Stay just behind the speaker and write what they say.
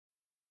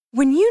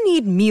When you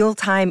need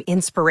mealtime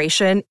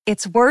inspiration,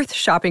 it's worth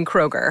shopping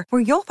Kroger,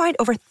 where you'll find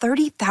over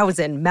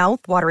 30,000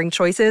 mouth-watering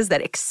choices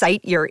that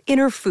excite your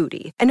inner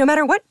foodie. And no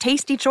matter what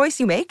tasty choice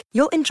you make,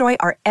 you'll enjoy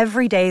our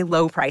everyday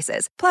low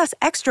prices, plus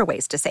extra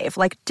ways to save,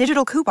 like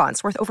digital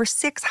coupons worth over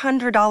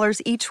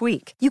 $600 each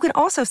week. You can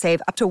also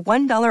save up to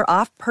 $1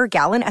 off per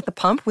gallon at the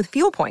pump with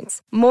fuel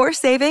points. More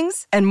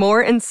savings and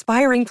more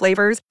inspiring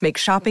flavors make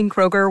shopping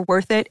Kroger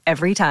worth it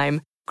every time.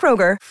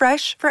 Kroger,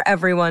 fresh for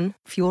everyone.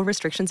 Fuel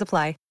restrictions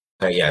apply.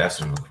 Yeah, that's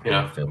some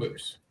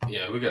filters.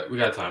 We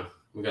got time.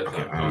 We got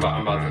time.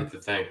 I'm about to hit the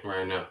thing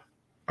right now.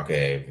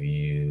 Okay,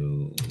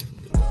 you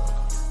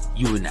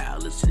are now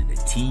listening to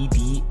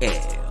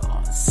TDL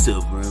on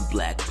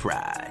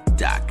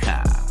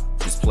silverandblackpride.com.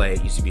 This play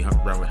used to be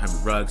run with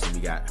Henry Ruggs, and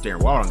we got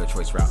Darren Waller on the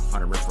choice route,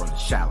 Hunter Renfrow on the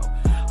shallow.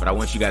 But I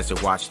want you guys to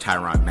watch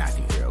Tyrann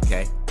Mathieu here,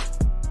 okay?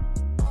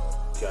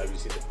 God, you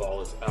see the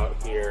ball is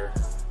out here.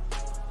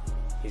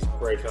 He's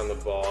breaking on the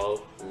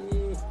ball.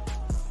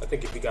 I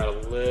think if he got a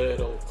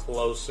little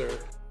closer.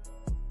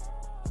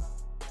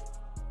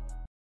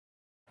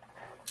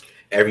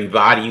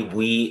 Everybody,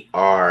 we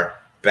are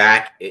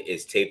back. It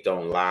is Taped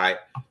On Live.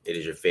 It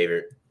is your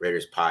favorite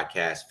Raiders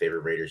podcast,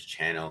 favorite Raiders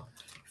channel,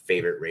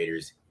 favorite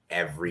Raiders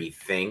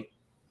everything.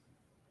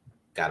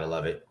 Gotta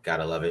love it.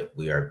 Gotta love it.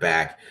 We are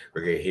back.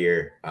 We're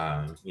here.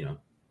 You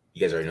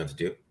guys already know what to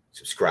do.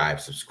 Subscribe.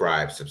 Hit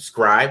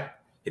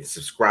the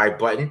subscribe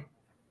button.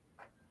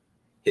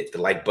 Hit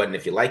the like button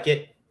if you like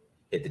it.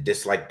 Hit the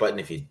dislike button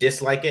if you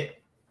dislike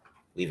it.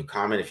 Leave a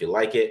comment if you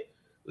like it.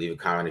 Leave a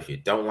comment if you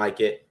don't like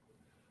it.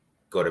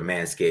 Go to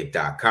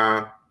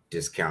manscaped.com.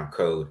 Discount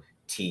code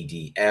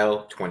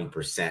TDL,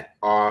 20%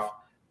 off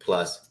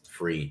plus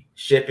free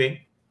shipping,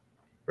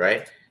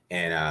 right?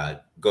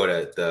 And go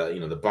to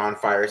the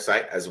Bonfire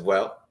site as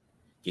well.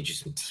 Get you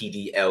some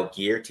TDL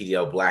gear,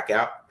 TDL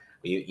Blackout.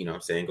 You know what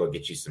I'm saying? Go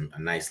get you a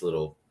nice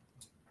little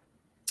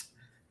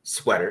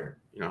sweater,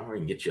 or you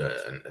can get you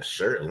a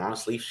shirt, a long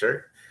sleeve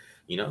shirt.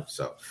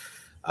 So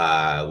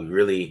we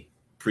really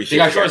appreciate.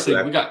 They got short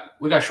sleeves.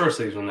 We got short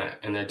sleeves in there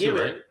too,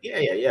 right?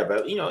 Yeah.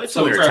 But it's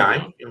winter time. You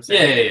know what I'm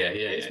saying?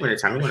 Yeah. It's winter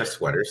time. You want a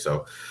sweater,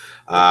 so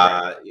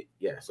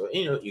yeah. So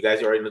you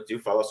guys already know what to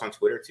do. Follow us on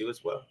Twitter too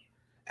as well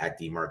at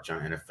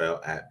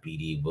 @DMarkJohnNFL at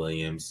BD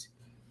Williams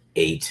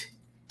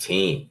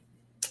 18.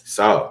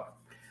 So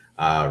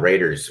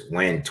Raiders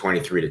win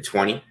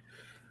 23-20. Of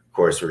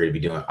course, we're going to be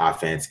doing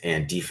offense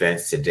and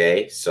defense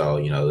today. So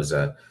it was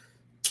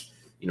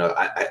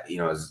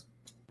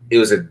it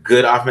was a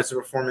good offensive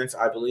performance,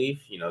 I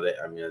believe.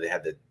 They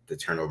had the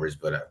turnovers,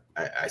 but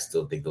I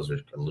still think those were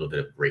a little bit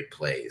of great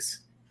plays.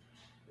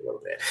 A little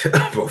bit,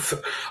 both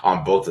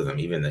of them.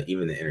 Even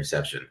the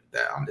interception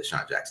that on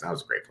Deshaun Jackson, that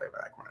was a great play by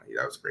that corner.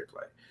 That was a great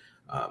play.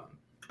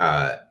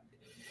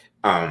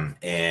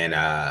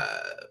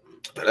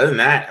 But other than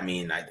that,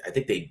 I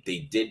think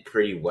they did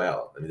pretty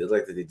well. They looked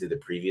like they did the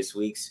previous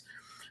weeks.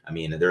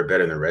 They were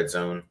better in the red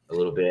zone a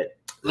little bit.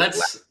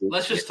 Let's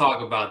just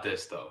talk about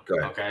this though. Go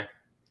ahead. Okay.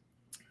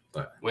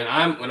 But when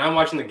I'm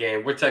watching the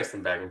game, we're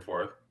texting back and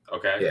forth.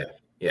 Okay.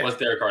 Yeah. What's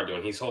Derek Carr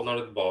doing? He's holding on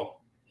to the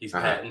ball. He's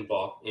patting the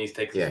ball, and he's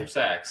taking some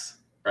sacks.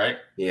 Right.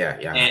 Yeah.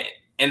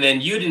 And then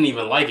you didn't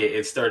even like it.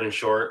 It's third and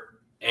short,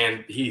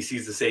 and he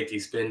sees the safety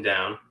spin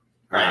down.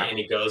 Right. And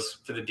he goes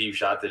for the deep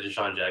shot to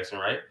Deshaun Jackson.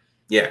 Right.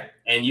 Yeah.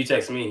 And you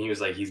text me, and he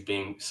was like, he's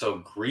being so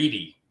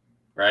greedy.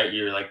 Right.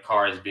 You're like,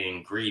 Carr is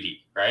being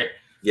greedy. Right.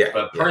 Yeah.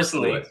 But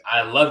personally,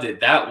 I loved it.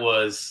 That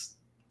was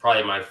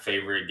probably my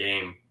favorite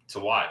game to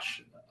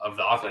watch of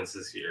the offense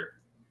this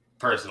year.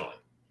 Personally,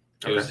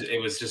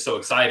 it was just so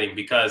exciting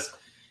because,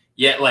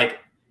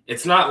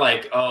 it's not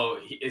like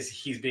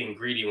he's being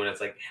greedy when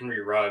it's like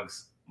Henry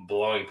Ruggs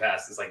blowing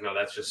past. It's like, no,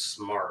 that's just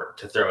smart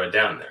to throw it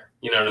down there.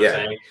 You know what I'm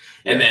saying?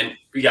 Yeah. And then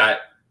we got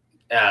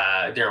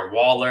Darren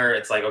Waller.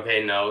 It's like,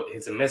 okay, no,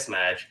 it's a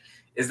mismatch.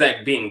 Is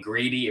that being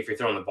greedy if you're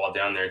throwing the ball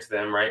down there to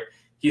them, right?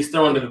 He's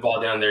throwing the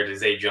ball down there to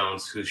Zay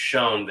Jones, who's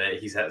shown that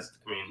he has,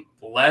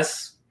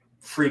 less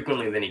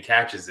frequently than he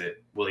catches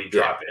it, will he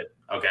drop it?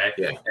 Okay.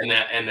 Yeah.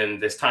 And then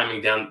this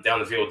timing down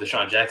the field with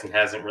Deshaun Jackson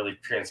hasn't really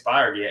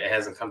transpired yet. It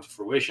hasn't come to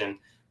fruition,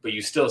 but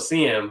you still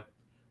see him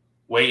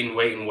waiting,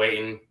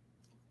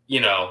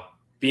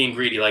 being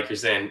greedy, like you're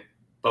saying,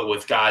 but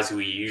with guys who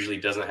he usually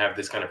doesn't have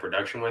this kind of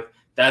production with.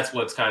 That's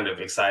what's kind of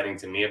exciting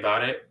to me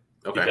about it.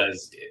 Okay.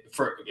 Because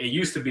it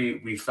used to be,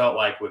 we felt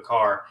like with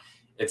Carr,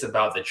 it's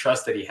about the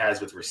trust that he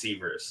has with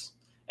receivers.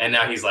 And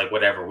now he's like,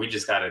 whatever, we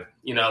just got to,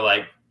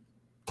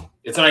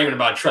 it's not even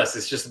about trust.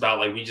 It's just about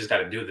we just got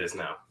to do this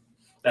now.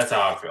 That's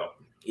how I feel.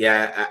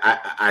 Yeah,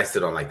 I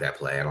still don't like that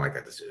play. I don't like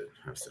that decision.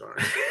 I still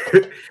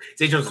don't.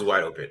 Zay Jones was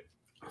wide open.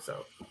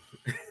 So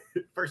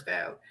first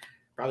down,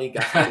 probably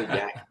got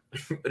yak.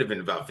 Would have been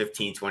about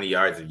 15, 20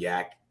 yards of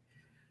yak.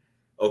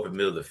 Open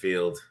middle of the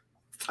field.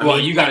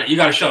 You got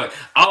to show it.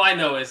 All I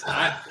know is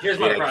here's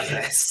my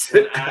process.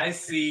 When I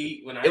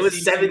see it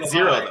was 7-0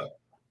 though.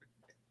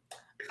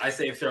 I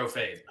say throw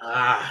fade.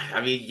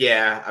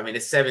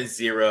 It's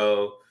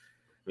 7-0.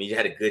 You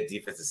had a good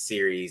defensive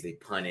series. They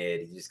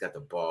punted. You just got the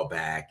ball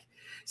back.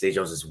 Zay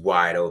Jones is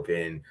wide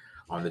open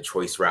on the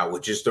choice route,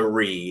 which is the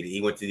read.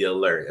 He went to the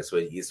alert. That's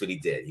what he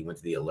did. He went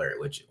to the alert,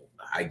 which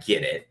I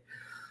get it.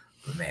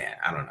 But man,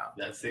 I don't know.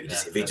 That's it.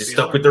 If he just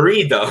stuck with the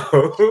read,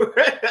 though,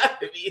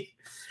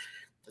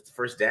 that's the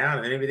first down,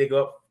 and then maybe they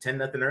go up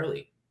 10-0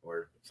 early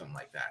or something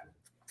like that.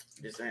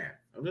 I'm just saying.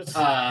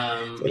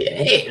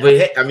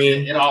 Hey, I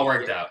mean, it all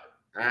worked out.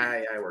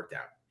 I worked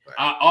out.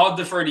 I'll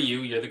defer to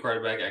you. You're the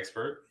quarterback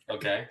expert.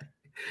 Okay.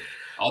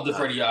 I'll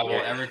defer to you. I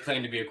won't ever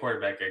claim to be a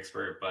quarterback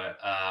expert, but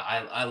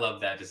I love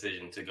that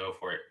decision to go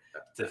for it,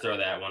 to throw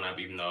that one up,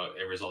 even though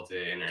it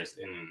resulted in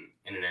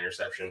an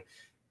interception.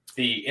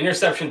 The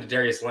interception to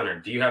Darius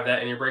Leonard, do you have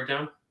that in your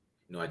breakdown?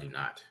 No, I do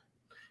not.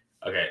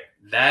 Okay,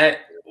 that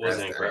was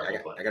an incredible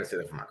play. I got to say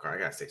that for my car. I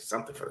got to say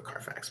something for the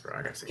Carfax, bro.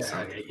 I got to say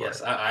something. Okay,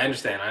 yes, I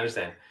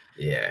understand.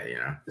 Yeah, you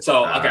know.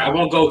 So, okay, I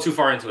won't go too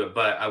far into it,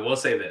 but I will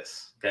say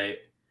this, okay?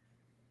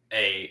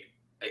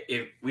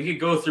 If we could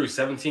go through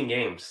 17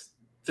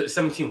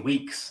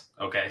 weeks,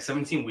 okay?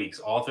 17 weeks,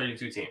 all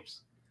 32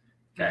 teams,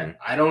 okay? Mm-hmm.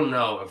 I don't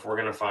know if we're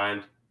going to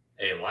find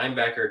a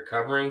linebacker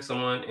covering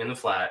someone in the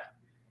flat,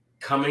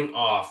 coming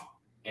off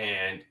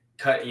and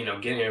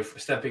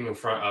stepping in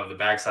front of the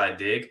backside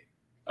dig,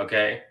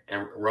 okay,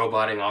 and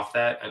roboting off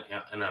that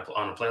and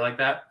on a play like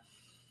that.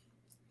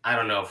 I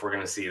don't know if we're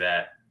going to see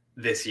that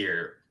this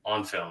year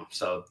on film.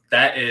 So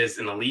that is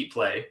an elite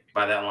play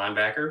by that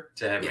linebacker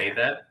to have made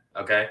that.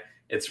 Okay,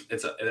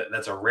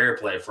 that's a rare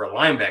play for a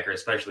linebacker,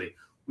 especially.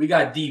 We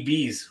got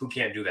DBs who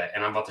can't do that,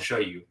 and I'm about to show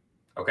you.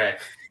 Okay,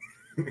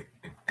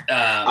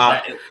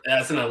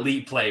 that's an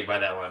elite play by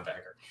that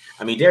linebacker.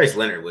 I mean, Darius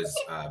Leonard was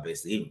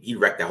basically he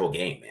wrecked that whole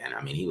game, man.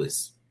 I mean, he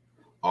was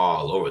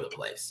all over the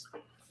place.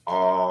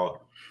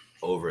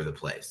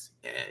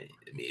 And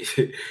I mean,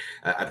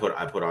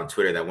 I put on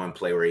Twitter that one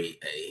play where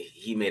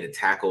he made a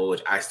tackle,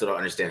 which I still don't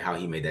understand how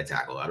he made that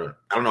tackle. I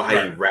don't know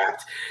how he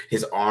wrapped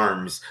his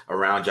arms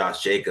around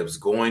Josh Jacobs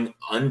going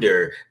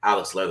under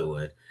Alex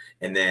Leatherwood.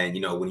 And then,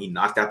 when he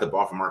knocked out the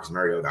ball from Marcus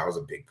Mariota, that was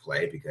a big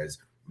play because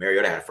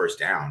Mariota had a first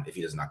down if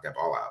he doesn't knock that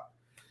ball out.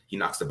 He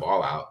knocks the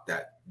ball out.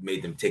 That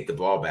made them take the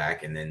ball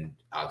back, and then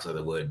Alex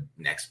Leatherwood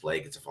next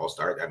play gets a false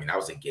start. I mean, that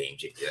was a game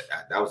changer.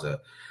 That was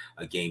a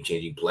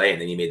game-changing play. And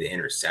then he made the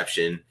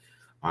interception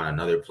on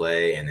another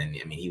play. And then,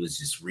 I mean, he was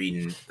just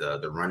reading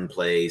the run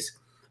plays.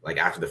 Like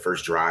after the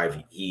first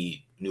drive,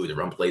 he knew where the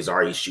run plays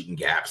are. He's shooting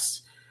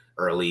gaps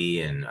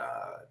early. And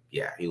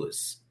he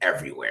was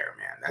everywhere,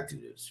 man. That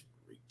dude is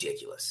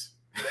ridiculous.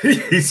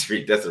 That's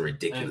a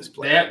ridiculous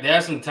play. They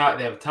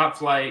have top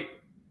flight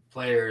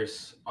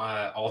players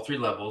all three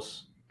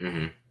levels.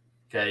 Mm-hmm.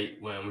 Okay.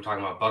 When we're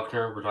talking about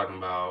Buckner, we're talking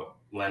about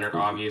Leonard,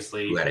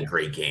 obviously. Who had a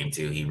great game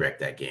too. He wrecked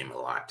that game a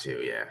lot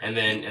too. Yeah. And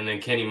then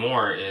Kenny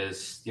Moore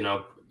is,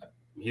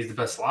 he's the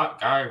best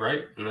slot guy,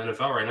 right, in the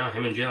NFL right now.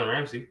 Him and Jalen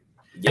Ramsey.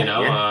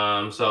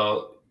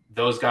 So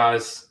those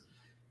guys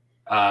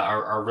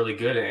are really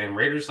good. And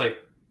Raiders,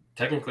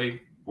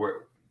 technically,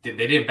 they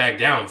didn't back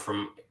down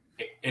from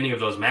any of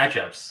those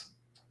matchups.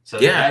 So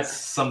that's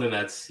something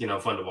that's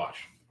fun to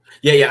watch.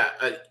 Yeah.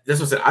 That's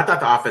what I said. I thought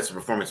the offensive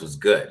performance was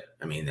good.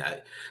 I mean,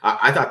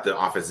 I thought the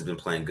offense has been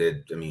playing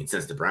good. I mean,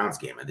 since the Browns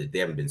game, they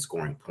haven't been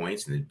scoring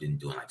points and they've been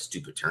doing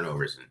stupid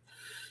turnovers and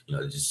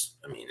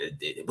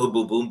boom,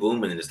 boom, boom,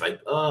 boom, and then it's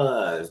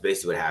it's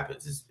basically what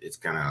happens. It's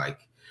kind of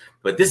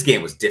but this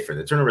game was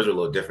different. The turnovers were a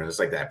little different. It's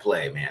like that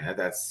play, man.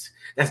 That's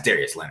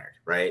Darius Leonard,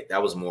 right?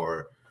 That was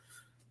more.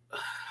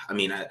 I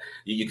mean,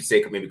 you could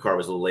say maybe Carr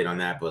was a little late on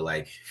that, but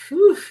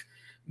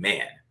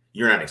man.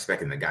 You're not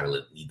expecting the guy to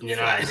lead the You're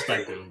not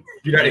expecting.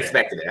 You're not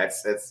expecting it.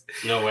 That's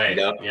no way.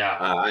 Yeah.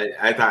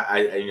 I thought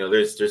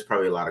there's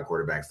probably a lot of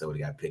quarterbacks that would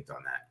have got picked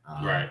on that.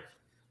 Right.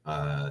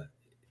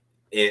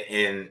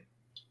 And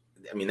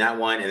I mean that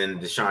one, and then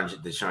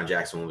Deshaun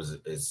Jackson one was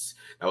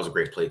a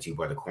great play too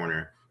by the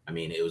corner. I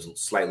mean, it was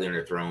slightly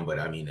underthrown, but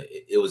I mean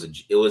it was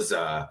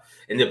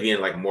ended up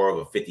being more of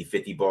a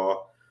 50-50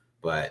 ball.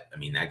 But I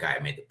mean that guy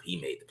made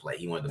the play.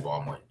 He wanted the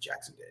ball more than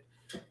Jackson did.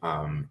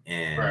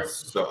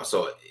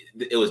 So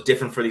it was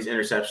different for these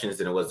interceptions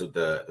than it was with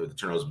the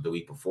turnovers the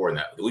week before.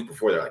 And the week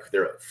before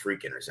they're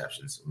freak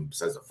interceptions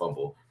besides the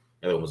fumble.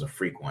 The other one was a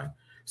freak one.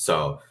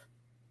 So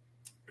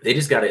they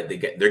just got it.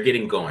 They're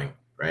getting going,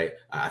 right?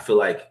 I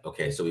feel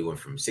okay. So we went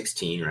from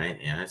 16, right?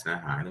 Yeah, that's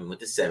not high. Then we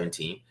went to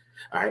 17.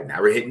 All right, now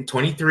we're hitting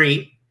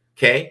 23.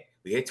 Okay,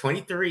 we hit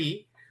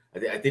 23.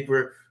 I think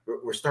we're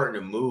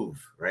starting to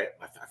move, right?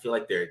 I feel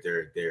like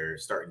they're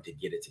starting to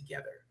get it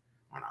together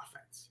on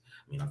offense.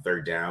 I mean, on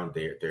third down,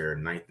 they're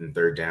ninth and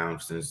third down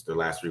since the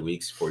last 3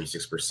 weeks,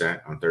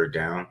 46% on third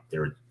down. They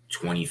were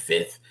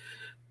 25th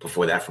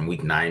before that from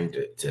week 9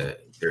 to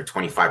they're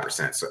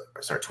 25%. So,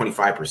 sorry,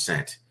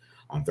 25%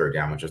 on third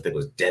down, which I think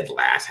was dead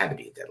last. Had to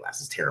be dead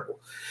last. It's terrible.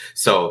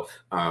 So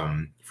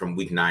from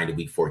week 9 to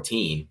week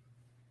 14,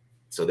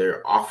 so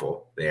they're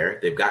awful there.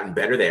 They've gotten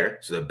better there.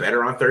 So they're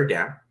better on third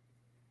down.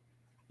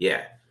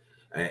 Yeah.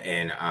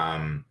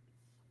 And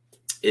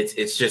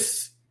it's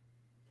just,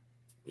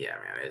 yeah,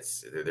 man,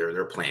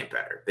 they're playing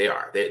better. They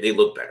are. They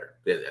look better.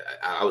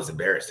 I was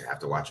embarrassed to have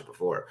to watch it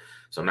before,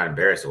 so I'm not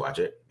embarrassed to watch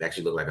it. They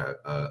actually look like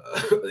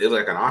they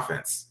look like an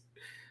offense.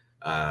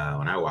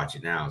 when I watch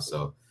it now.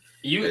 So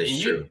you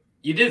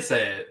did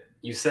say it.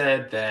 You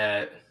said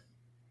that.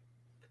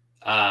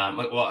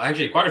 Well,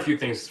 actually, quite a few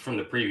things from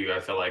the preview I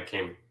feel like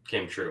came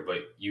true.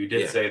 But you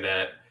did say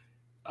that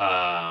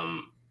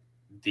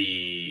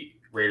the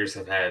Raiders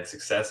have had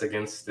success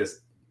against this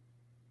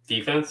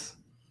defense,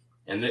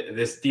 and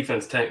this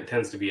defense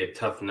tends to be a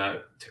tough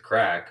nut to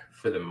crack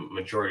for the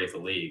majority of the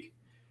league.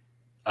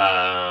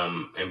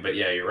 But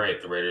yeah, you're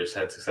right. The Raiders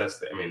had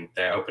success. I mean,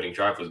 that opening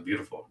drive was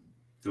beautiful.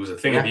 It was a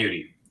thing of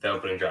beauty. The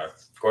opening drive,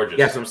 gorgeous.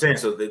 Yeah, that's what I'm saying.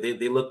 So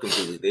they look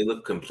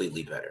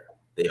completely better.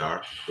 They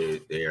are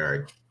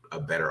a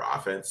better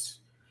offense,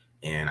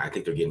 and I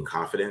think they're getting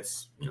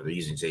confidence. You know, they're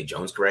using Zay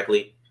Jones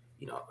correctly.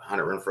 You know,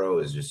 Hunter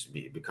Renfrow is just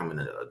becoming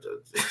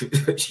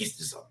he's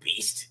just a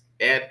beast.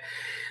 And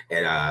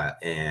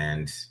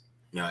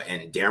you know,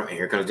 and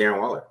here comes Darren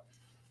Waller.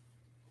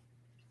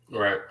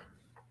 Right.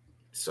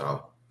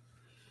 So,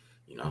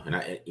 you know, and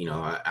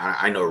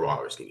I know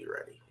Waller's gonna be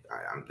ready.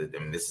 I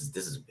mean, this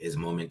is his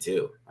moment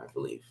too. I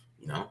believe.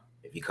 You know,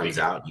 if he comes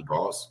out, he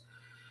balls.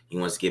 He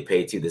wants to get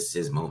paid too. This is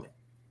his moment.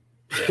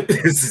 Yeah.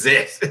 This is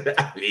it.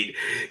 I mean,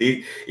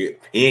 he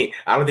ain't.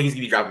 I don't think he's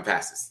gonna be dropping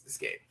passes this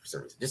game for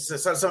some reason. Just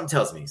something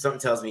tells me.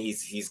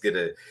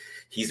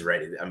 He's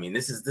ready. I mean,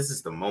 this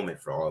is the moment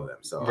for all of them.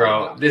 So,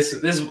 bro,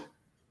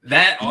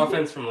 that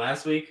offense from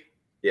last week.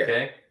 Yeah.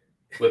 Okay.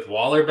 With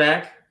Waller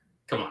back,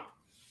 come on.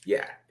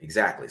 Yeah,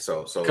 exactly.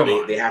 So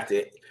they have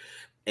to,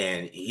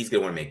 and he's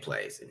gonna want to make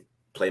plays and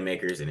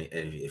playmakers, and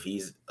if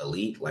he's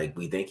elite like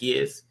we think he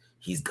is,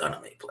 he's gonna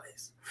make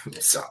plays.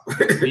 So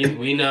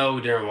we know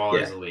Darren Waller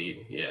is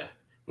elite. Yeah,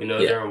 we know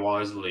Darren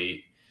Waller is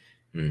elite.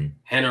 Mm-hmm.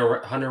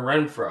 Hunter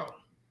Renfrow,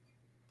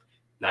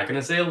 not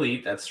gonna say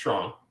elite. That's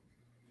strong,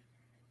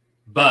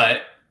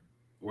 but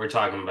we're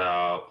talking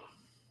about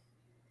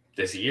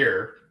this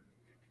year,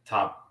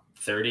 top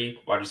 30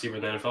 wide receiver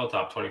in the NFL,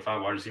 top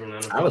 25 wide receiver in the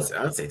NFL.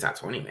 I would say top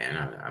 20, man.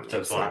 I mean,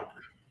 top 20.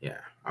 Yeah,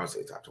 I would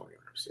say top 20 wide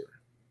receiver.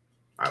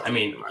 I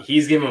mean,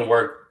 he's giving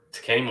work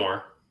to Kenny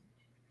Moore.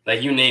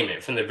 Like, you name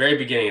it. From the very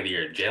beginning of the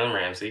year, Jalen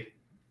Ramsey,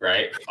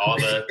 right?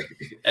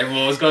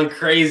 Everyone was going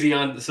crazy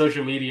on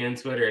social media and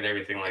Twitter and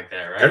everything like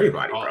that, right?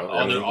 Everybody, bro.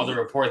 All the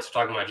reports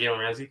talking about Jalen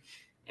Ramsey.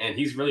 And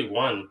he's really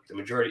won the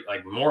majority,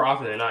 like more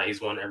often than not,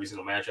 he's won every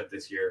single matchup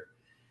this year.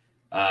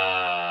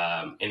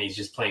 And he's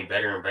just playing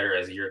better and better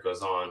as the year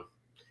goes on.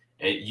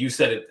 And you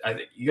said it, I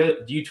think you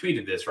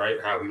tweeted this, right?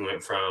 How he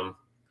went from,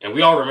 and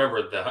we all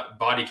remember the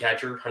body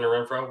catcher, Hunter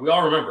Renfrow. We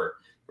all remember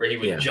where he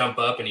would jump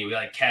up and he would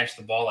like catch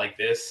the ball like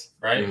this,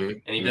 right? Mm-hmm.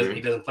 And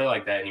he doesn't play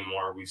like that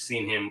anymore. We've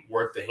seen him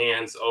work the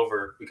hands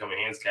over, become a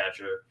hands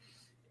catcher.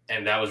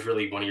 And that was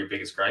really one of your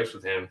biggest gripes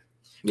with him.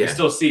 Yeah. You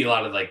still see a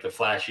lot of like the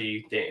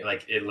flashy,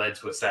 like it led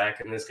to a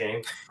sack in this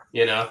game,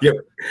 you know? Yep.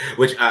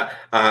 Which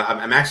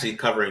I'm actually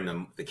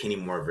covering the Kenny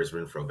Moore versus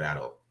Renfrow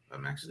battle.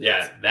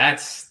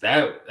 That's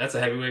a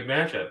heavyweight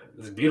matchup.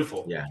 It's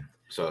beautiful. Yeah.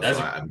 So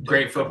I'm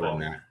great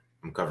football.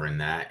 I'm covering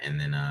that, and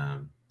then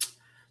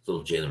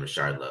little Jalen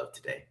Richard love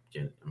today.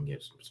 I'm gonna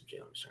give some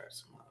Jalen Richard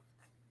some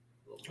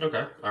love.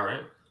 Okay. All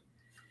right.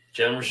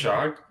 Jalen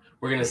Richard.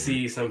 We're gonna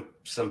see some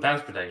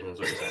pass protection. Is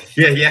what you're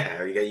saying.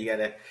 Yeah. You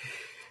got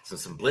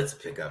some blitz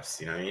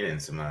pickups. You know what I mean?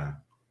 And some.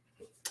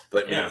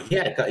 But yeah, he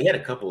had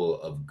a couple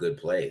of good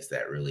plays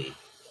that really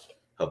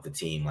helped the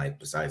team. Like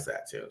besides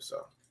that too.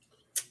 So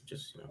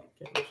just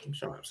I'm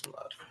showing him some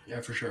love.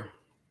 Yeah, for sure.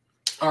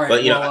 All right. But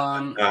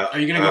are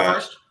you gonna go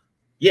first?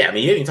 Yeah, I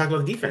mean, you didn't even talk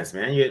about the defense,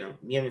 man. You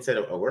haven't said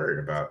a word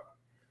about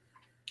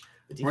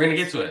the defense. We're gonna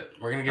get to it.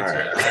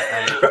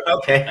 it.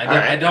 Okay.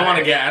 I don't want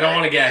to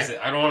gas it.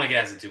 I don't want to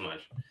gas it too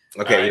much.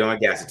 Okay, you don't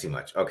want to gas it too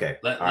much. Okay.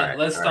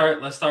 Let's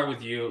start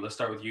with you. Let's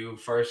start with you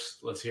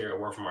first. Let's hear a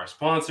word from our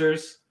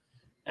sponsors,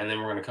 and then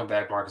we're gonna come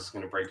back. Marcus is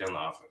gonna break down the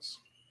offense.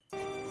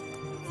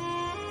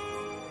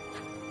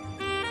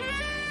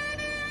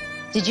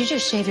 Did you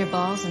just shave your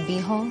balls and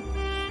beehole?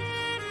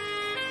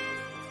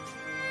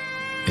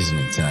 Isn't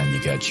it time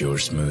you got your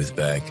smooth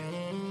back?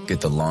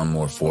 Get the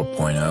Lawnmower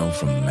 4.0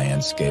 from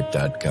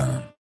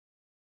Manscaped.com.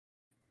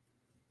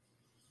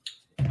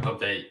 I hope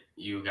that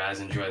you guys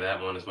enjoy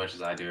that one as much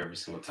as I do every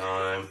single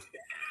time.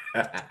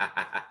 All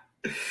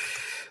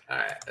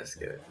right, that's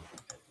good.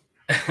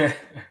 All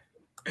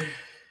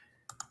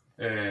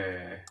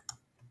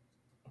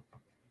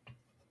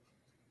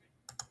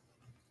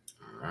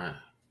right.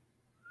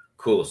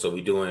 Cool. So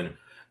we're doing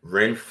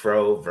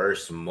Renfrow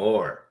versus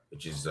Moore,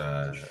 which is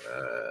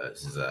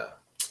this is a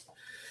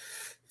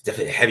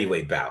definitely a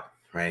heavyweight bout,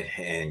 right?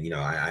 And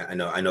I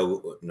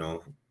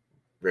know,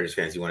 Raiders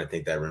fans, you want to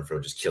think that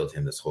Renfrow just killed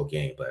him this whole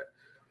game, but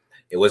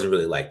it wasn't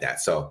really like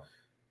that. So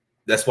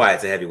that's why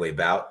it's a heavyweight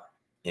bout,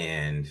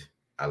 and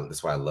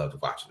that's why I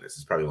loved watching this.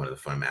 It's probably one of the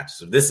fun matches.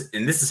 So this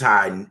is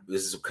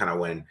kind of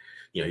when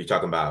you're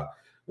talking about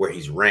where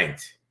he's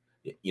ranked.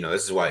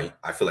 This is why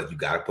I feel like you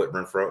got to put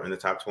Renfrow in the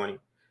top 20,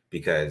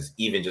 because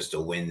even just to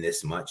win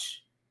this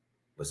much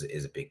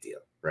is a big deal,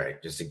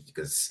 right? Just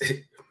because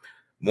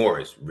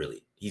Moore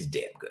he's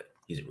damn good.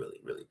 He's really,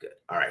 really good.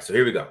 All right, so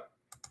here we go.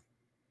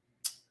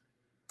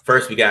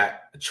 First, we got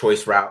a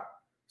choice route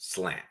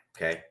slant,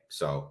 Okay,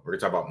 so we're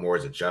gonna talk about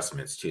Moore's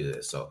adjustments to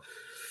this. So,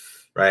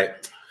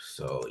 right,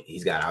 so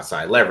he's got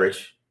outside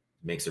leverage,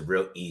 makes it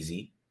real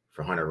easy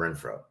for Hunter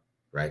Renfrow,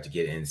 right, to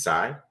get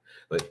inside.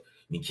 But I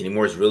mean, Kenny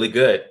Moore is really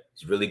good.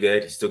 He's really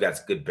good. He's still got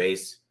some good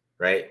base,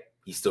 right?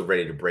 He's still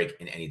ready to break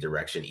in any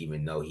direction,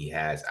 even though he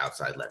has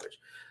outside leverage.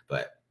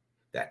 But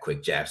that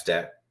quick jab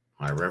step,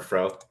 Hunter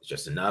Renfrow is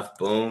just enough.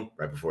 Boom,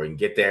 right before he can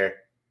get there.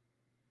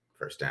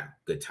 First down.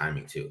 Good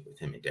timing, too, with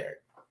him and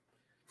Derek.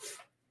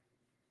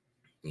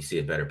 You see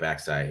a better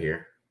backside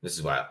here. This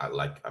is what I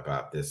like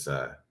about this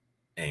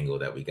angle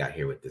that we got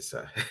here with this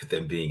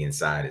them being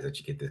inside, is that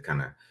you get to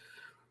kind of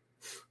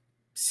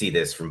see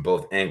this from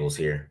both angles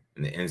here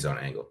in the end zone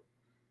angle.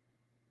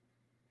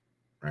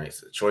 Right,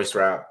 so the choice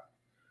route,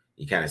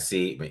 you kind of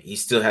see, but he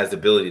still has the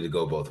ability to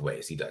go both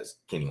ways. He does,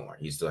 Kenny Moore.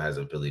 He still has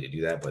the ability to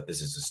do that, but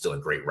this is still a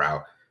great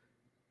route.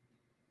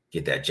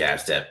 Get that jab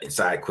step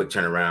inside, quick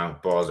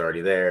turnaround, ball's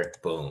already there.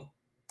 Boom,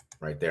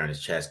 right there on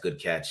his chest. Good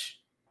catch.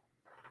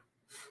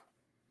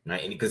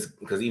 Right, and because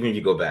even if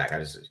you go back, I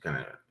just kind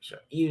of show.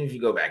 Even if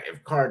you go back,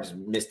 if Carr just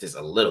missed this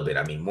a little bit,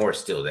 I mean, Moore's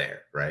still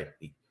there, right?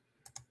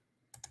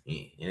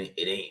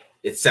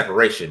 It's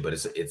separation, but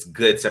it's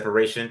good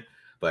separation.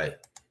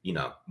 But you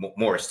know,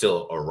 Moore is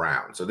still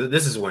around. So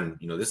this is when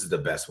this is the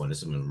best one.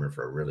 This is when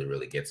Renfrow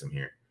really gets him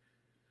here,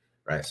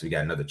 right? So we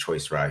got another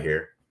choice route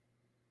here,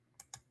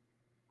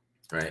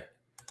 right?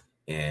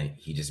 And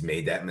he just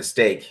made that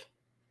mistake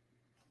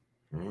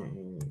a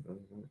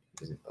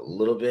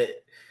little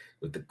bit.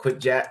 With the quick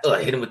jab,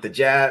 hit him with the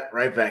jab,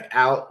 right back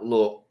out, a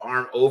little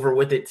arm over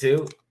with it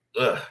too.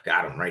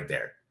 Got him right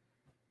there.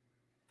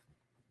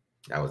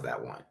 That was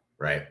that one,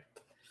 right?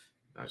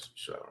 I was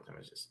sure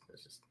this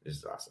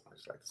is awesome. I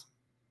just like this.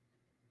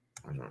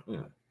 Got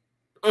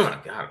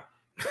him.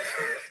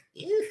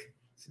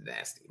 It's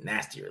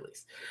nasty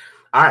release.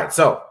 All right,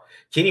 so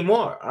Kenny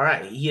Moore. All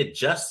right, he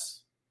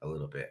adjusts a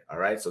little bit. All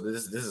right, so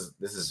this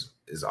is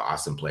an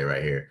awesome play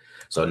right here.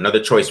 So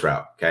another choice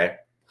route. Okay,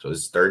 so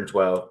this is 3rd and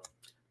 12.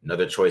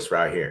 Another choice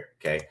route here,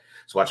 okay?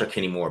 So watch how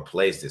Kenny Moore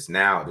plays this.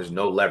 Now, there's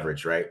no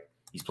leverage, right?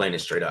 He's playing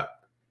it straight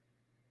up.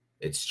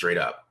 It's straight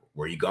up.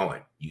 Where are you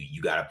going?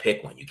 You got to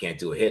pick one. You can't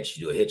do a hitch.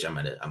 You do a hitch,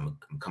 I'm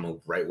coming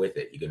right with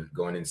it. You can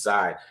going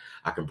inside.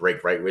 I can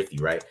break right with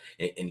you, right?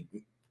 And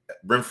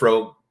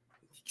Renfrow,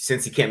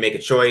 since he can't make a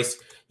choice,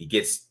 he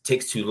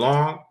takes too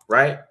long,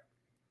 right?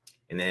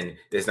 And then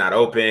it's not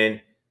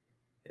open.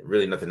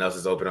 Really, nothing else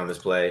is open on this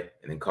play.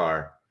 And then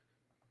Carr,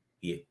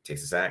 he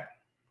takes a sack.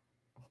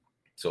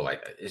 So,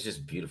 it's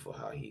just beautiful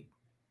how he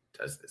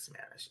does this,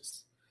 man. It's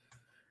just,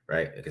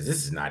 right? Because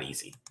this is not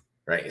easy,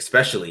 right?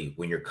 Especially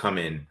when you're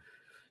coming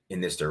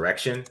in this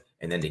direction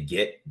and then to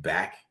get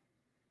back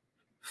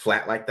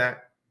flat like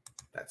that,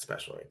 that's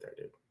special right there,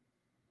 dude.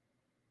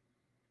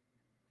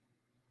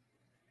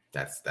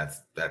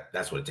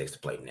 That's what it takes to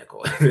play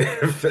nickel.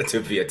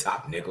 To be a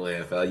top nickel in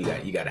the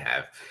NFL, you got to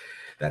have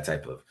that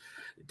type of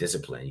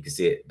discipline. You can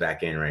see it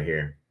back in right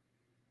here.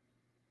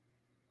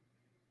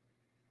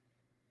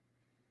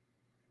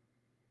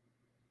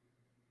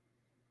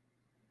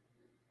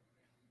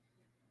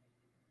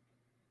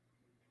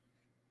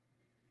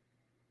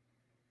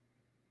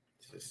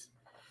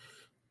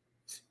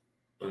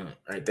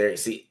 Right there, you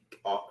see,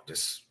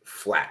 just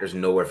flat. There's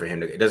nowhere for him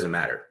to. It doesn't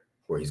matter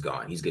where he's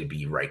gone. He's going to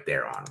be right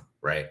there on him.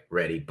 Right,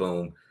 ready,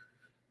 boom,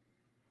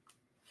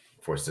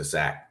 force the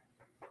sack.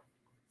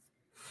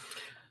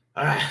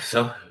 All right,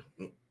 so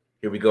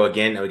here we go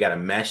again. Now we got a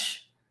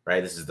mesh.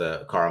 Right, this is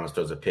the Carr almost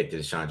throws a pick to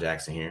Deshaun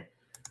Jackson here.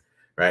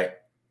 Right,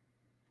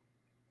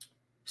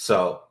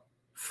 so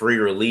free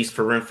release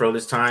for Renfrow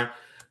this time,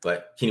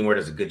 but Kenny Moore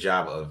does a good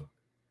job of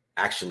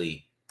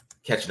actually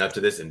catching up to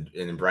this, and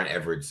Bryan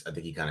Edwards, I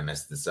think he kind of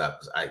messed this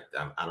up. I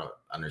don't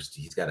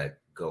understand. He's got to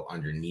go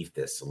underneath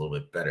this a little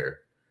bit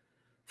better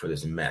for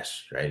this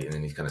mesh, right? And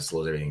then he kind of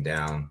slows everything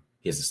down.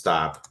 He has to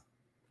stop,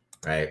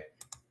 right?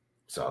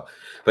 So,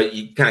 but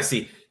you kind of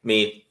see, I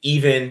mean,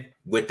 even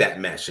with that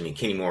mesh, I mean,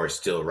 Kenny Moore is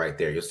still right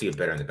there. You'll see it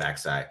better on the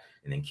backside.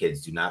 And then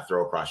kids, do not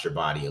throw across your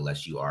body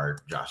unless you are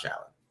Josh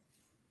Allen,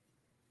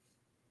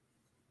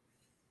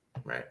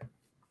 right?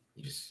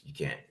 You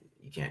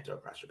can't throw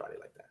across your body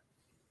like that.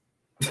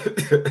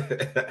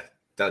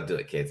 Don't do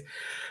it, kids.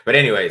 But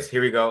anyways,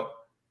 here we go.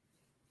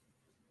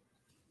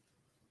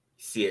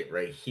 See it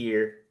right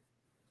here,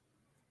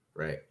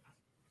 right?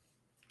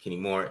 Kenny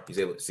Moore, he's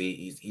able to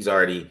see he's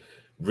already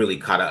really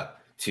caught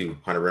up to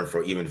Hunter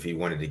Renfrow, even if he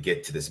wanted to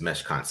get to this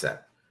mesh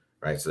concept,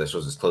 right? So that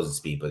shows his closing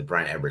speed. But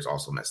Bryan Edwards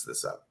also messed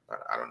this up.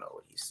 I don't know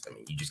what you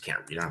just can't.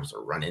 You're not supposed to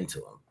run into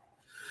him.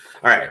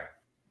 All right,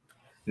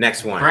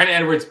 next one. Bryan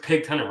Edwards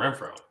picked Hunter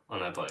Renfrow on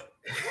that play.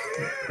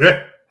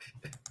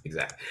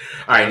 Exactly.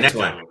 All right, next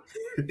one.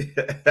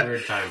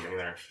 Weird timing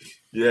there.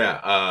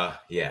 Yeah,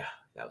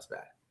 that was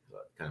bad.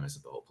 Kind of messed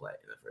up the whole play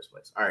in the first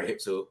place. All right,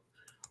 so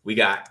we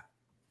got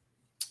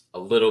a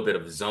little bit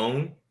of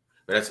zone,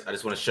 but I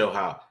just want to show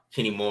how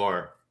Kenny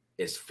Moore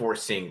is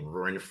forcing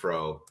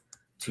Renfrow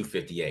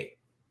 258,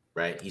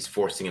 right? He's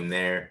forcing him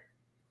there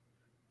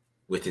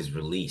with his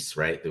release,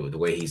 right? The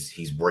way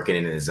he's working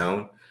in his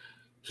zone.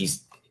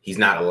 he's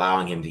not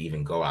allowing him to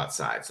even go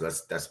outside. So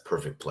that's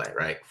perfect play,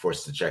 right?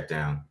 Forces the check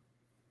down.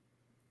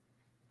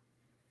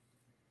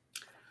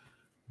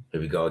 Here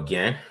we go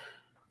again.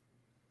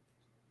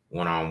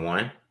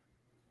 1-on-1.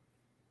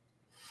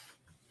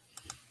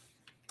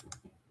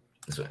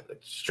 This one,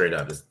 straight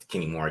up, is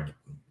Kenny Moore.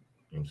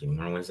 And Kenny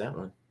Moore wins that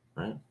one,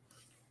 right?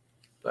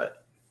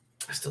 But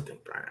I still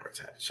think Bryan Edwards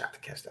had a shot to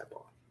catch that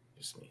ball.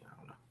 Just me, I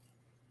don't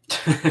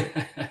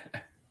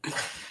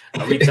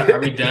know. Are we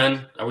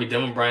done? Are we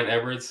done with Bryan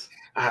Edwards?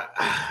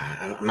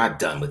 I'm not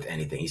done with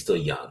anything. He's still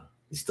young.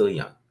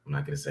 I'm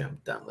not gonna say I'm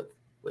done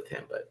with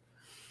him, but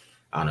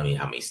I don't know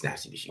how many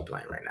snaps he should be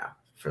playing right now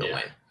for the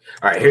win.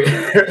 All right,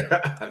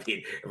 I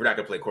mean, we're not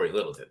gonna play Corey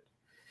Littleton.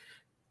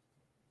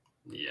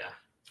 Yeah.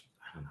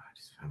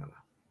 I don't know.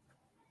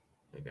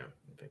 Maybe I'm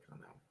picking on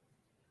that one.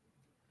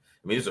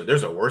 I mean,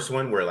 there's a worse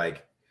one where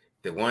like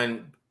the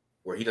one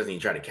where he doesn't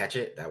even try to catch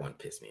it. That one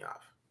pissed me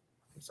off.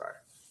 I'm sorry.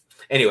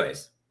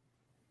 Anyways,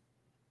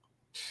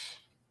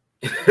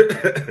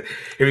 here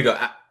we go.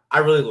 I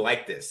really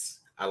like this.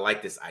 I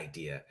like this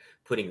idea.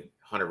 Putting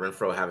Hunter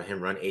Renfrow, having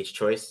him run H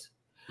choice.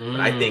 But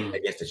I think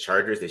against the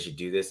Chargers, they should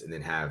do this and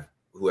then have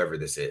whoever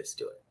this is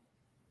do it.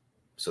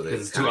 So that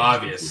it's too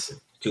obvious.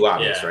 Too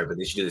obvious, right? But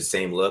they should do the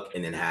same look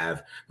and then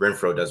have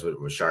Renfrow does what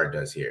Rashard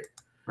does here.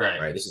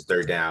 Right. This is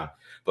third down,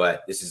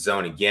 but this is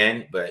zone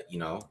again. But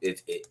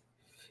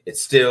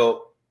it's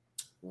still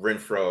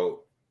Renfrow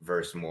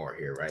versus Moore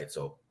here, right?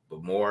 So,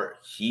 but Moore,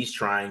 he's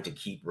trying to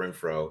keep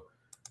Renfrow,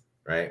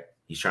 right?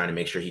 He's trying to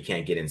make sure he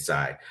can't get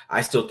inside.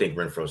 I still think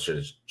Renfrow should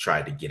have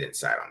tried to get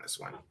inside on this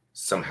one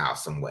somehow,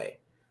 some way.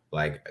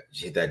 Like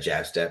hit that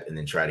jab step and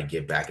then try to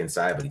get back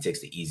inside, but he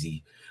takes the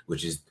easy,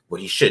 which is what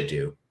he should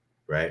do,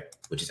 right?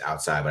 Which is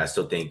outside. But I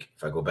still think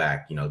if I go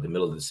back, the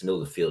middle of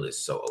the field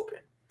is so open.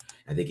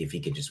 I think if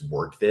he can just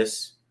work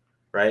this,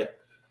 right?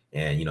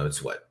 And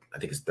it's what I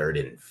think it's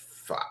 3rd and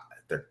 5,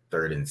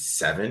 3rd and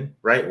 7,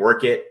 right?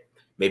 Work it,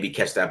 maybe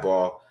catch that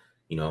ball,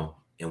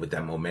 and with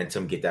that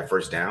momentum, get that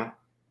first down.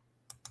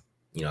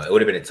 It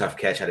would have been a tough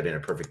catch had it been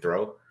a perfect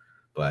throw.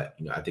 But,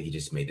 I think he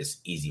just made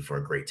this easy for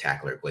a great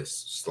tackler, great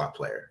slot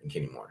player in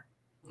Kenny Moore.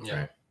 Yeah.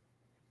 Right?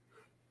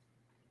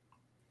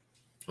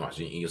 Watch,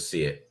 you'll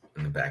see it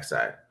in the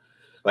backside.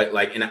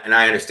 And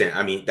I understand.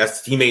 I mean,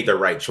 he made the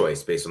right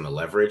choice based on the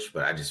leverage,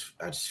 but I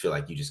just feel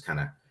like you just kind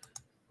of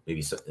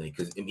maybe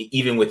because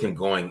even with him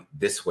going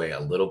this way a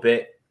little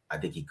bit, I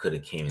think he could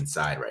have came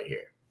inside right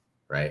here,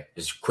 right?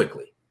 Just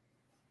quickly.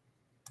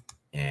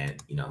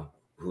 And,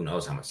 who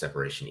knows how much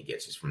separation he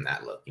gets just from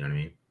that look. You know what I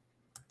mean?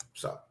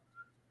 So.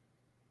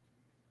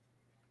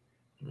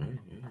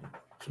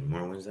 Kenny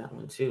Moore wins that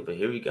one too, but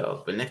here we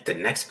go. But the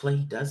next play,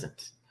 he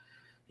doesn't.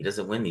 He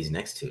doesn't win these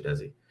next two,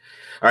 does he?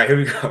 All right, here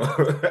we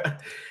go.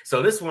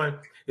 So this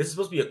is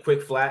supposed to be a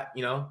quick flat,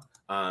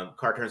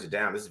 Carr turns it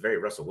down. This is very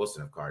Russell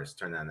Wilson of Carr. Just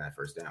turn down that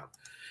first down.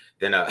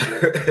 Then,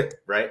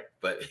 right?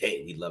 But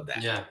hey, we love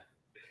that. Yeah.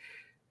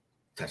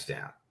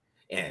 Touchdown.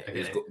 And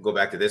go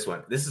back to this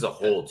one. This is a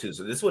hold too.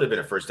 So this would have been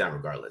a first down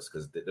regardless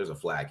because there's a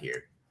flag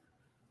here.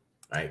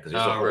 Right?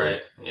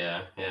 Right.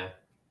 Yeah.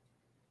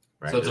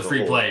 Right? So it's a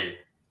free play,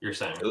 you're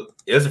saying?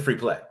 It was a free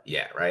play.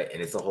 Yeah, right?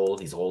 And it's a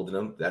hold. He's holding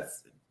him.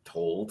 That's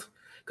hold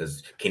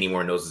because Kenny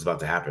Moore knows it's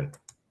about to happen.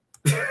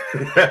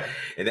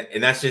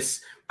 and that's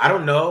just, I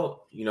don't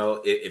know,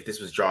 if this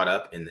was drawn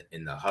up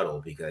in the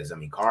huddle because,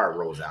 Carr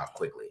rolls out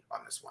quickly on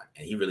this one.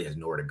 And he really has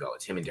nowhere to go.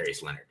 It's him and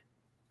Darius Leonard,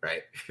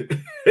 right?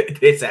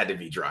 It's had to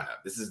be drawn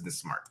up. This isn't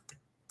smart.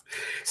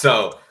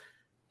 So,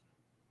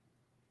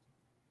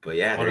 but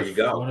yeah, there you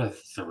go. What a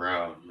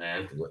throw,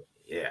 man.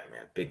 Yeah,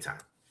 man, big time.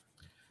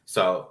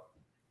 So,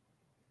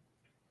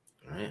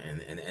 right,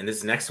 and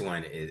this next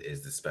one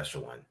is the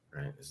special one,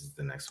 right? This is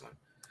the next one.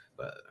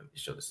 But let me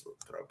show this little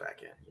throw back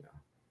in,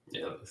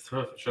 Yeah,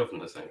 show from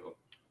this angle.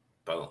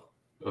 Boom.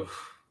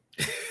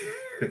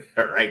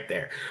 Right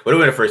there. Would have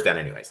been a first down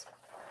anyways.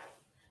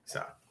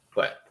 So,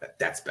 but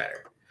that's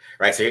better.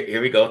 Right, so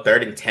here we go,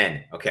 3rd and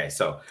 10. Okay,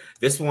 so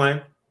this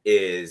one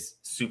is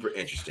super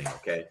interesting,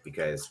 okay?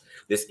 Because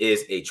this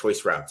is a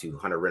choice route to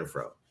Hunter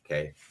Renfrow,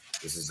 okay?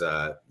 This is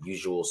a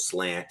usual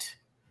slant,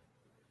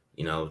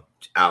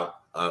 out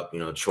up,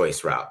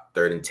 choice route,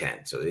 3rd and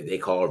 10. So they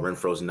call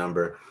Renfrow's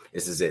number.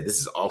 This is it.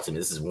 This is ultimate.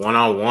 This is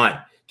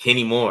 1-on-1.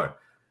 Kenny Moore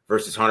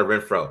versus Hunter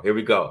Renfrow. Here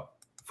we go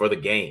for the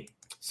game.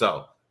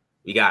 So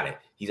we got it.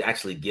 He's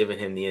actually giving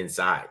him the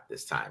inside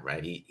this time,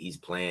 right? He's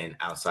playing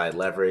outside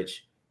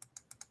leverage.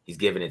 He's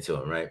giving it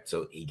to him, right?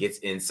 So he gets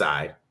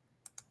inside.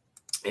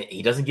 And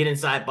he doesn't get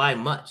inside by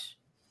much,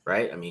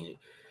 right?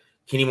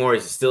 Kenny Moore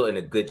is still in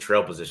a good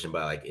trail position,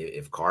 but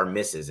if Carr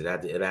misses, it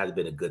had to have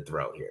been a good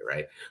throw here,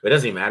 right? But it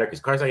doesn't even matter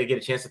because Carr's not gonna get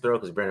a chance to throw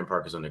because Brandon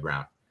Parker's on the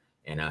ground,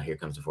 and here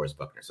comes DeForest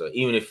Buckner. So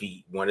even if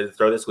he wanted to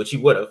throw this, which he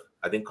would have,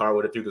 I think Carr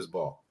would have threw this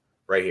ball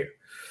right here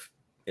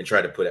and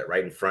tried to put it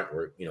right in front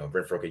where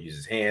Renfrow could use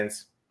his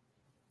hands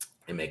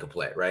and make a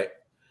play, right?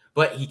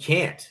 But he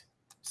can't,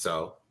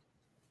 so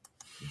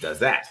he does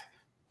that,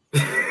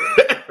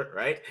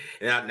 right?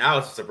 And now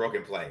it's just a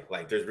broken play.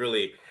 There's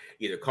really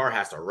either Carr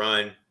has to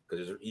run.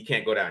 Because he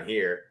can't go down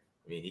here,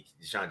 I mean,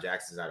 Deshaun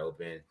Jackson's not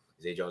open.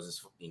 Zay Jones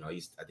is,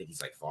 I think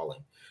he's like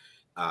falling.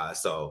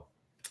 So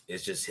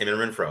it's just him and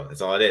Renfrow.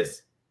 That's all it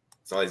is.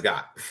 That's all he's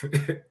got.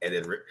 And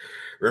then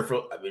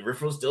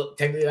Renfrow's still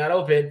technically not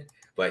open,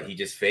 but he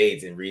just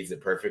fades and reads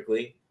it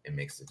perfectly and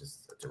makes it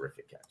just a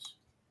terrific catch.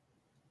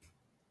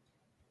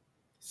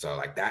 So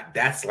like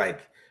that's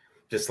like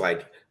just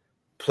like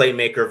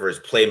playmaker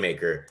versus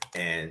playmaker,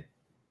 and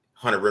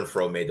Hunter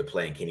Renfrow made the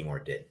play and Kenny Moore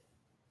did,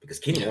 because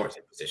Kenny Moore's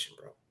in position,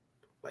 bro.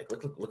 Like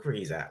look where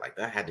he's at. Like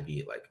that had to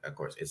be like, of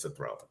course, it's a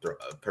throw.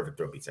 A perfect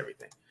throw beats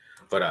everything.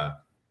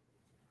 But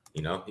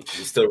he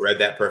still read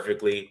that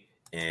perfectly,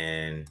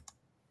 and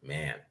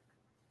man,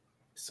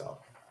 so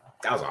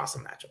that was an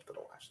awesome matchup to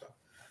watch, though.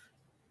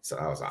 So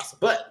that was awesome.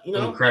 But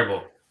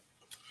incredible.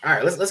 All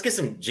right, let's get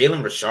some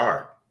Jalen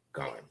Richard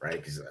going, right?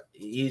 Because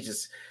he's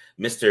just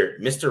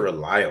Mr.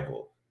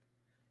 Reliable,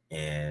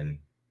 and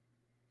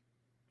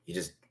he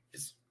just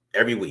is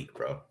every week,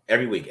 bro.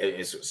 Every week,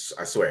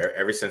 I swear,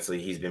 ever since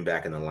he's been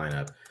back in the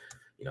lineup,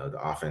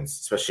 the offense,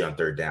 especially on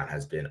third down,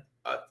 has been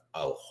a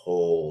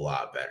whole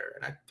lot better.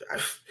 And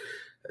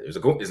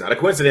it's not a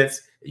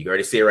coincidence. You can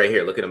already see it right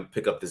here. Look at him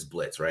pick up this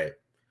blitz, right?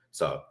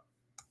 So,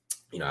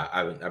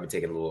 I've been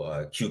taking a little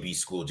QB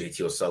school, JT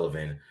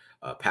O'Sullivan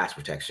pass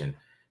protection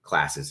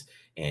classes,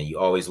 and you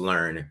always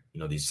learn,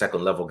 these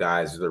second level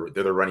guys, they're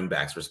the running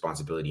backs'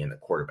 responsibility and the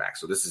quarterback.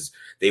 So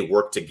they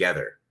work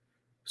together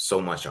so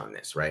much on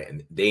this, right?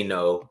 And they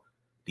know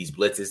these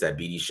blitzes that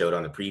BD showed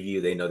on the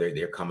preview. They know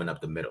they're coming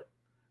up the middle,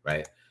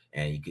 right?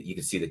 And you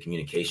can see the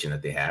communication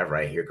that they have,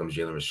 right? Here comes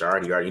Jalen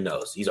Richard. He already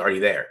knows. He's already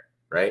there,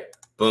 right?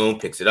 Boom,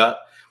 picks it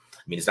up.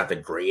 I mean, it's not the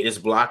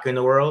greatest blocker in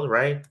the world,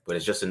 right? But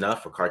it's just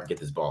enough for Carr to get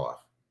this ball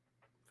off.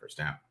 First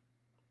down.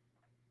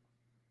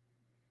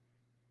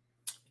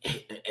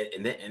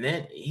 And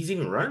then he's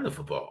even running the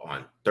football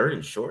on third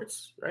and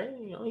shorts, right?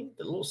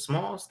 The little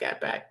small scat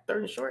back,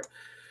 third and short,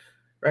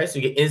 right? So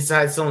you get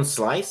inside zone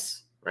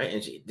slice, right?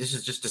 And this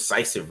is just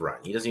decisive run.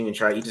 He doesn't even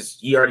try.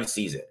 He already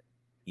sees it.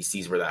 He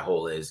sees where that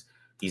hole is.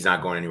 He's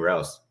not going anywhere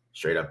else.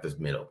 Straight up the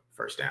middle,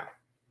 first down.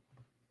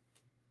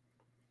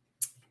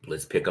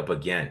 Let's pick up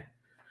again,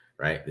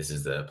 right? This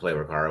is the play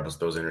where Carr almost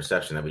throws an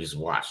interception that we just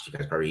watched. You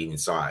guys probably even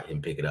saw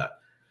him pick it up.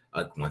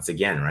 Once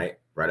again, right?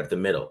 Right up the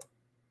middle.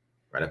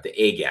 Right up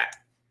the A gap.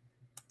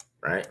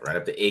 Right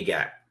up the A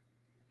gap.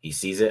 He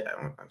sees it.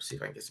 I'm see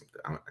if I can get some.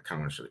 I kind of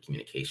want to show the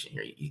communication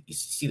here. You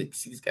see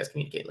these guys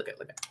communicate. Look at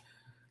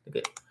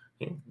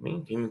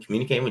him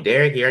communicating with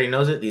Derek. He already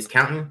knows it. He's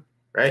counting,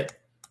 right?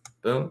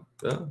 Boom,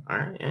 boom. All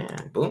right,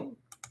 and boom.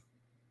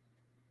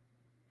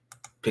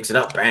 Picks it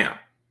up. Bam.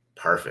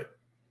 Perfect.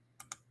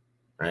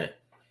 Right.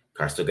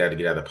 Carr still got to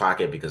get out of the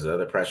pocket because of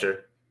other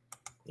pressure.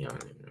 Like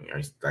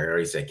I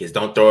already said, kids,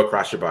 don't throw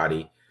across your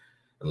body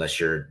unless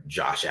you're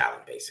Josh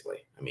Allen, basically.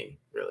 I mean,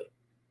 really.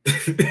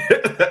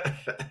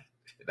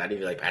 Not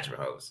even like Patrick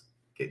Mahomes.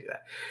 Can't do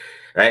that.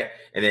 Right.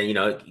 And then,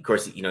 of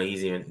course,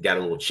 he's even got a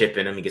little chip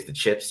in him. He gets the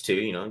chips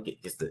too,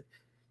 gets to,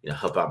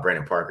 help out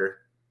Brandon Parker.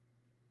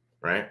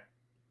 Right.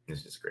 This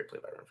is just a great play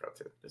by Renfrow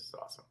too. This is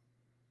awesome.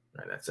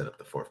 Right. That set up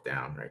the fourth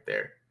down right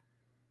there.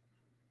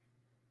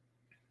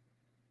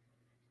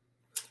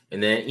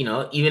 And then,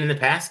 even in the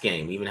pass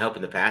game, even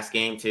helping the pass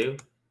game too.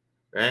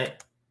 Right.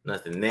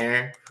 Nothing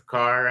there for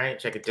Carr. Right.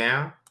 Check it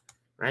down.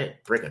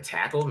 Right. Break a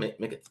tackle,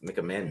 make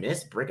a man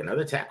miss, break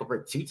another tackle,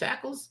 break two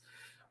tackles,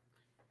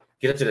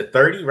 get up to the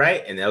 30,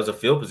 right? And that was a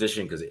field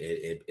position because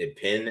it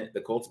pinned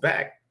the Colts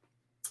back.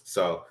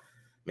 So,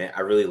 man, I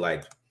really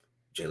like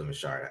Jalen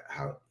Richard,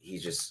 how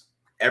he's just,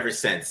 ever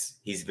since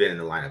he's been in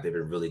the lineup, they've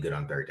been really good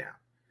on third down.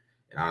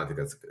 And I don't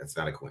think that's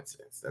not a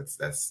coincidence.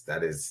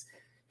 That is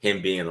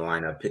him being in the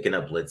lineup, picking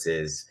up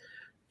blitzes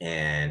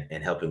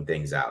and helping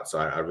things out. So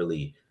I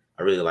really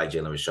like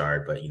Jalen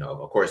Richard, but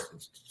of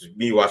course,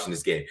 me watching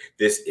this game,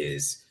 this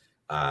is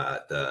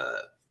that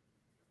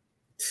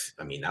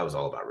was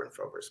all about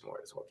Renfrow versus Moore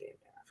this whole game.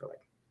 Man. I feel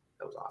like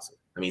that was awesome.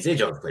 I mean, Zay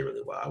Jones played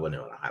really well. I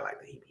wouldn't want to highlight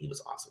that he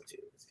was awesome too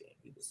in this game.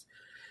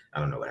 I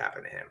don't know what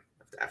happened to him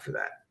after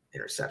that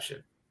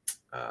interception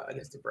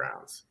against the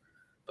Browns,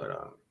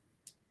 but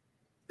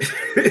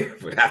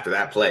but after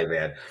that play,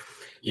 man,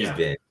 he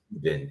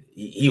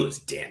was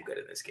damn good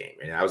in this game.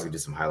 And I was gonna do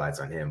some highlights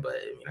on him, but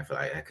I feel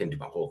like I couldn't do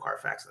my whole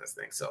Carfax on this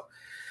thing. So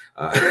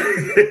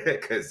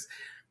because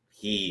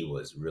he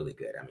was really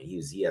good. I mean,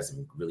 he has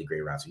some really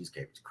great routes. He's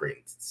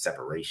creating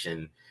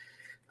separation.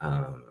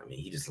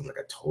 He just looks like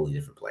a totally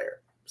different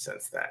player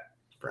since that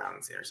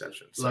Browns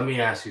interception. So. Let me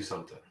ask you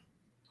something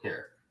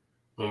here.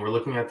 When we're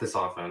looking at this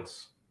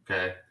offense,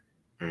 okay,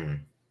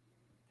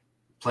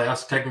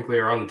 playoffs technically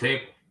are on the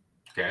table,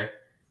 okay?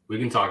 We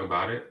can talk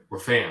about it. We're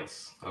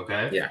fans,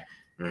 okay? Yeah.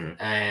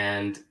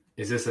 And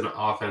is this an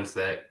offense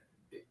that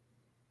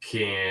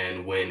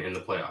can win in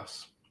the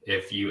playoffs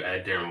if you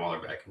add Darren Waller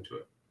back into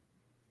it?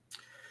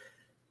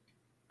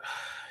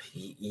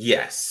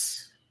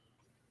 Yes.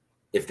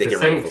 If they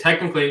can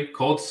technically,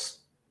 Colts,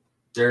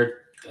 they're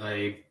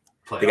a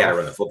playoff. They got to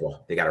run the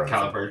football. They got to run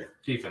caliber the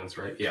defense,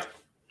 right? Yeah.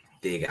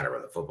 They got to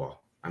run the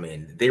football. I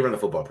mean, they run the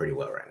football pretty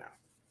well right now.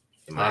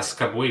 Last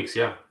couple weeks,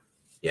 yeah.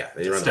 Yeah,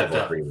 they run the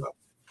ball pretty well.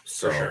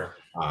 So, for sure.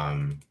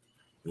 I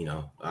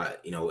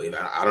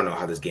don't know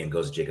how this game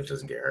goes if Jacobs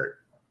doesn't get hurt.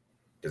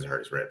 Doesn't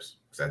hurt his ribs.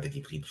 Because I think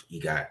he played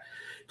a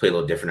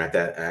little different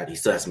at that. He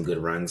still has some good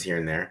runs here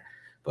and there.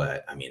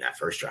 But, I mean, that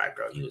first drive,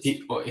 bro,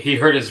 he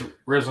hurt his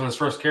ribs on his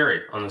first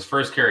carry. On his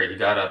first carry, he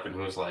got up and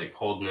he was, like,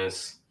 holding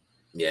his –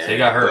 yeah, so he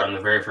got hurt on the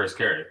very first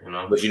carry,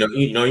 But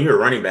you're a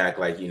running back,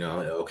 like,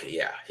 okay,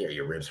 yeah, here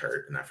your ribs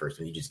hurt in that first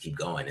one. You just keep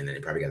going, and then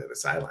he probably got to the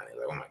sideline. He's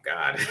like, oh my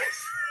god,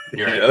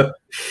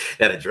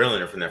 that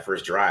adrenaline from that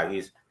first drive.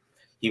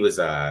 He was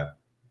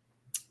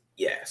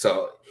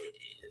So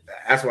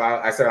that's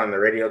why I said on the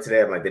radio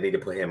today, I'm like, they need to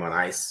put him on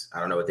ice. I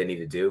don't know what they need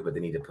to do, but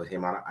they need to put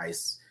him on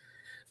ice.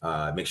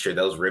 Make sure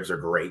those ribs are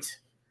great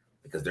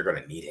because they're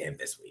going to need him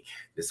this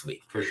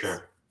week for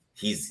sure.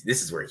 This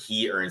is where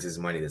he earns his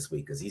money this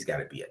week because he's got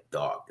to be a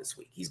dog this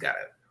week.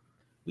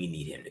 We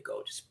need him to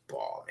go just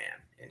ball, man,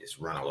 and just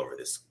run all over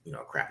this,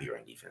 crappy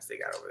run defense they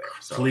got over there.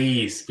 So.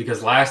 Please,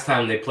 because last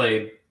time they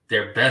played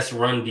their best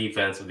run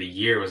defense of the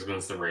year was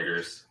against the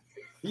Raiders.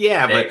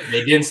 Yeah, but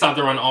they didn't stop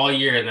the run all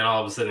year, and then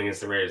all of a sudden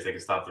against the Raiders they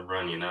could stop the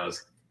run.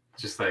 It's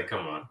just like,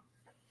 come on.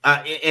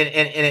 And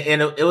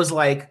it was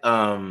like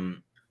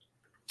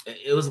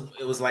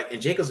it was like,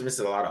 and Jacobs missed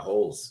a lot of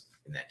holes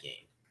in that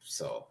game,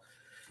 so.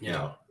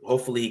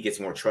 Hopefully he gets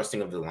more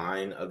trusting of the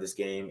line of this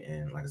game.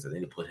 And like I said, they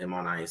need to put him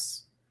on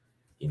ice,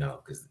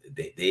 because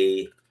they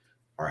need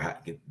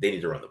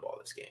to run the ball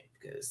this game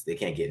because they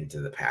can't get into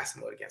the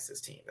passing mode against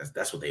this team.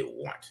 That's what they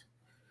want.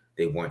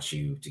 They want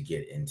you to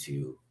get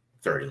into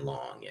third and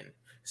long, and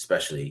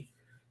especially,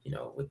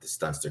 with the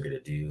stunts they're going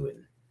to do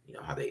and,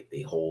 how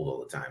they hold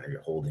all the time.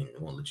 They're holding. They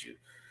won't let you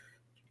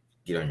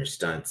get on your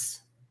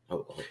stunts.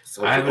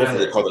 So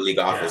hopefully they call the league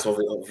office. Yeah.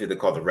 Hopefully they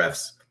call the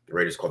refs. The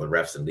Raiders called the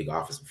refs in the league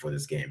office before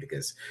this game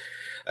because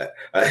that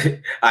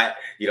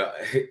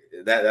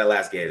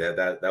last game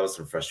that was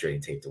some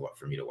frustrating tape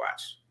for me to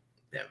watch.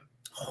 Them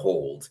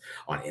hold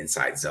on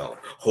inside zone,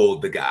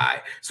 hold the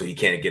guy so he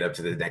can't get up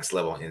to the next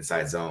level on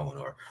inside zone,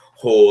 or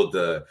hold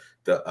or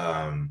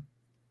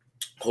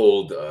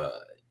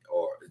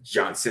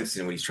John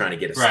Simpson when he's trying to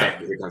get a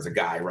step. Here comes a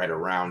guy right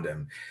around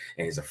him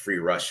and he's a free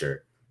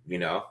rusher.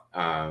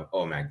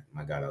 Oh my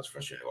god, that was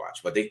frustrating to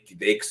watch. But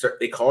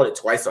they called it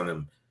twice on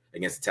them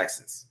against the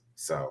Texans.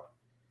 So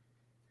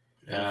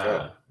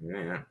yeah.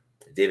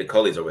 David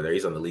Culley's over there.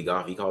 He's on the league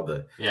off. He called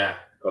the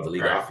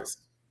league office.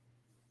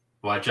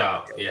 Watch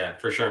out. Yeah,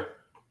 for sure.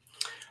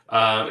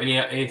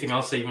 Anything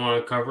else that you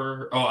want to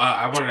cover? Oh,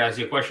 I wanted to ask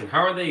you a question.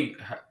 How are they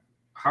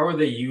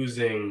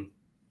using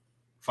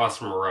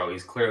Foster Moreau?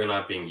 He's clearly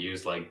not being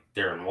used like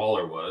Darren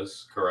Waller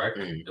was, correct?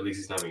 Mm-hmm. At least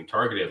he's not being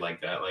targeted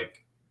like that.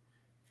 Like,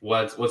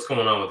 what's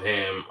going on with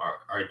him?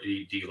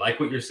 Do you like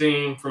what you're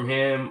seeing from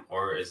him,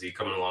 or is he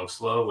coming along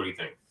slow? What do you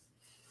think?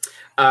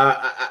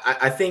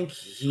 I think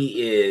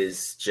he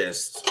is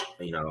just,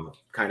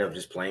 kind of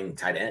just playing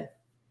tight end.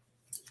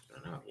 I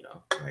don't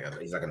know,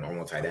 he's like a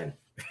normal tight end.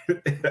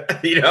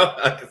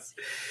 It's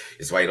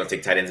why you don't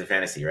take tight ends in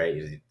fantasy,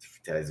 right?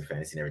 Tight ends in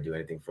fantasy never do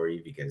anything for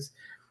you because,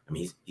 I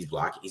mean, he's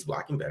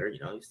blocking better.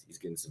 He's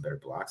getting some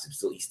better blocks.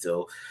 He's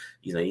still,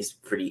 he's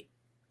pretty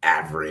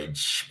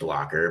average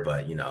blocker,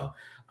 but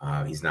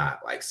he's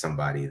not like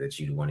somebody that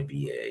you'd want to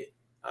be a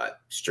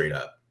straight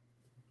up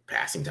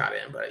passing tight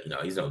end, but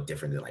he's no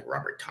different than like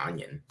Robert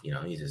Tonyan.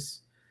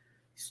 He's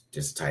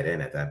just tight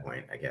end at that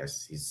point. I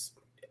guess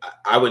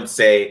I would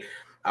say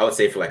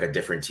for like a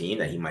different team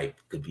that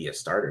could be a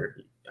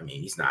starter. I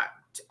mean, he's not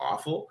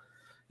awful.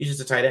 He's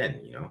just a tight end.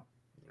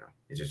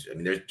 It's just, I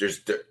mean,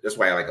 that's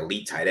why like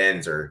elite tight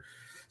ends are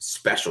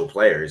special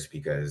players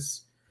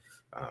because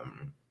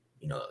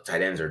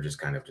tight ends are just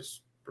kind of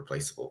just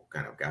replaceable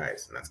kind of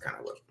guys, and that's kind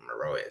of what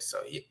Moreau is. So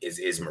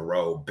is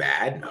Moreau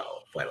bad? No,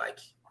 but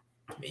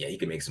he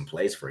can make some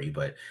plays for you.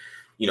 But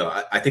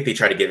I think they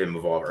tried to give him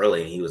involved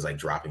early, and he was like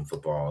dropping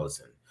footballs,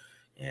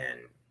 and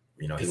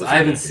I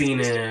haven't seen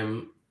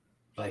him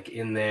like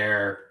in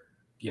there.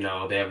 They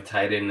have a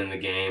tight end in the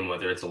game,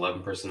 whether it's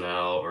 11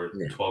 personnel or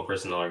 12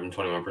 personnel or even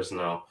 21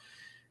 personnel,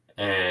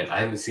 and I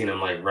haven't seen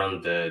him like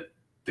run the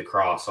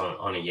cross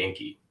on a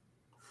Yankee.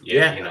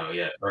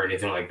 Or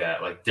anything like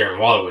that. Like Darren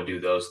Waller would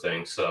do those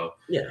things. So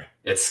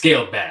it's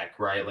scaled back,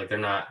 right? Like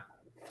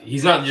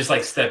he's not just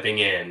like stepping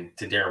in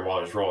to Darren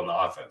Waller's role in the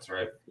offense,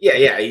 right?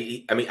 Yeah.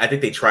 I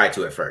think they tried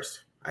to at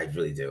first. I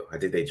really do. I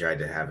think they tried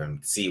to have him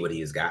see what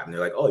he has got, and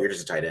they're like, "Oh, you're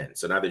just a tight end."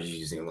 So now they're just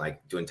using him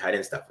like doing tight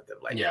end stuff with him,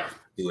 like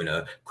doing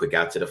a quick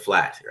out to the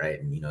flat,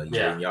 right? And he's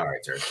getting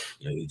yards, or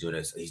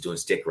he's doing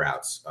stick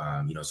routes.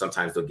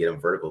 Sometimes they'll get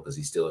him vertical because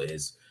he still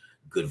is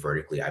good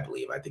vertically, I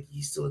believe. I think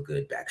he's still a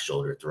good back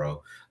shoulder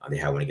throw. They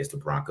had one against the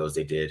Broncos.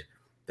 They did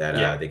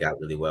that. They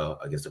got really well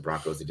against the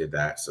Broncos. They did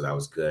that, so that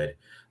was good.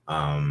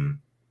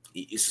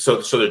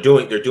 So they're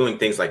doing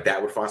things like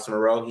that with Foster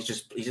Moreau. He's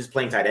just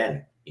playing tight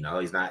end.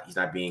 He's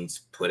not being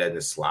put in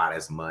the slot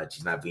as much.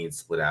 He's not being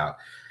split out.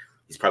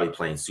 He's probably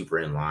playing super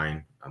in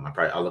line.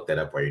 I'll look that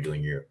up while you're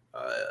doing your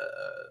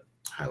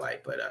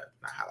highlight, but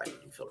not highlight.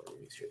 You feel it.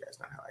 Make sure that's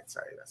not highlight.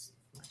 Sorry, that's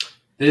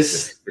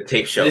the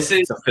tape show. It's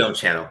a film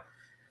channel.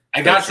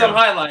 I got some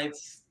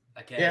highlights.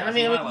 I got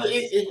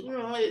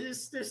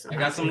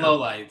some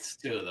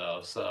lowlights too, though.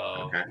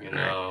 So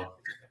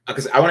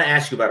because I want to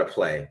ask you about a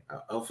play.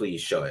 Hopefully, you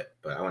show it,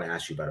 but I want to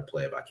ask you about a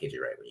play about KJ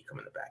Wright when you come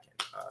in the back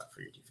end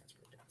for your defense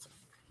breakdown. So,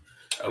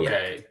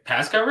 okay,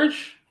 pass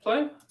coverage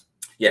play.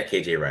 Yeah,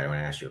 KJ Wright. I want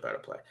to ask you about a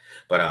play,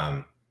 but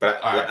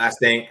last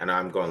thing, and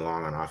I'm going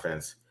long on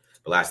offense.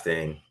 The last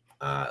thing,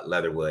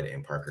 Leatherwood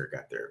and Parker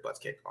got their butts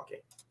kicked all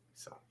game.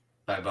 So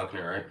by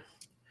Buckner, right?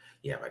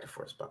 Yeah, by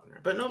DeForest Buckner,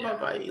 but no,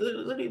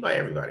 literally by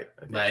everybody.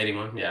 By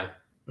anyone, yeah.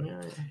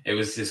 It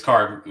was his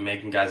car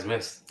making guys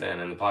miss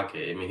then in the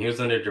pocket. I mean, he was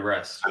under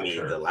duress.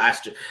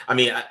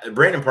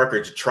 Brandon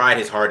Parker tried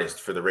his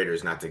hardest for the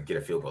Raiders not to get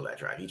a field goal that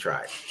drive. He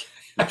tried.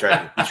 He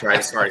tried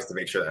his hardest to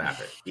make sure that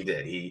happened. He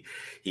did. He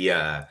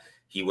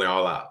went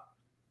all out.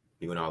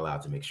 He went all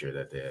out to make sure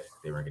that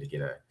they weren't going to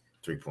get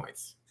 3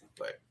 points.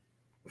 But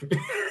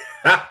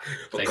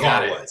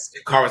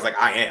Carr was like,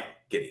 I am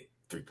getting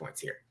 3 points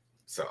here.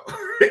 So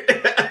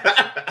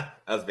that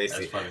was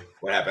basically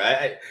what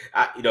happened.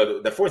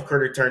 The fourth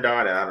quarter turned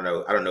on, and I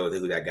don't know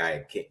who that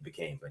guy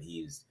became, but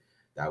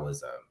that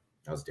was a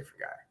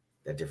different guy.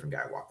 That different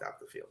guy walked out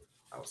the field.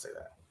 I will say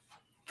that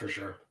for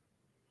sure.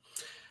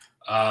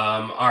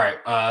 All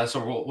right.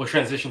 So we'll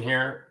transition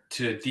here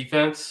to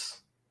defense.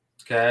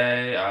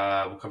 Okay.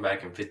 We'll come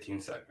back in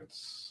 15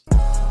 seconds.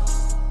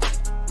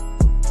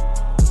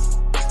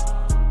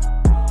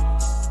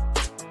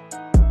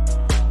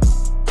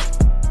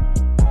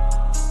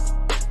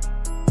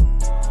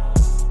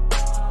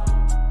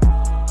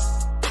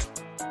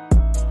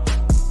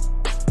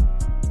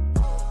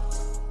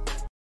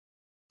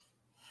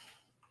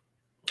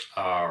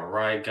 All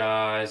right,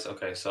 guys.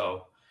 Okay,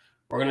 so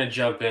we're going to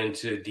jump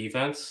into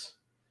defense.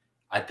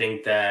 I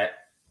think that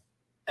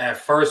at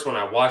first when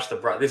I watched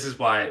this is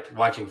why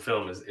watching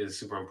film is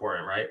super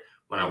important, right?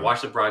 When I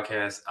watched the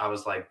broadcast, I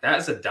was like,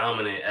 that's a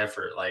dominant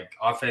effort. Like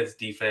offense,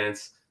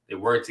 defense, they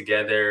work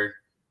together.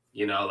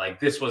 Like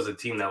this was a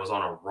team that was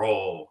on a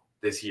roll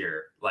this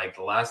year. Like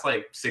the last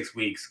 6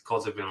 weeks,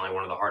 Colts have been like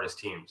one of the hardest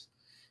teams,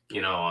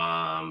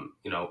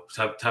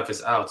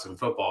 toughest outs in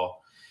football.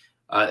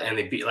 And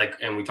they beat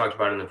and we talked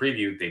about it in the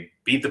preview, they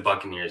beat the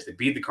Buccaneers, they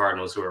beat the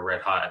Cardinals, who were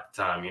red hot at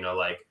the time,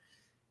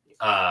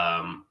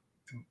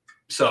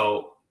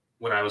 so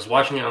when I was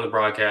watching it on the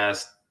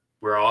broadcast,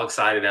 we're all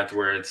excited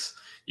afterwards.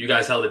 You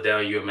guys held it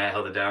down. You and Matt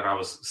held it down. I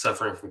was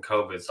suffering from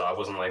COVID, so I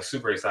wasn't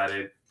super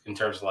excited in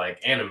terms of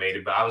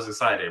animated, but I was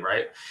excited,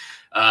 right?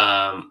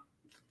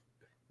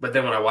 But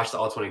then when I watched the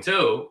All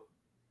 22,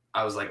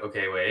 I was like,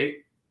 okay,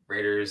 wait,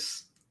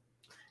 Raiders,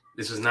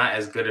 this was not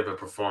as good of a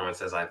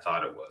performance as I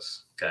thought it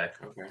was. Okay.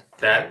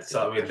 That's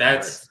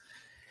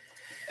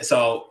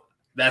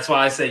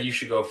why I said you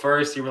should go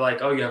first. You were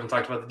like, oh, you haven't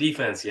talked about the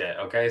defense yet.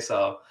 Okay.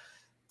 So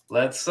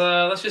let's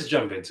just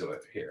jump into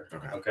it here.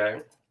 Okay.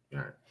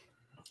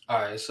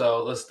 All right.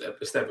 So let's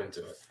step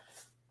into it.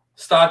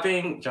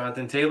 Stopping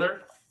Jonathan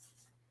Taylor.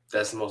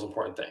 That's the most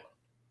important thing.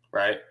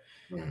 Right.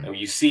 Mm-hmm. And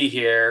you see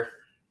here,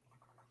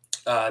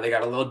 they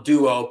got a little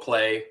duo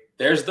play.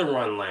 There's the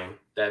run lane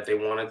that they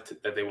want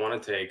to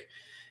take.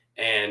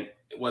 And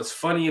what's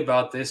funny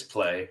about this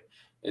play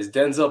is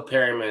Denzel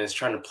Perryman is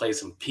trying to play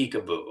some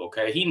peekaboo,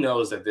 okay? He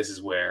knows that this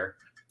is where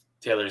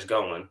Taylor's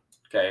going,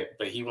 okay?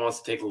 But he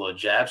wants to take a little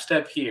jab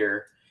step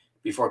here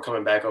before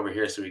coming back over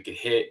here so he could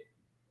hit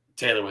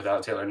Taylor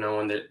without Taylor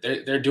knowing that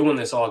they're doing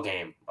this all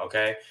game,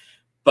 okay?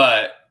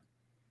 But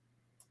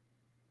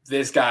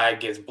this guy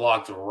gets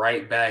blocked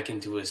right back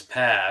into his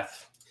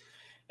path.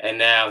 And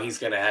now he's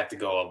going to have to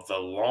go the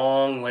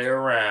long way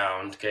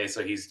around. Okay,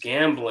 so he's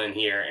gambling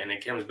here, and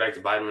it comes back to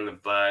bite him in the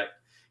butt.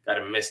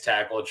 Got a missed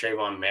tackle,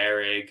 Trayvon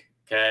Merrick,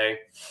 okay,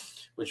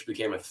 which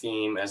became a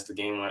theme as the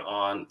game went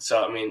on.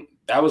 So, I mean,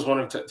 that was one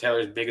of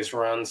Taylor's biggest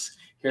runs.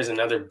 Here's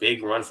another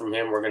big run from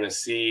him. We're going to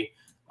see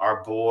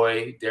our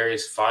boy,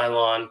 Darius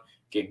Philon,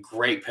 get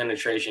great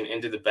penetration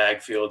into the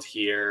backfield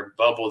here.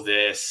 Bubble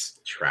this.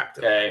 Trapped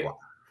him. Okay,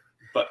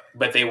 but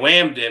they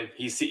whammed him.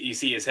 You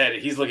see his head.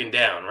 He's looking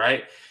down,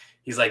 right?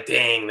 He's like,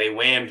 dang, they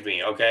whammed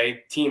me,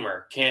 okay?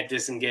 Teamer, can't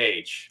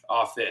disengage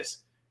off this.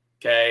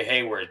 Okay,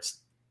 Hayward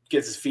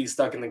gets his feet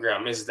stuck in the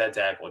ground, misses that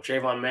tackle.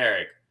 Trayvon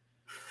Merrick,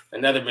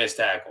 another missed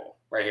tackle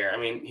right here. I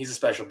mean, he's a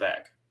special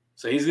back.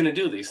 So he's going to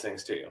do these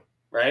things to you,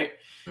 right?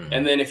 Mm-hmm.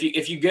 And then if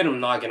you get him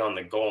knocking on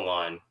the goal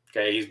line,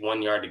 okay, he's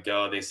 1 yard to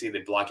go. They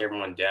block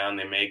everyone down.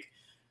 They make,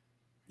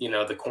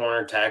 the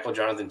corner tackle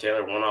Jonathan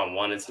Taylor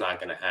one-on-one. It's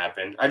not going to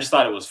happen. I just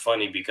thought it was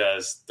funny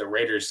because the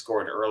Raiders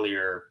scored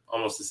earlier,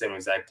 almost the same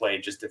exact play,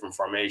 just different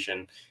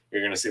formation.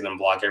 You're going to see them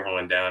block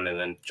everyone down, and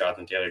then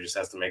Jonathan Taylor just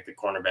has to make the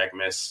cornerback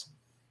miss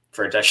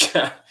for a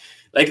touchdown.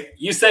 Like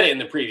you said it in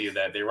the preview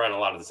that they run a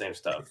lot of the same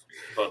stuff,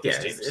 both these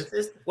teams.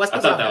 I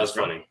thought that was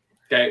funny.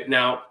 Okay,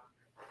 now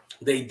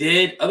they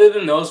did, other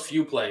than those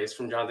few plays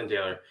from Jonathan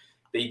Taylor,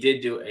 they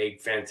did do a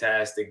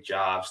fantastic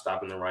job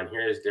stopping the run.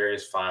 Here's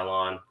Darius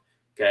Philon.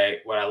 Okay,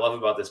 what I love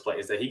about this play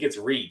is that he gets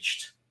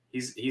reached.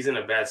 He's in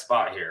a bad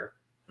spot here.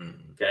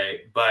 Mm-hmm.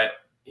 Okay, but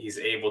he's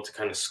able to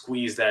kind of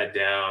squeeze that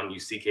down. You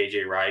see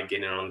KJ Wright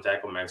getting in on the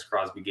tackle, Max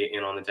Crosby getting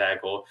in on the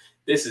tackle.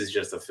 This is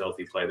just a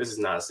filthy play. This is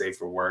not safe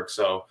for work.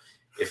 So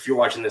if you're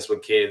watching this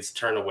with kids,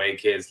 turn away,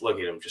 kids. Look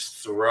at him.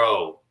 Just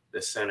throw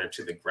the center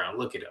to the ground.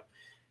 Look at him.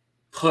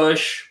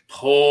 Push,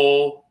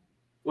 pull.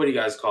 What do you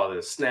guys call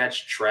this?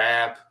 Snatch,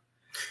 trap.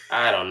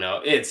 I don't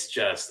know. It's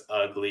just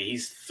ugly.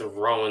 He's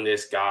throwing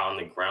this guy on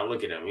the ground.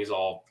 Look at him.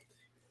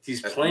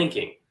 He's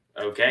planking.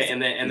 Okay.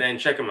 And then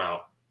check him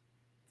out.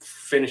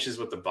 Finishes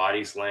with the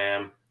body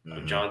slam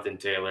of Jonathan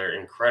Taylor.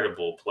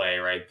 Incredible play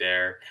right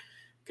there.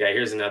 Okay.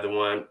 Here's another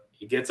one.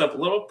 He gets up a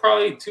little,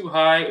 probably too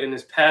high in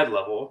his pad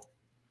level.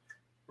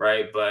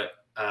 Right. But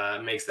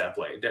makes that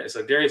play.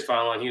 So Darius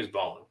Philon, he was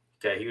balling.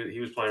 Okay. He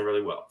was playing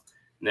really well.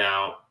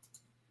 Now,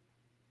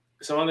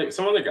 some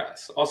other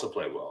guys also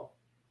played well.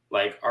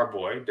 Like our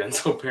boy,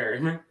 Denzel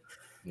Perryman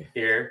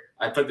here.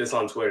 I put this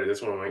on Twitter.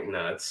 This one went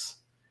nuts.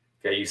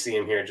 Okay, you see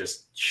him here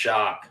just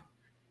shock,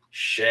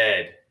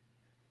 shed.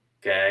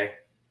 Okay.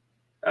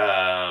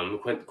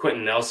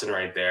 Quentin Nelson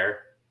right there.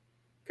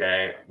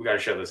 Okay, we got to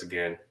show this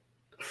again.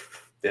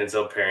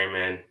 Denzel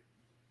Perryman,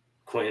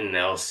 Quentin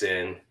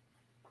Nelson.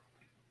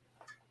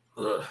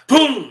 Ugh.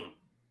 Boom!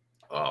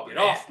 Oh, Get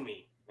off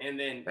me. And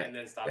then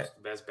stops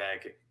the best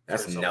back.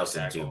 That's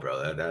Nelson too,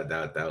 bro.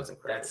 That was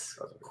incredible. That's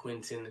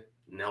Quentin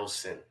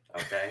Nelson,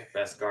 okay?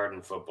 Best guard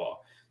in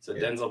football. So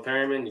Denzel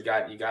Perryman, you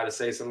got to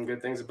say some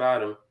good things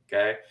about him,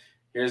 okay?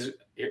 Here's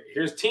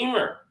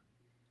Teamer,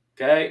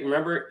 okay?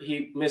 Remember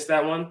he missed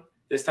that one?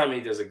 This time he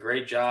does a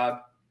great job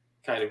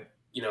kind of,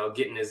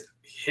 getting his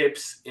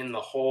hips in the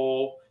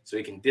hole so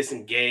he can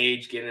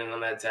disengage, getting in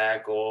on that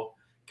tackle,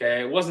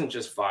 okay? It wasn't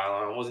just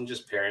Philon. It wasn't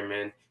just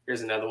Perryman.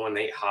 Here's another one,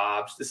 Nate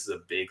Hobbs. This is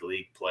a big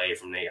league play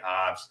from Nate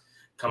Hobbs.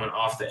 Coming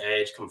off the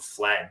edge, come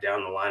flat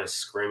down the line of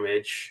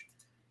scrimmage.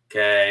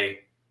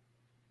 Okay.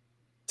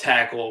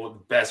 Tackle with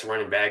the best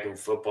running back in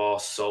football,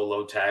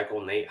 solo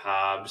tackle, Nate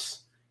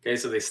Hobbs. Okay,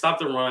 so they stopped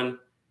the run.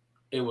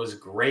 It was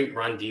great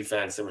run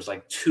defense. There was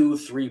like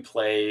 2-3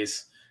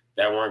 plays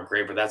that weren't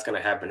great, but that's going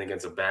to happen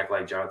against a back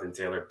like Jonathan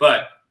Taylor.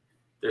 But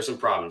there's some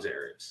problems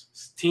areas.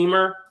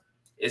 Teamer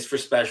is for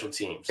special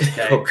teams.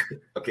 Okay.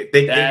 Okay.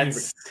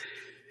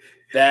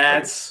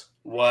 That's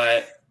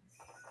what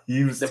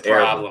the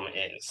problem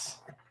is.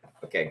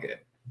 Okay, good.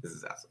 This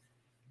is awesome.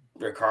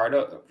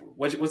 Ricardo,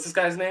 what's this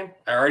guy's name?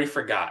 I already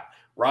forgot.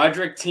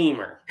 Roderick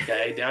Teamer,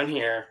 okay, down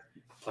here,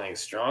 playing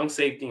strong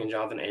safety in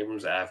Jonathan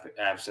Abrams'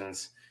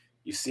 absence.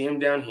 You see him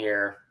down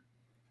here,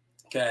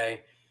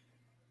 okay.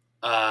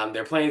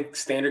 They're playing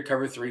standard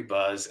cover 3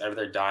 buzz out of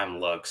their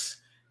dime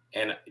looks.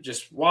 And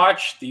just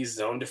watch these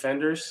zone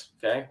defenders,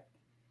 okay.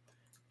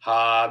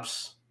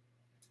 Hobbs,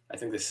 I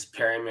think this is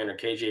Perryman or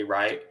KJ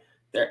Wright.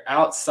 They're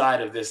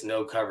outside of this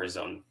no cover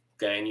zone,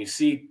 okay. And you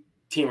see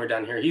Teamer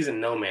down here, he's in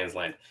no man's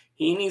land.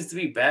 He needs to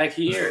be back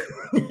here,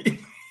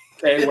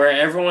 okay, where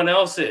everyone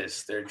else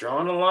is. They're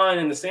drawing a line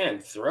in the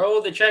sand.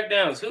 Throw the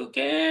checkdowns. Who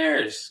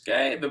cares?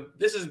 Okay,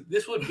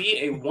 this would be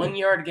a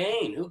 1-yard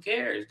gain. Who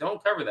cares?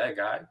 Don't cover that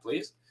guy,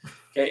 please.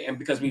 Okay, and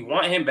because we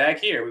want him back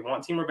here, we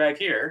want Teamer back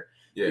here.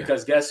 Yeah.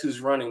 Because guess who's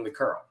running the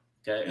curl?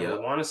 Okay, and we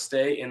want to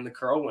stay in the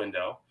curl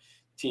window.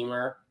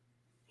 Teamer,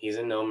 he's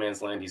in no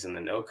man's land. He's in the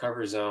no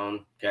cover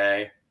zone.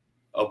 Okay,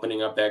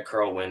 opening up that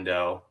curl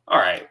window. All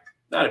right.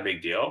 Not a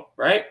big deal,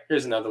 right?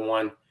 Here's another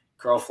one.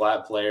 Curl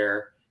flat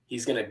player.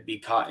 He's going to be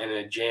caught in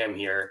a jam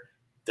here.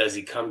 Does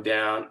he come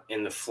down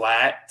in the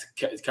flat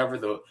to cover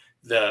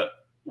the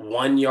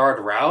 1-yard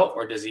route,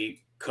 or does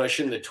he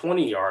cushion the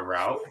 20-yard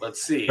route?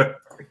 Let's see.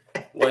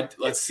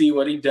 Let's see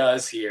what he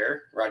does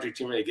here. Roger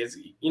Teamer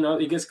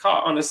he gets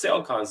caught on a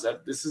sail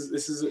concept. This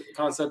is a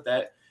concept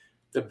that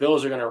the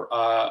Bills are going to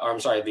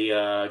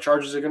the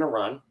Chargers are going to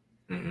run.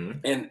 Mm-hmm.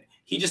 And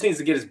he just needs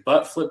to get his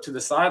butt flipped to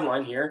the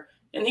sideline here.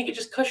 And he could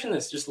just cushion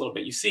this just a little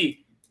bit. You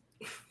see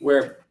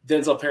where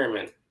Denzel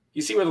Perryman,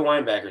 you see where the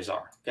linebackers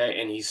are,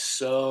 okay? And he's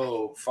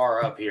so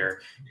far up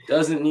here.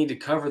 Doesn't need to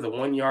cover the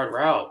 1-yard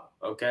route,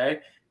 okay?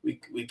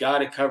 We got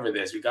to cover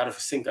this. We got to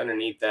sink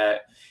underneath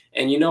that.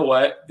 And you know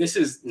what? This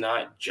is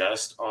not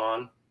just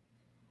on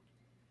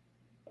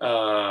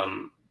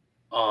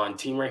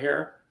Teamer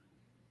here.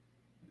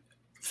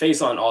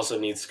 Faison also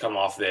needs to come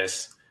off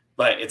this,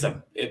 but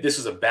this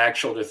was a back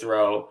shoulder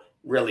throw.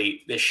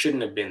 Really, this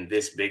shouldn't have been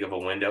this big of a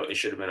window. It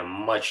should have been a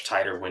much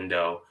tighter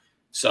window.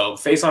 So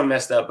Faison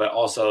messed up, but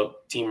also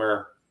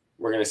Teamer,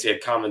 we're going to see a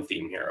common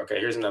theme here. Okay,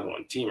 here's another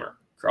one. Teamer,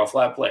 curl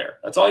flat player.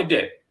 That's all he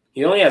did.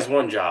 He only has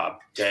one job,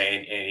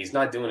 okay, and he's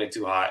not doing it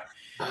too hot.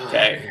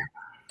 Okay,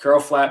 curl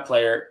flat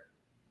player.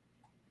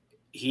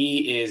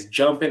 He is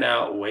jumping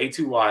out way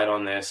too wide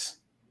on this.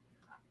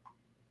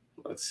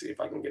 Let's see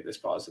if I can get this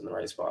paused in the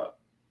right spot.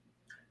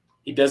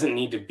 He doesn't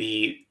need to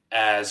be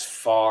as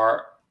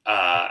far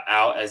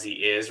out as he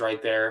is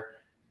right there.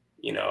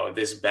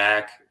 This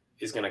back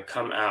is going to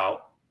come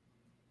out.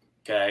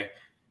 Okay.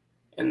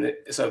 And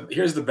so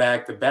here's the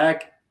back. The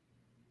back,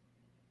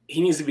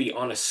 he needs to be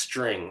on a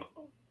string,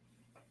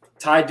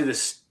 tied to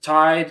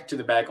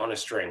the back on a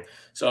string.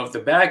 So if the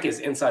back is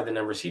inside the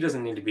numbers, he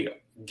doesn't need to be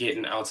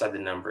getting outside the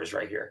numbers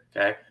right here.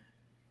 Okay.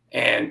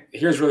 And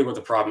here's really what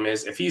the problem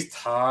is. If he's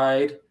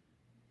tied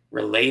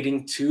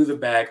relating to the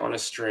back on a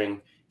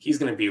string, he's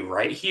going to be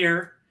right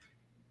here.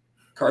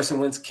 Carson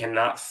Wentz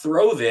cannot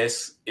throw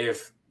this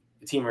if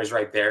the teamer is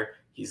right there.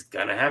 He's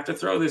going to have to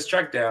throw this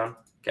check down,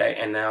 okay?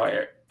 And now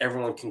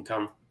everyone can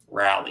come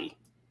rally,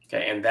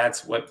 okay? And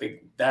that's what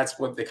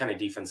the kind of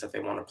defense that they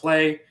want to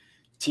play.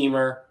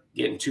 Teamer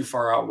getting too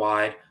far out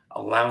wide,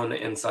 allowing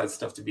the inside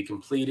stuff to be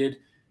completed.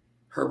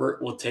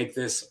 Herbert will take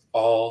this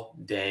all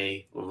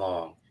day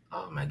long.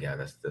 Oh my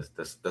God,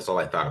 that's all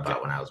I thought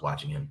about when I was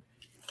watching him.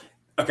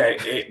 Okay,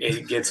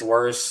 it gets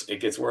worse. It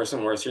gets worse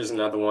and worse. Here's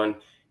another one.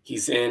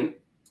 He's in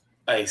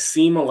a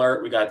seam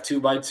alert. We got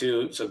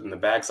 2x2. So in the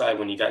backside,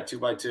 when you got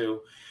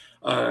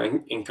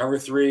 2x2, in cover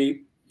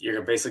 3,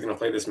 you're basically going to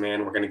play this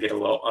man. We're going to get a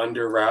little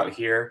under route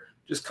here.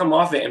 Just come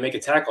off it and make a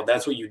tackle.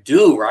 That's what you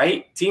do,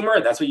 right,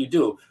 teamer? That's what you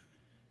do.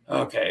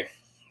 Okay,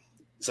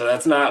 so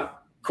that's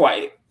not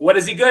quite. What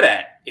is he good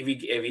at if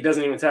he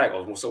doesn't even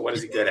tackle? So what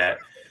is he good at?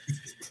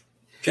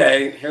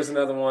 Okay, here's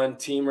another one,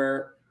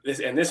 teamer.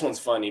 This one's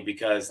funny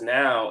because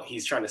now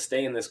he's trying to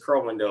stay in this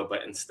curl window,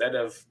 but instead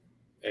of,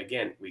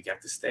 again, we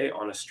got to stay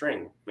on a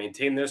string,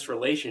 maintain this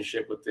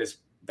relationship with this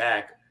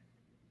back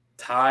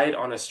tied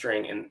on a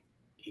string, and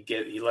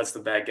he lets the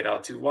back get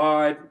out too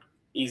wide,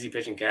 easy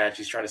pitch and catch.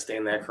 He's trying to stay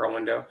in that curl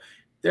window.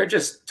 They're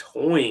just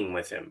toying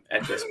with him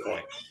at this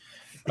point.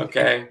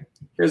 Okay,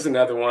 here's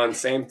another one,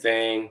 same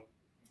thing.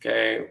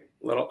 Okay,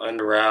 little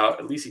under route.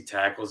 At least he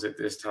tackles it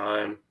this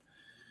time,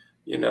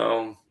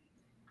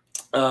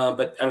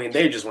 But I mean,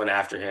 they just went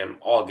after him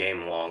all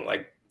game long.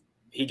 Like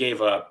he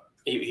gave up.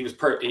 He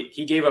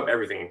gave up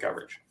everything in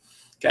coverage.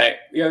 Okay,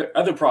 the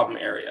other problem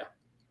area,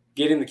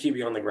 getting the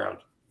QB on the ground.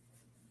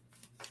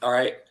 All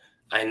right,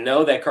 I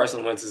know that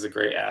Carson Wentz is a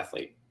great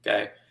athlete.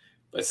 Okay,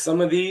 but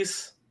some of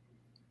these,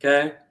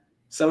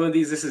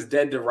 this is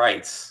dead to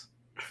rights.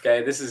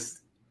 Okay, this is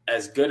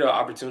as good an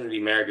opportunity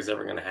Merrick is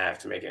ever going to have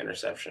to make an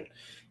interception.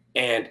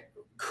 And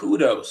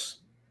kudos.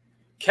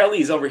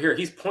 Kelly's over here.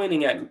 He's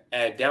pointing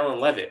at Dallin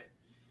Levitt.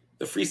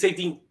 The free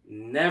safety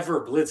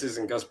never blitzes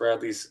in Gus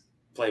Bradley's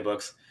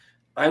playbooks.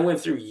 I went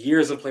through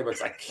years of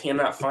playbooks. I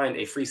cannot find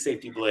a free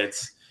safety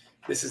blitz.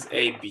 This is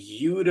a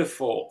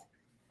beautiful,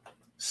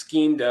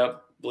 schemed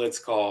up blitz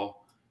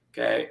call.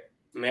 Okay.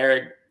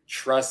 Merrick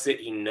trusts it.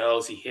 He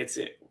knows he hits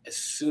it as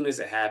soon as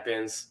it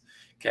happens.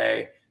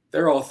 Okay.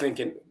 They're all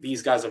thinking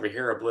these guys over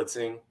here are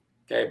blitzing.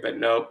 Okay. But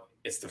nope,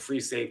 it's the free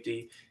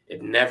safety.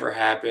 It never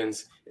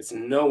happens. It's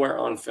nowhere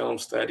on film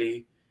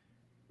study.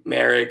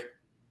 Merrick,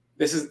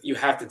 you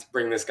have to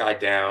bring this guy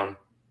down.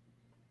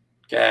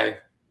 Okay.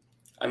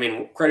 I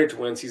mean, credit to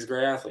Wentz. He's a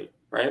great athlete,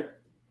 right?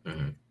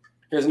 Mm-hmm.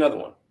 Here's another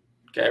one.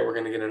 Okay. We're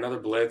going to get another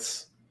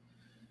blitz.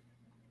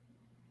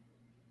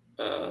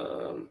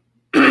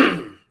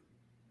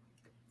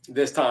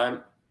 This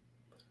time,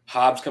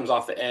 Hobbs comes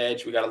off the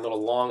edge. We got a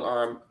little long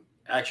arm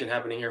action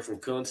happening here from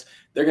Kuntz.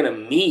 They're going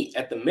to meet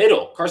at the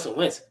middle. Carson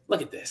Wentz,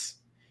 look at this.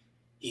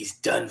 He's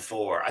done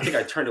for. I think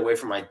I turned away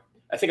from my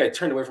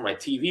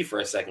TV for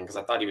a second because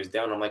I thought he was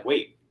down. I'm like,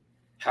 wait,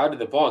 how did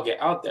the ball get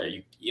out there?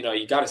 You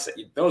got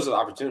to. Those are the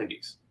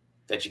opportunities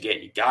that you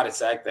get. You got to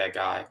sack that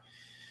guy.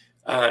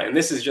 And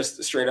this is just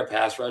a straight up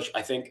pass rush.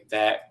 I think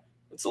that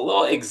it's a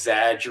little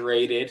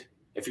exaggerated.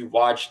 If you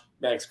watch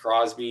Max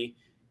Crosby,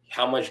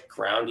 how much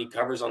ground he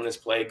covers on this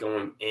play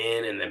going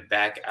in and then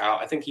back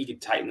out. I think he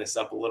could tighten this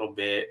up a little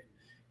bit.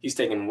 He's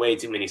taking way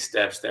too many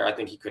steps there. I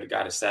think he could have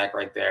got a sack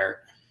right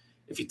there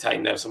if he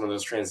tightened up some of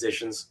those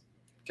transitions.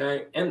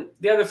 Okay. And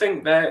the other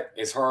thing that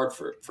is hard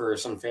for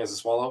some fans to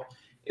swallow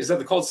is that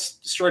the Colts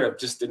straight up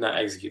just did not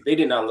execute. They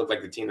did not look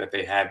like the team that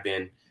they have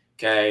been.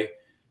 Okay.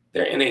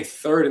 They're in a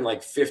 3rd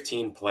and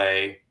 15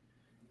 play,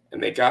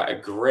 and they got a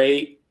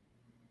great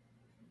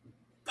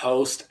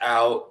post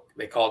out.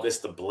 They call this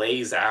the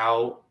blaze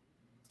out.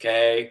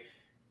 Okay.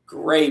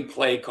 Great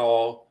play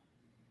call.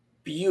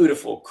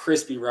 Beautiful,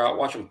 crispy route.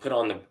 Watch him put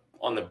on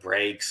the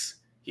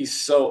brakes. He's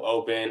so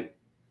open.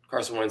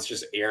 Carson Wentz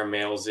just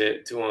airmails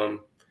it to him.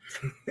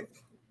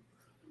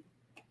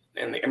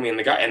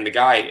 The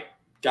guy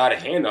got a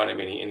hand on him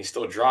and he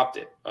still dropped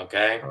it.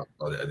 Okay.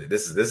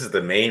 This is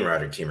the main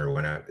Roger Teamer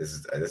one. This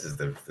is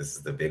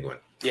the big one.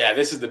 Yeah,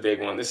 this is the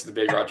big one. This is the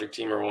big Roger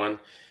Teamer one.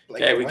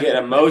 Okay, we get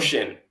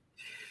emotion.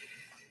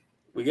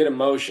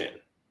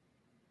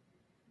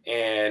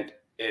 And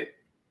it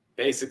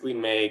basically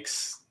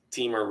makes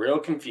Teamer real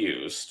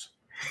confused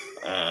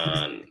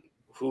on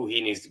who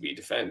he needs to be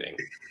defending.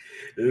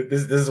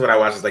 This is what I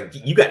watched. It's like,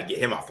 you got to get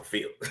him off the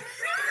field.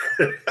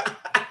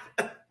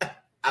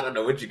 I don't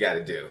know what you got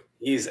to do.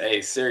 He's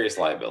a serious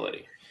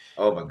liability.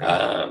 Oh my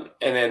God.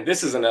 And then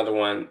this is another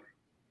one.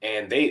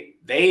 And they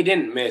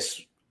didn't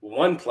miss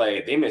one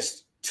play. They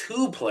missed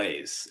 2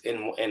 plays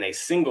in a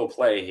single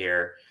play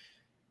here.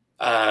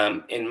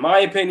 In my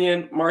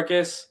opinion,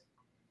 Marcus,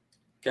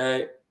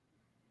 okay,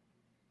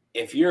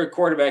 if you're a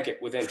quarterback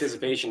with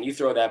anticipation, you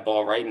throw that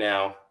ball right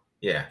now.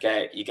 Yeah.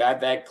 Okay. You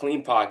got that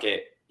clean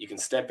pocket. You can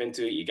step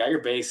into it. You got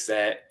your base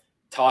set.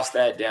 Toss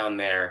that down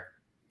there.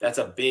 That's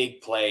a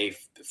big play,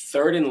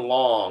 third and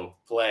long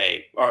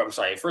play, or I'm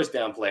sorry, first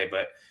down play,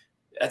 but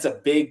that's a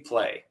big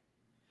play.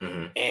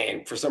 Mm-hmm.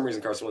 And for some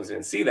reason, Carson Wentz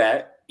didn't see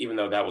that, even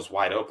though that was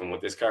wide open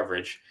with this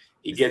coverage.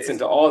 He gets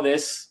into all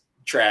this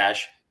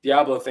trash.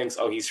 Diablo thinks,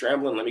 oh, he's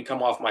scrambling. Let me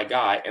come off my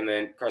guy. And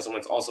then Carson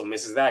Wentz also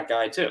misses that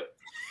guy too.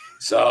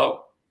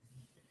 So,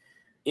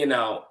 you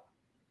know,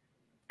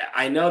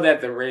 I know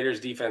that the Raiders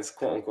defense,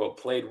 quote unquote,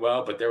 played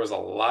well, but there was a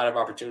lot of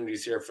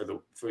opportunities here for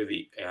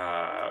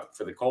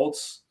the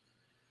Colts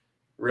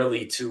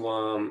really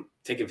to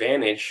take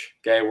advantage.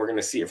 Okay, we're going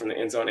to see it from the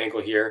end zone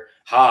angle here.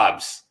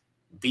 Hobbs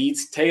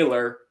beats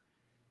Taylor,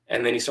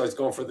 and then he starts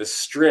going for the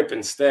strip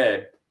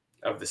instead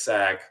of the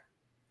sack.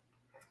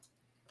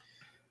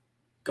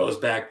 Goes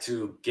back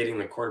to getting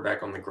the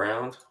quarterback on the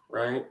ground,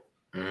 right?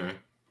 Mm-hmm.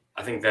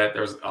 I think that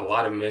there's a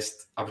lot of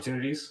missed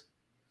opportunities.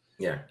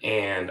 Yeah.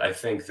 And I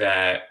think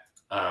that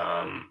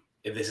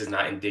if this is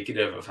not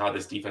indicative of how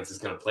this defense is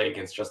going to play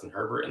against Justin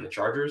Herbert and the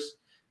Chargers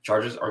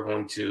are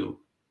going to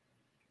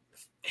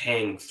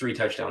hang 3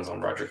 touchdowns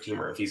on Roderick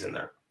Teamer if he's in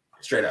there.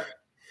 Straight up.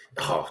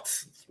 Oh,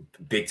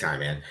 big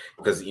time, man.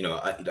 Because, you know,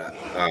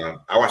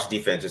 I watch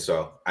defense just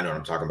so I know what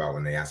I'm talking about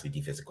when they ask me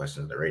defensive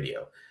questions on the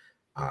radio.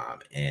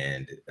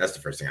 And that's the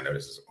first thing I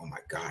noticed is, oh my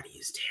God, he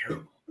is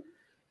terrible.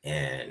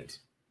 And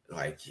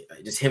like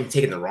just him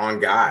taking the wrong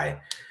guy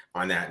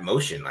on that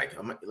motion. Like,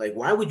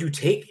 why would you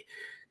take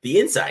the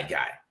inside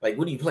guy? Like,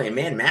 what are you playing,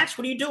 man match?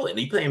 What are you doing? Are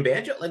you playing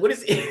banjo? Like, what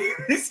is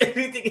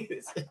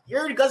it?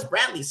 You're in Gus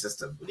Bradley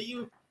system. What are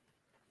you?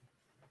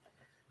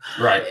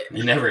 Right.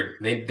 You never,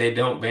 they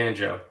don't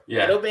banjo.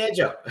 Yeah. They don't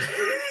banjo.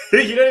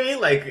 You know what I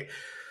mean? Like,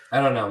 I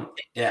don't know.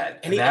 Yeah.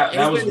 And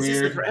that was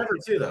weird forever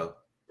too, though.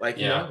 Like,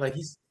 you know, like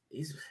he's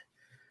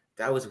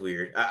that was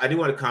weird. I do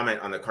want to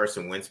comment on the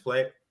Carson Wentz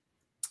play.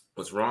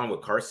 What's wrong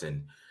with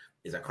Carson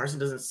is that Carson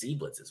doesn't see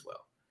blitz as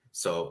well.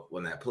 So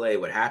when that play,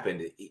 what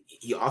happened,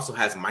 he also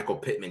has Michael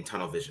Pittman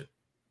tunnel vision.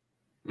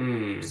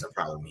 Which is a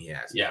problem he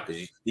has. Yeah.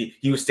 Because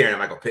he was staring at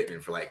Michael Pittman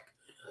for like,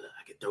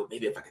 I could throw,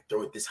 maybe if I could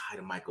throw it this high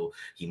to Michael,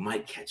 he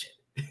might catch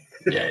it.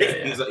 Yeah.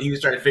 He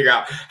was trying to figure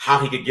out how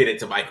he could get it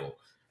to Michael.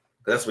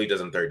 That's what he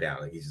does on third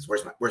down. Like, he says,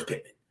 where's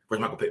Pittman? Where's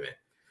Michael Pittman?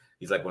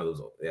 He's like one of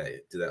those,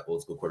 do that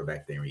old school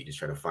quarterback thing where you just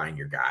try to find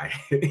your guy.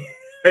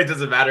 It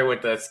doesn't matter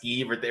what the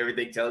scheme or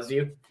everything tells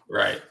you.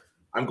 Right.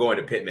 I'm going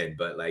to Pittman,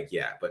 but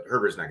but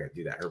Herbert's not going to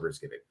do that. Herbert's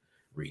going to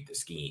read the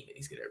scheme, and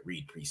he's going to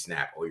read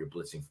pre-snap. Oh, you're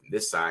blitzing from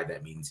this side.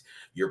 That means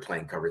you're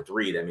playing cover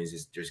 3. That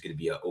means there's going to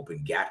be an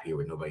open gap here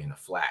with nobody in the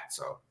flat.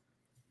 So,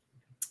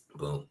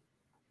 boom.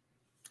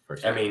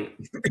 I mean,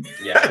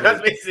 yeah.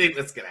 That's basically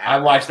what's going to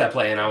happen. I watched that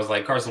play, and I was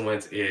like, Carson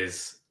Wentz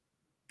is,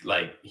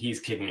 like, he's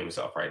kicking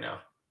himself right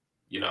now.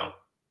 You know,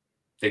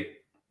 they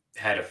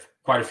had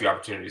quite a few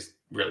opportunities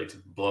really to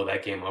blow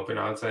that game open,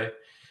 I would say,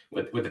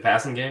 with the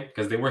passing game,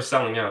 because they were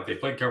selling out. They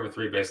played cover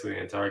 3 basically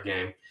the entire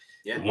game.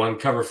 Yeah. One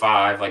cover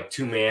 5, like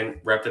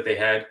 2-man rep that they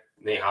had.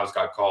 Nate Hobbs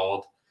got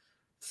called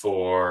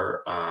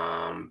for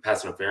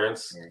pass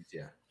interference.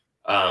 Yeah.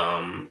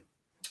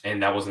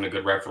 And that wasn't a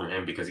good rep from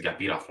him because he got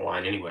beat off the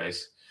line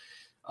anyways,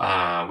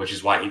 which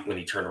is why when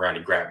he turned around,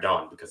 he grabbed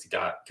on because he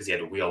had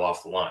to wheel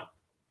off the line.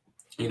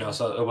 You know,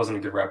 so it wasn't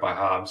a good rep by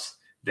Hobbs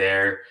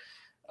there.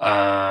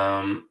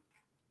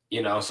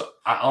 You know, so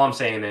all I'm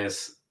saying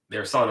is they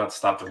were selling out to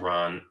stop the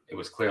run. It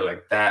was clear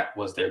like that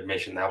was their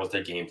mission. That was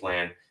their game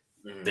plan.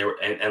 Mm-hmm. They were,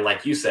 and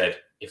like you said,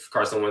 if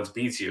Carson Wentz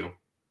beats you,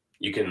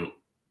 you can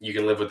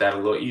live with that a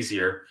little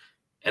easier.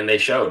 And they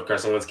showed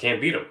Carson Wentz can't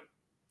beat him.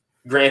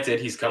 Granted,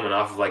 he's coming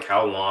off of like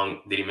how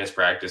long did he miss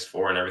practice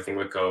for and everything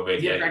with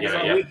COVID.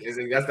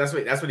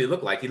 That's what he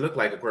looked like. He looked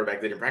like a quarterback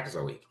that didn't practice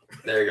all week.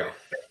 There you go.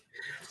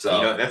 So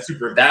you know, that's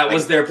super. That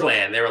was their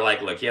plan. They were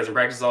like, look, he hasn't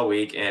practiced all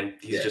week and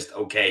he's just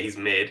okay. He's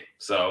mid.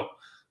 So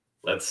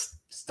let's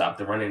stop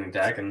the running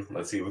attack and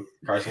let's see what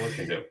Carson Wentz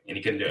can do. And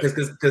he couldn't do it.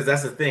 Because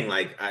that's the thing.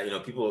 Like,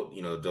 people,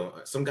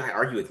 don't. Some guy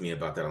argue with me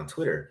about that on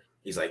Twitter.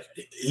 He's like,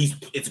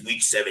 it's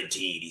week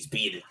 17.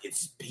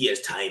 He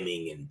has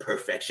timing and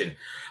perfection.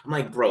 I'm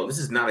like, bro, this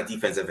is not a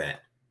defensive end.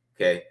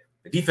 Okay,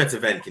 a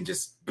defensive end can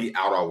just be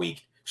out all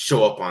week,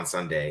 show up on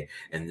Sunday,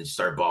 and then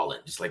start balling.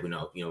 Just like when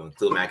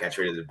Khalil Mack got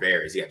traded to the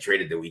Bears, he got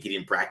traded the week he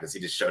didn't practice. He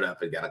just showed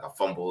up and got like a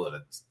fumble and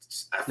a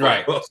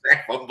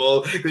sack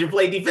fumble because you're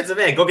playing defensive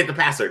end. Go get the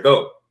passer.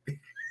 Go.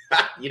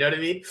 You know what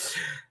I mean?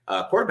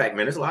 Quarterback,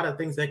 man. There's a lot of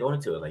things that go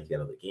into it. Like, you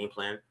got to the game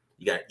plan.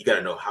 You got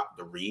to know how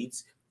the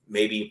reads.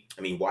 Maybe,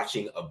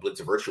 watching a blitz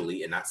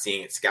virtually and not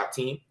seeing it scout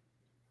team,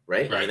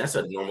 right? I mean, that's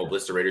what normal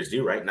blitzer raiders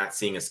do, right? Not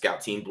seeing a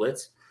scout team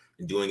blitz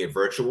and doing it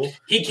virtual.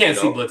 He can't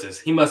see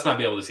blitzes. He must not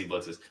be able to see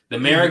blitzes. The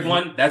Merrick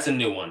one, that's a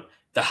new one.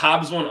 The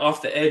Hobbs one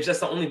off the edge, that's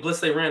the only blitz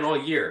they ran all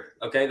year.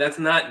 Okay, that's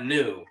not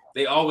new.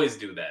 They always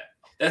do that.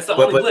 That's the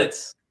only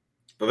blitz.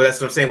 But that's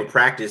what I'm saying with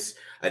practice.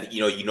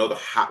 You know the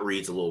hot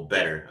reads a little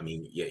better. I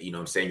mean, you know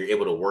what I'm saying? You're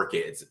able to work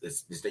it.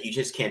 It's you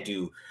just can't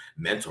do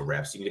mental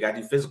reps. You got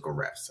to do physical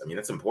reps. I mean,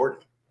 that's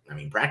important. I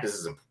mean,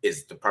 practice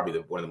is probably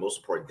one of the most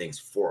important things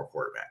for a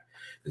quarterback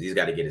because he's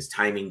got to get his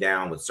timing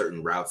down with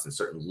certain routes and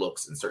certain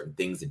looks and certain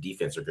things the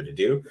defense are going to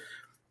do.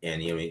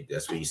 And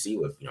that's what you see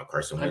with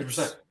Carson Wentz.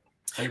 100%.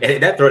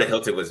 And that throw to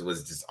Hilton was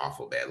just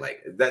awful, man.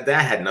 Like that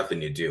had nothing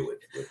to do with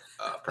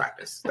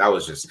practice. That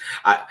was just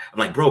I'm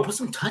like, bro, put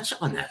some touch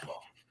on that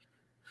ball.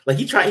 Like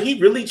he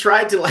really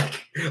tried to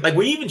like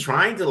were you even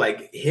trying to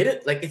like hit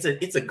it? Like it's a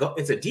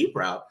deep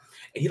route,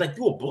 and he like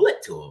threw a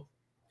bullet to him.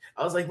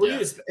 I was like, what do you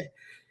expect?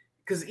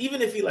 Because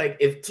even if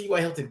if T.Y.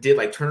 Hilton did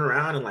like turn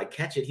around and like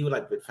catch it, he would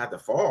like have to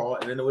fall,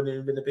 and then it wouldn't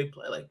have been a big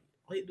play. Like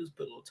all you do is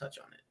put a little touch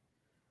on it.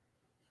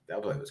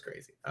 That play was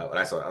crazy. When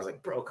I saw it, I was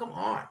like, bro, come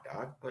on,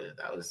 dog.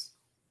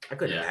 I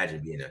couldn't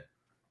imagine being a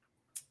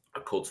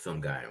Colts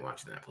film guy and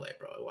watching that play,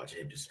 bro.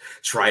 Watching him just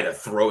try to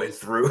throw it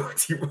through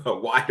to a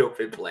wide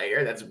open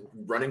player that's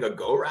running a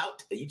go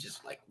route, and you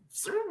just like,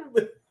 I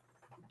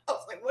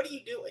was like, what are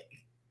you doing?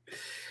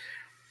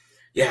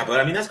 Yeah,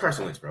 but I mean that's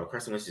Carson Wentz, bro.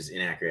 Carson Wentz is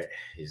inaccurate.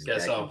 He's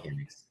that's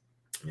that's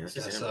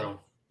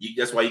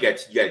why you got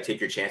to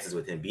take your chances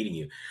with him beating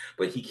you.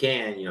 But he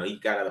can, he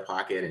got out of the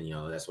pocket,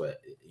 and that's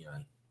what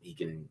he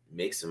can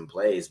make some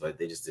plays, but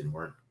they just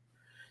weren't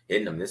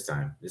hitting him this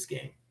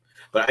game.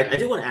 But I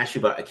do want to ask you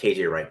about a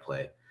KJ Wright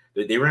play.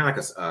 They ran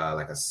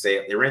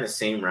they ran the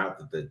same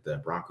route that the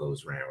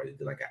Broncos ran, where they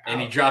did and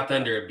he dropped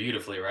under it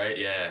beautifully, right?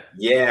 Yeah.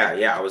 Yeah.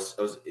 He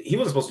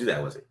wasn't supposed to do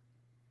that, was he?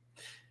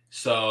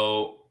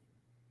 So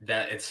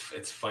that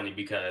it's funny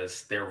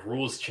because their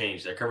rules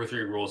change. Their cover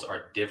 3 rules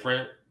are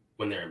different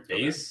when they're in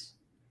base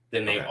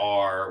than they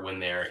are when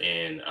they're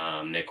in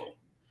nickel.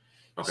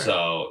 Okay.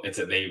 So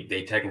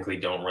they technically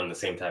don't run the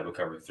same type of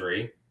cover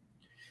 3,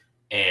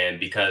 and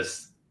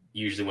because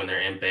usually when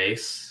they're in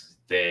base,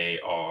 they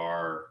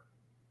are,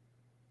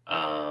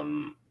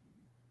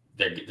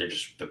 they're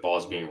just the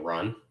ball's being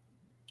run.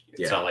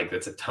 It's not like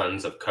it's a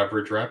tons of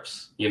coverage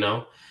reps,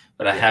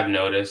 But I have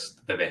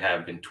noticed that they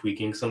have been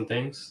tweaking some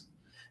things.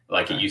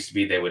 Like it used to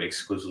be, they would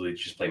exclusively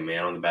just play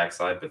man on the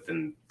backside, but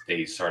then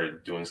they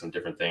started doing some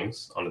different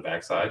things on the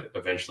backside.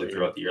 Eventually,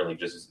 throughout the year, like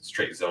just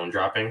straight zone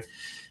dropping,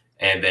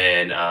 and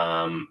then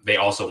they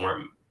also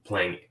weren't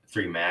playing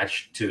 3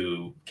 match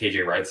to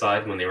KJ Wright's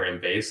side when they were in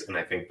base, and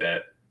I think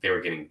that they were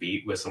getting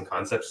beat with some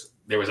concepts.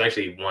 There was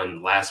actually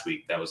one last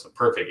week that was a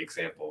perfect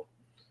example.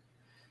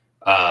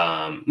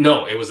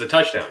 No, it was a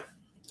touchdown.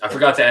 I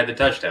forgot to add the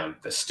touchdown.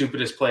 The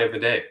stupidest play of the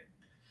day.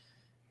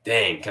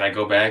 Dang, can I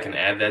go back and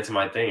add that to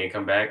my thing and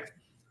come back?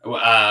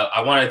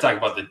 I wanted to talk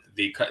about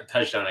the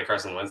touchdown that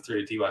Carson Wentz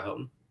threw to T.Y.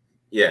 Hilton.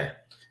 Yeah.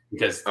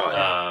 Because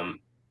I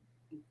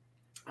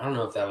don't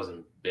know if that was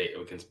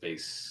against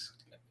base.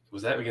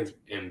 Was that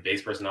in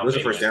base personnel? It was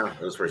first down.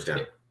 It was first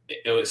down.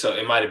 It was, so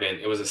it might have been.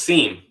 It was a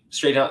seam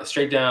straight down. It was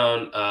straight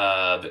down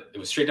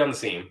the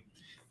seam,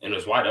 and it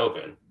was wide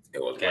open.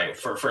 It was okay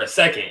for a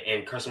second,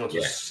 and Carson Wentz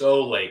was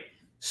so late,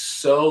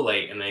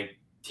 and then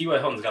T.Y.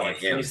 Hilton's got like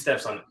 3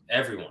 steps on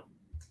everyone,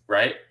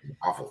 right?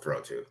 Awful throw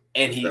too,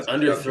 and he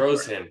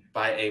underthrows him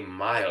by a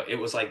mile. It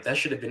was like that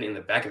should have been in the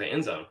back of the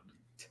end zone.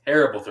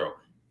 Terrible throw.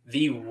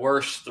 The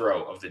worst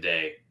throw of the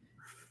day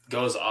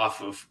goes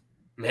off of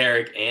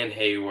Merrick and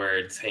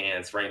Hayward's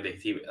hands right into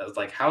TV. I was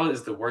like, how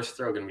is the worst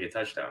throw going to be a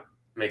touchdown?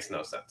 Makes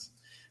no sense.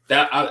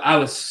 That I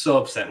was so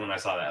upset when I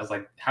saw that. I was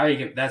like, how are you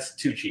going? That's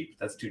too cheap.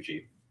 That's too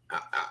cheap.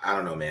 I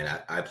don't know,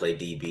 man. I play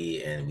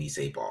DB and we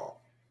say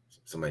ball.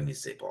 Somebody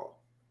needs to say ball.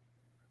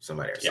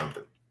 Somebody or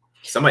something.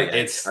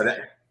 Somebody.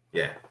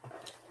 Yeah.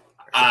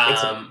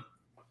 I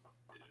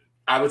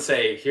would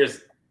say here.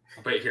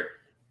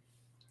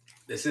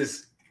 This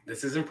is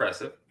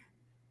impressive.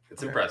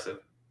 It's impressive.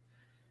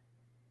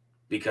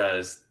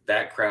 Because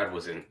that crowd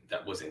was into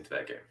that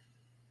game.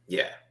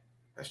 Yeah,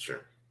 that's true.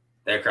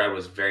 That crowd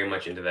was very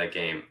much into that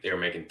game. They were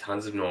making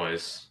tons of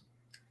noise,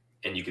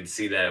 and you could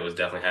see that it was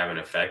definitely having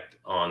an effect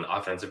on the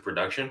offensive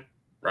production,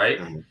 right?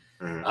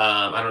 Mm-hmm. Mm-hmm.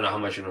 I don't know how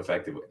much of an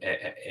effect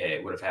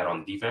it would have had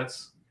on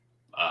defense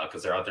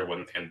because they're out there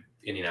and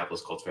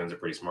Indianapolis Colts fans are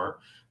pretty smart.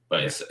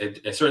 But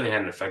it certainly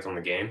had an effect on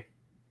the game.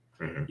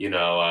 Mm-hmm.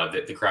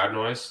 The crowd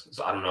noise.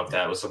 So I don't know if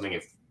that was something,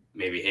 if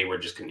maybe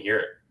Hayward just couldn't hear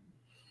it.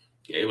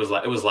 It was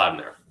loud in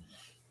there.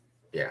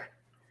 Yeah.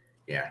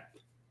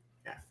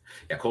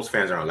 Colts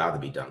fans aren't allowed to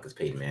be dumb because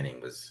Peyton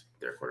Manning was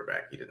their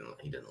quarterback. He didn't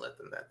let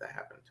them that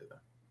happen to them.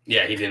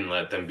 Yeah, he didn't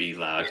let them be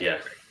loud. Yeah.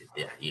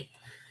 He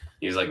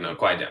was like, no,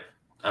 quiet down.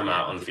 I'm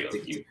out on the field.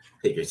 You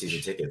take your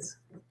season tickets.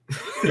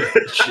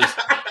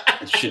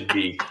 It should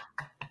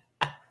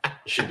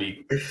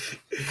be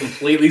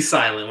completely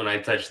silent when I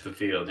touch the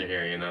field in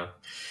here.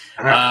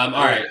 All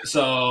right.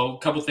 So a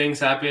couple things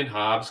happened.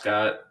 Hobbs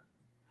got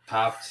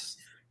popped.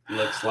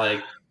 Looks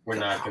like we're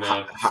not going to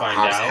find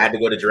Hobbs out. Had to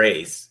go to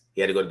Dre's.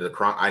 He had to go to the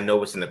I know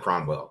what's in the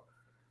Cromwell.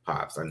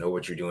 Hobbs, I know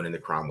what you're doing in the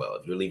Cromwell.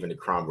 If you're leaving the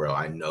Cromwell,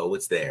 I know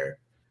it's there.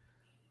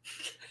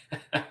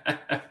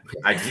 Why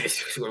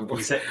else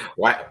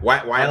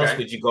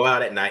would you go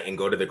out at night and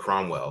go to the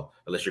Cromwell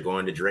unless you're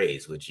going to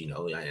Dre's, which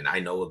and I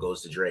know what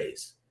goes to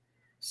Dre's.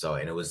 So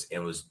and it was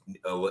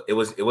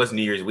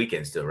New Year's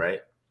weekend still,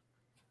 right?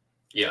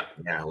 Yeah,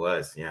 it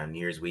was. Yeah, New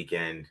Year's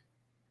weekend.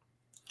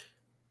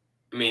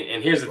 I mean,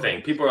 and here's the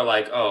thing: people are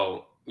like,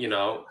 "Oh,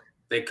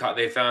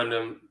 they found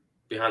him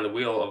behind the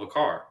wheel of a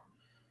car."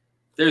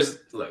 There's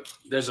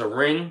a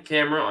Ring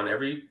camera on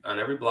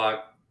every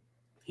block.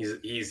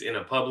 He's in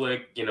a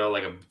public,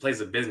 like a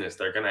place of business.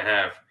 They're gonna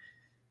have,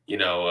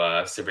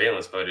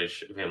 surveillance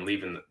footage of him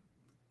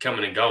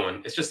coming and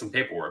going. It's just some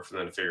paperwork for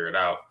them to figure it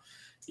out.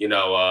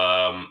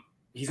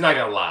 He's not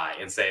gonna lie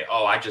and say,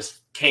 "Oh, I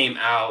just came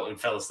out and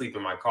fell asleep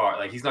in my car."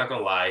 Like, he's not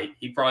gonna lie.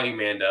 He probably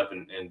manned up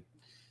and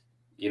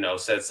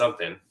said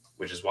something,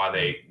 which is why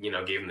they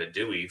gave him the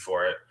Dewey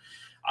for it.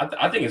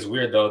 I think it's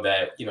weird though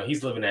that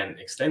he's living at an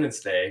extended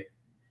stay,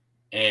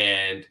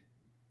 and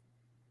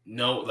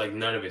none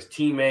of his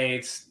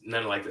teammates,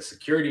 none of like the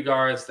security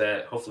guards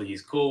that hopefully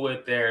he's cool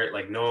with there,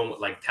 like no one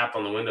like tapped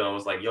on the window and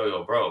was like,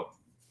 yo, bro,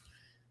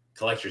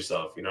 collect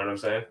yourself. You know what I'm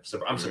saying?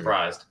 So I'm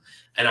surprised.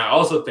 And I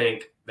also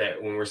think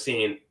that when we're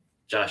seeing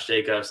Josh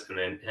Jacobs and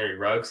then Henry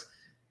Ruggs,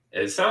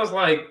 it sounds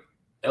like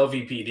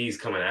LVPD is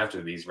coming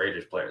after these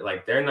Raiders players.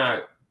 Like, they're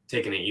not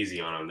taking it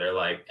easy on them. They're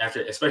like,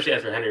 especially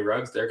after Henry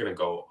Ruggs, they're going to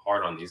go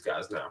hard on these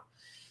guys now.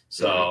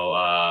 So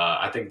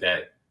I think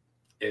that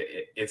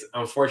it's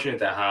unfortunate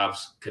that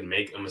Hobbs could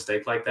make a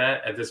mistake like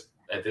that at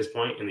this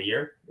point in the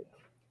year.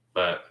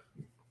 But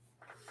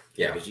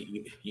yeah, but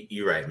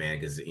you're right, man.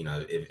 Because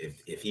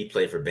if he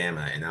played for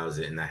Bama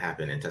and that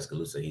happened in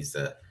Tuscaloosa, he's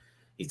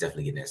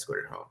definitely getting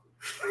escorted home.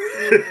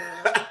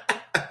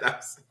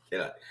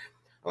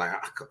 Like,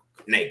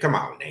 Nate, come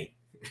on, Nate.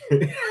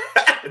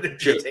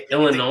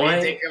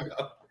 Illinois.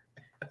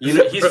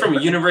 He's from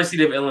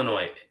University of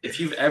Illinois. If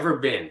you've ever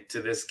been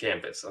to this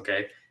campus,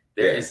 okay,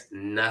 there is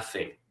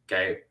nothing,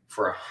 okay,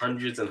 for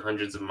hundreds and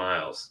hundreds of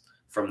miles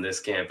from this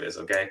campus,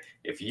 okay.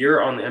 If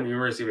you're on the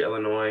University of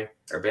Illinois,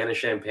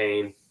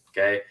 Urbana-Champaign,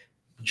 okay,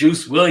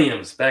 Juice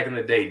Williams, back in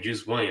the day,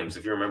 Juice Williams,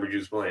 if you remember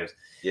Juice Williams,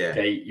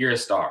 okay, you're a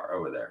star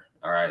over there.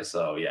 All right,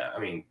 so yeah, I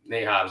mean,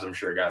 Nate Hobbs, I'm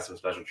sure got some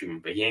special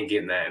treatment, but he ain't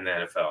getting that in the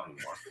NFL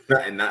anymore.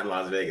 And not in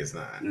Las Vegas,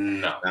 not.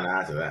 No, not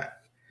after that.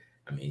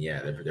 I mean,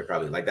 yeah, they're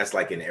probably like, that's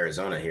like in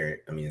Arizona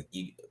here. I mean,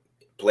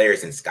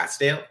 players in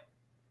Scottsdale,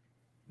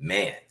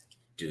 man,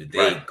 dude,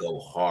 they go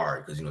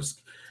hard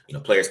because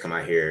players come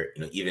out here.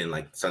 Even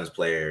like Suns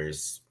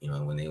players,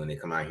 when they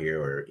come out here,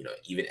 or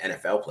even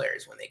NFL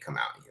players when they come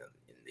out, and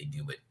they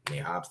do what Nate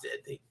Hobbs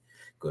did. They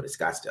go to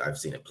Scottsdale. I've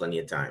seen it plenty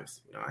of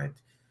times.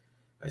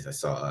 I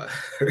saw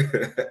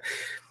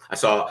I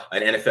saw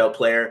an NFL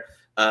player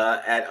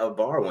at a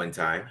bar one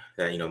time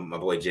that my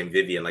boy Jim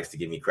Vivian likes to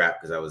give me crap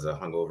because I was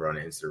hungover on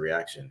an Instant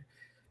Reaction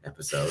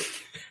episode.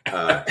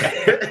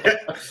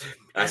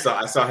 I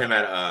saw him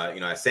at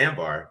at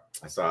Sandbar.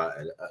 I saw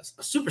a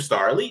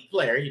superstar elite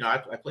player.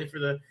 I play for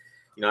the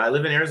I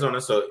live in Arizona,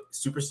 so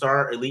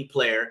superstar elite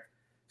player.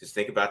 Just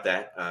think about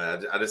that.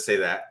 I'll just say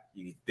that.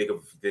 You think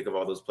of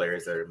all those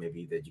players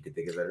that you could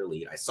think of that are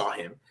elite. I saw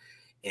him.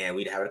 And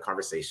we'd have a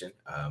conversation.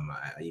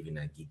 I even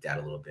geeked out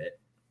a little bit.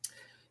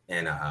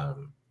 And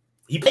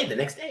he played the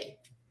next day.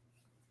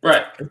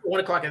 Right. At 1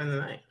 o'clock in the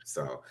night.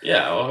 So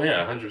yeah,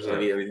 100%. I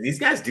mean, these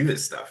guys do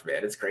this stuff,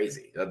 man. It's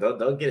crazy.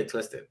 Don't get it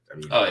twisted. I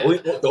mean,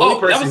 the only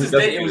person that was his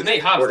day. It was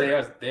Nate Hobbs'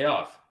 day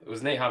off. It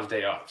was Nate Hobbs'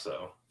 day off.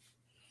 So,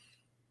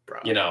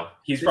 bro,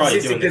 he's probably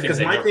doing this because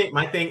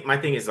my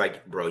thing is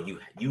like, bro, you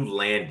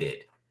landed,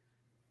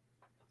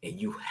 and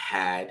you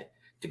had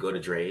to go to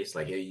Dre's.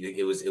 Like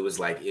it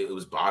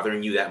was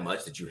bothering you that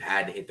much that you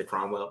had to hit the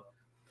Cromwell.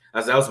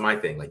 That was my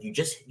thing. Like you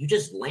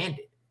just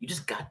landed. You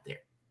just got there.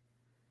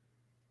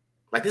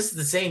 Like, this is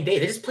the same day.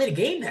 They just played a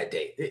game that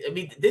day. I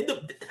mean,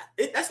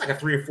 that's like a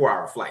 3 or 4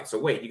 hour flight. So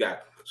wait,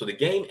 so the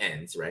game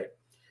ends, right?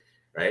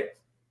 Right.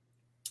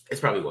 It's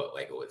probably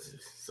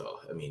so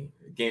I mean,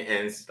 the game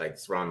ends like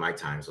it's around my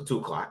time. So 2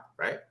 o'clock,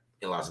 right?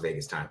 In Las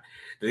Vegas time.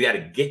 They got to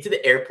get to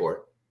the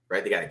airport,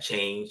 right? They got to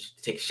change,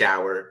 take a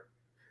shower.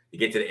 You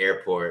get to the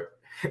airport,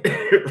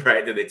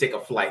 right? Then they take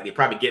a flight. They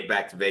probably get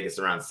back to Vegas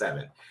around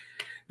 7.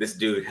 This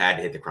dude had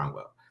to hit the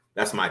Cromwell.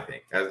 That's my thing.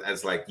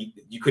 That's like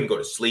you couldn't go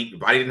to sleep. Your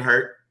body didn't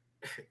hurt.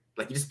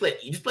 Like you just played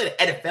an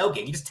NFL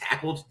game. You just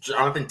tackled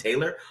Jonathan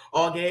Taylor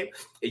all game,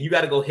 and you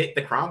got to go hit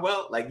the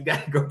Cromwell. Like you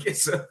got to go get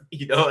some,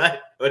 I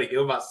to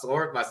heal my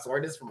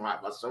soreness from my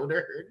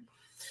shoulder.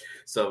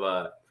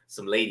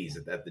 Some ladies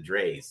at the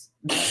Dre's.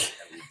 New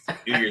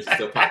Year's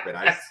still popping.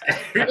 I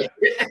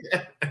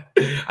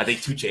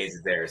think 2 Chainz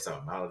is there or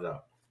something. I don't know.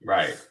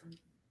 Right.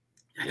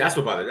 That's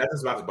what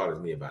bothers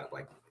me about it.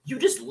 Like, you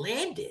just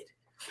landed.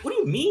 What do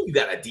you mean you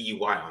got a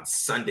DUI on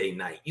Sunday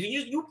night?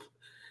 You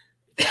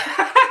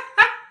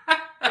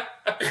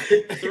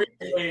 3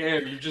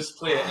 a.m. You just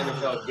played an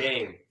NFL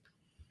game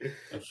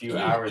a few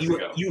hours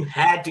ago. You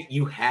had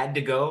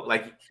to go.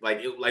 Like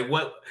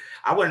what?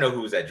 I want to know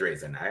who was at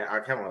Dre's, and I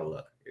kind of want to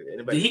look.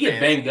 Did he get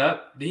banged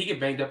up? Did he get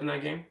banged up in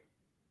that game?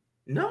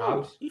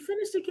 No, he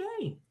finished the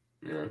game.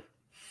 Yeah.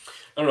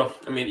 I don't know.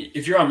 I mean,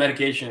 if you're on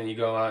medication and you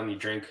go out and you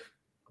drink,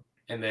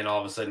 and then all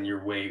of a sudden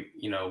you're way,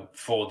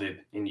 folded,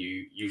 and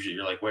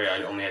you're like, wait,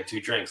 I only had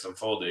 2 drinks. I'm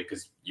folded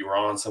because you were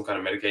on some kind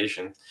of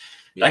medication.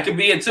 Yeah. That could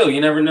be it too.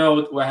 You never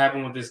know what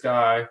happened with this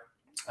guy.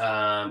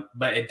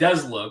 But it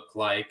does look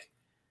like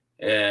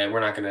we're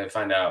not going to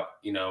find out,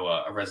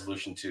 a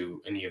resolution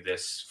to any of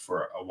this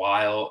for a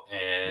while.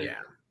 And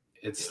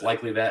it's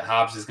likely that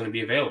Hobbs is going to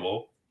be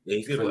available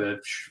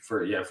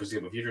for the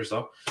foreseeable future.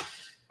 So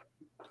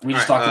we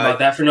just talked about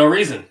that for no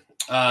reason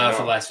for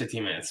the last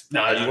 15 minutes. You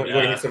want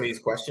to hit some of these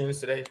questions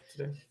today?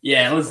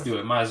 Yeah, let's do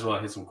it. Might as well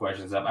hit some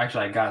questions up.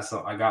 Actually, I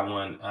got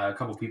one. A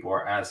couple people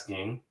are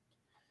asking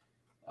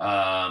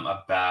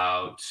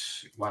about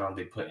why don't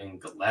they put in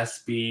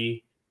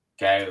Gillespie,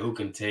 guy who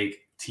can take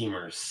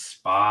Teamer's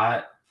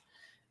spot.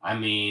 I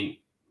mean,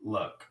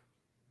 look,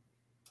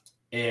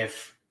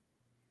 if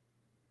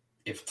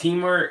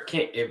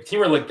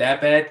Teamer looked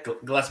that bad,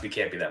 Gillespie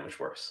can't be that much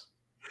worse.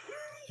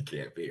 It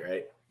can't be,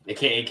 right? It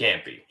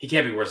can't be. He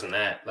can't be worse than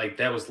that. Like,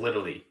 that was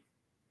literally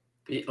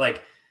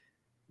like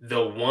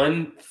the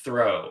one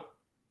throw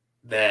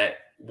that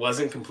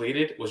wasn't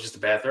completed was just a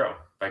bad throw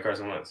by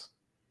Carson Wentz.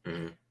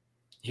 Mm-hmm.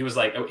 He was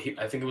like,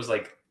 I think it was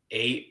like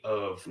 8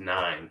 of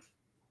 9.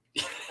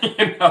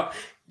 You know,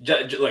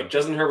 like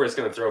Justin Herbert's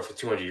going to throw for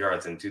 200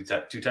 yards and two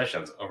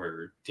touchdowns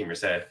over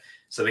Teamer's head.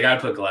 So they got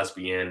to put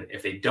Gillespie in.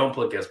 If they don't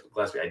put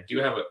Gillespie, I do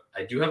have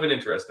an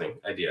interesting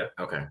idea.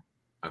 Okay.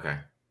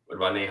 What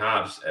about Nate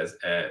Hobbs as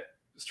at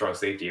strong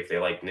safety if they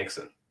like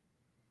Nixon?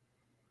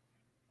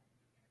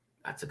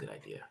 That's a good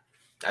idea.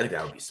 I think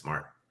that would be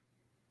smart.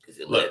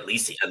 Because at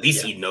least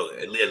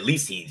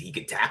he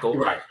could tackle,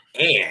 right?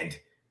 And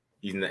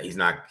he's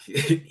not.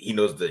 He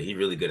knows he's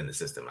really good in the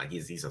system. Like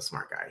he's a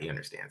smart guy. He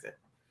understands it.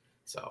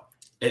 So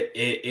it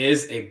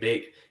is a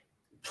big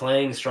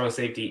playing strong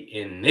safety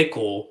in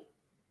nickel.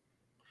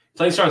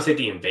 Playing strong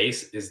safety in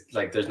base is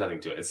like there's nothing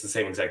to it. It's the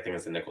same exact thing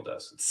as the nickel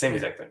does. It's the same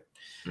exact thing.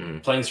 Mm-hmm.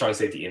 Playing strong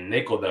safety in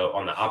nickel, though,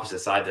 on the opposite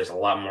side, there's a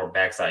lot more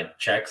backside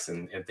checks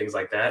and things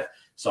like that.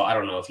 So I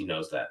don't know if he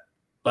knows that.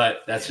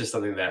 But that's just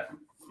something that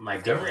my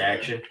gut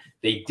reaction.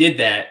 They did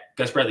that.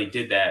 Gus Bradley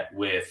did that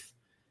with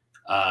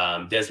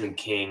Desmond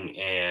King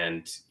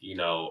and,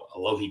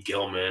 Alohi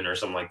Gilman or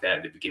something like that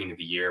at the beginning of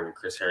the year when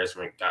Chris Harris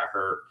got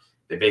hurt.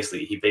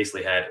 He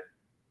basically had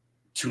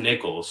 2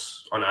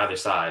 nickels on either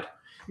side.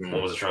 Mm-hmm.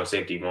 One was a strong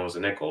safety, one was a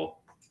nickel,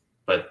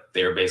 but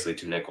they were basically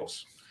 2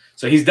 nickels.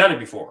 So he's done it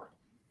before.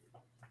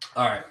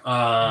 All right.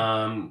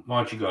 Why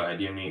don't you go ahead?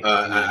 Do you have any?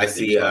 I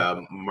see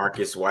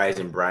Marcus Wise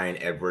and Bryan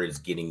Edwards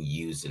getting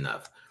used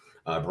enough.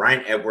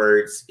 Bryan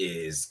Edwards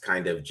is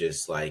kind of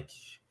just like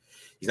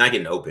he's not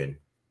getting open.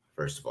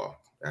 First of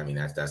all, I mean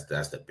that's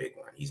the big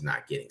one. He's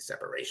not getting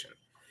separation.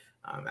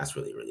 That's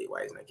really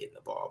why he's not getting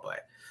the ball.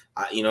 But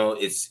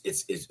it's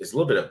a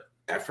little bit of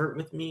effort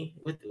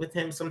with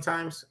him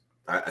sometimes.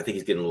 I think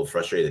he's getting a little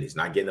frustrated that he's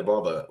not getting the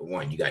ball. But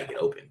one, you got to get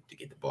open to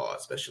get the ball,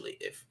 especially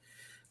if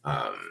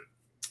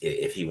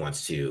he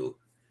wants to.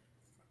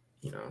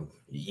 You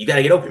got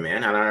to get open,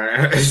 man.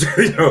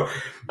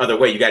 Other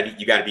way, you got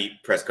to be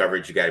press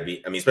coverage. You got to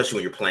be. I mean, especially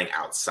when you're playing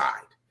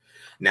outside.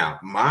 Now,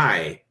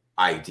 my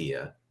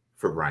idea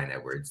for Bryan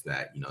Edwards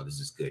that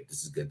this is good.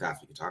 This is good. That's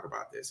we can talk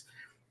about this.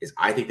 Is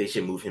I think they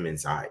should move him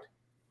inside,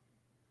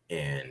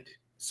 and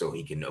so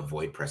he can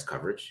avoid press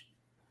coverage.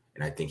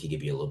 And I think he could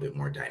be a little bit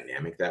more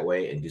dynamic that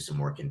way and do some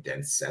more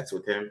condensed sets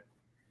with him,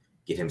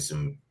 get him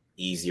some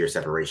easier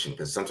separation.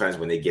 Because sometimes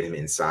when they get him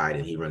inside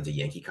and he runs a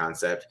Yankee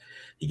concept,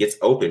 he gets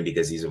open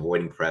because he's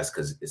avoiding press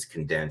because it's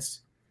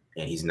condensed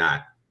and he's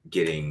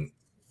getting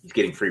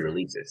free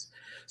releases.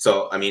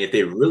 So, I mean, if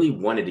they really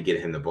wanted to get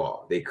him the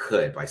ball, they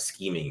could by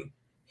scheming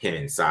him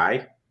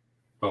inside.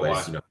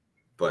 But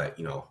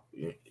you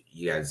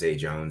got Zay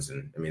Jones.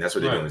 And I mean, that's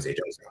what they're doing with Zay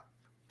Jones now.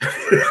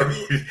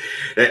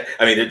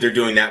 They're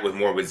doing that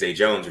with Zay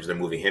Jones, which they're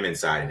moving him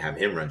inside and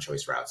having him run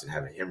choice routes and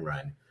having him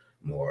run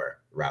more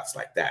routes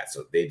like that.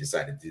 So they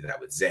decided to do that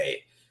with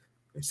Zay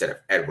instead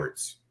of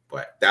Edwards.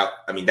 But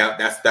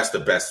that's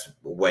the best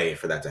way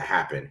for that to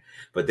happen.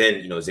 But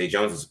then Zay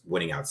Jones is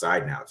winning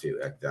outside now too.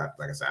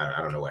 Like I said,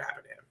 I don't know what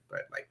happened to him,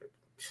 but like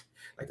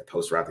the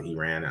post route that he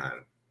ran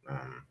on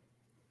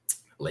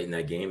late in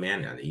that game,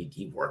 man,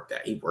 he worked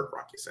that. He worked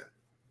Rocky Sin,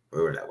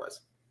 whoever that was.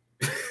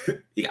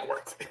 He got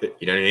worked.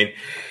 You know what I mean?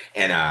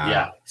 And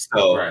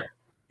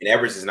and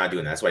Edwards is not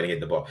doing that. That's why he didn't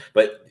get the ball.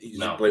 But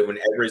when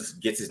Edwards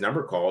gets his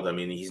number called, I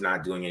mean, he's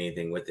not doing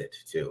anything with it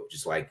too.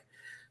 Just like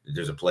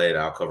there's a play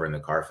that I'll cover in the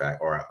Carfax,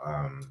 or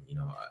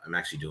I'm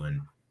actually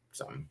doing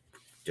something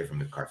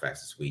different with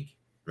Carfax this week.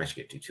 I'm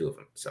actually getting 2 of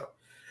them. So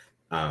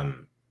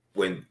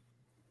when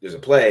there's a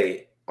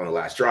play on the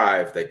last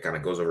drive that kind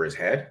of goes over his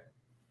head,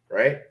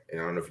 right?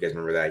 And I don't know if you guys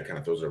remember that. He kind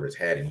of throws over his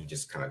head and he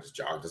just kind of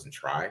jogs, doesn't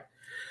try.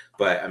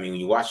 But I mean, when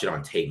you watch it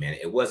on tape, man,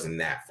 it wasn't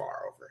that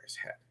far over his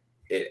head.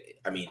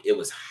 It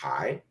was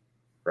high,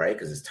 right?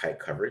 Because it's tight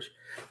coverage.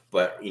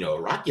 But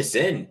Rock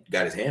Ya-Sin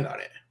got his hand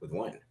on it with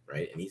one,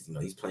 right? And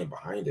he's playing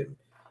behind him,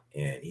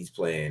 and he's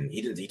playing.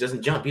 He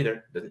doesn't jump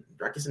either.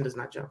 Rock Ya-Sin does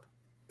not jump.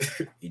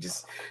 He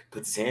just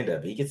puts his hand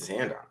up. He gets his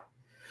hand on.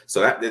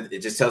 So that it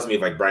just tells me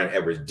if like Bryan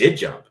Edwards did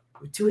jump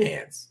with 2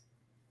 hands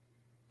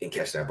and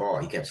catch that ball,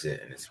 he catches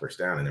it and it's first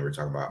down. And then we're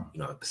talking about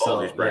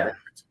there's Bryan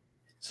Edwards.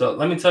 So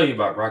let me tell you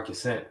about Rock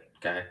Ya-Sin,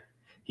 okay?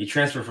 He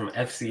transferred from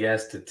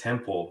FCS to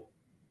Temple,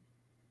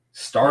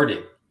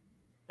 started.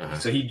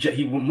 So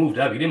he moved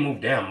up. He didn't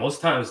move down. Most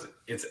times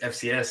it's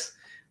FCS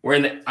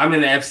I'm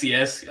in the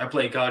FCS. I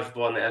played college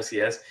football in the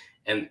FCS,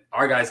 and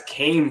our guys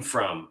came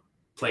from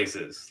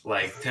places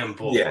like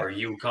Temple or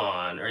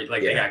UConn, or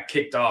like they got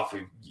kicked off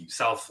of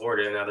South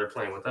Florida, and now they're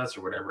playing with us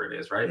or whatever it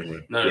is, right? Mm-hmm.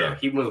 No.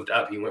 He moved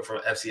up. He went from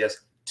FCS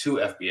to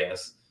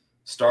FBS.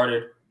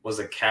 Started, was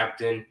a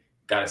captain,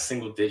 got a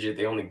single digit.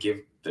 They only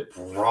give the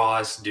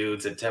rawest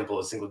dudes at Temple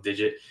a single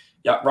digit.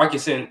 Yeah, Rocky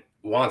Sin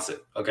wants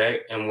it,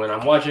 okay? And when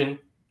I'm watching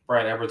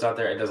Brian Edwards out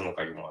there, it doesn't look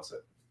like he wants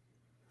it.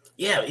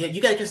 Yeah,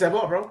 you gotta catch that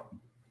ball, bro.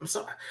 I'm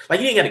sorry. Like,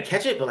 you ain't gotta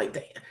catch it, but like,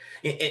 damn.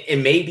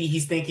 And maybe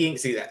he's thinking,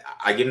 see,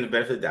 I give him the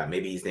benefit of the doubt.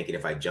 Maybe he's thinking,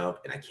 if I jump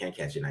and I can't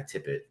catch it and I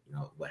tip it,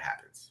 what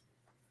happens?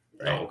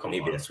 Right? No, come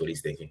maybe on. That's what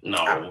he's thinking.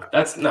 No,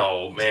 that's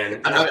no,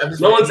 man.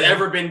 No one's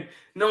ever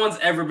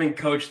been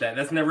coached that.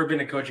 That's never been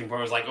a coaching point.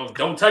 It was like, oh,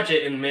 don't touch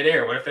it in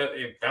midair. What if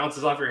it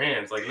bounces off your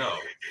hands? Like, no,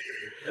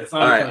 that's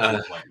not a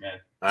coaching point, man.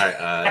 All right,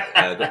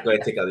 go ahead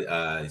and take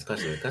these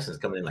questions. The questions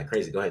coming in like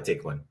crazy. Go ahead,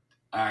 take one.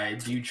 All right,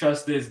 do you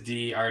trust this?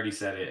 D, I already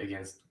said it,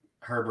 against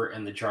Herbert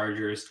and the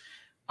Chargers.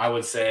 I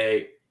would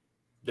say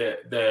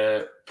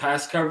the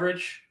pass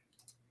coverage,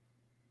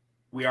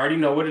 we already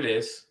know what it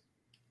is.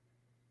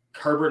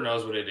 Herbert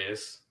knows what it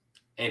is,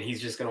 and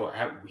he's just gonna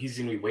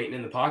be waiting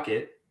in the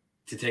pocket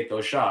to take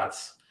those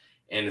shots,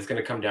 and it's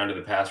gonna come down to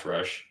the pass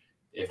rush.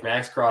 If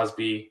Max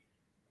Crosby,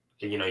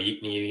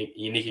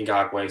 Yannick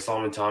Ngakoue,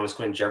 Solomon Thomas,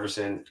 Quentin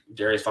Jefferson,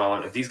 Darius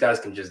Fallon, if these guys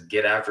can just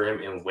get after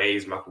him in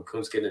ways Malcolm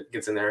Kuntz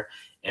gets in there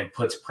and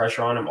puts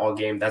pressure on him all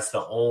game, that's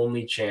the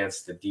only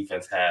chance the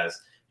defense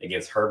has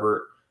against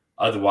Herbert.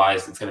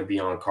 Otherwise, it's going to be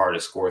on Carr to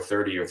score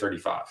 30 or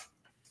 35,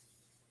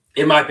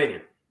 in my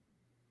opinion.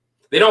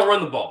 They don't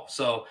run the ball.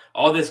 So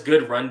all this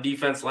good run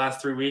defense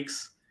last 3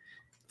 weeks,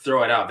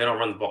 throw it out. They don't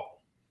run the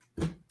ball.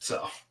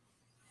 So...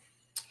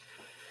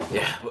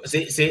 yeah,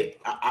 see,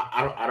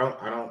 I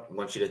don't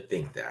want you to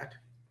think that,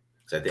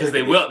 because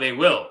they will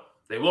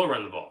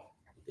run the ball.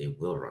 They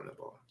will run the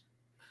ball.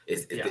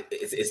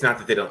 It's not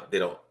that they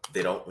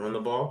don't run the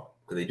ball,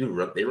 because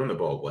they run the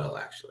ball well,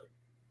 actually.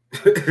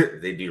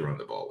 They do run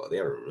the ball well. They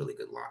have a really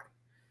good line.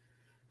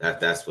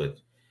 That's what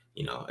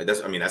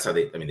that's how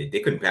they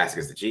couldn't pass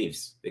against the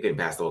Chiefs. They couldn't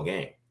pass the whole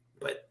game,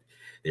 but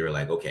they were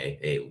like, okay,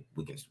 hey,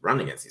 we can run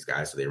against these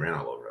guys, so they ran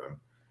all over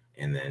them,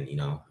 and then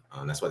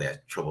that's why they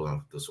had trouble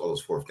on all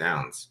those fourth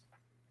downs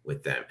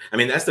with them. I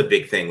mean, that's the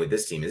big thing with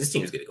this team, is this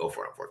team is going to go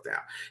for it on fourth down.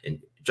 And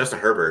Justin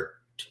Herbert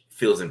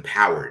feels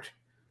empowered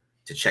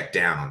to check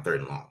down on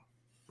third and long.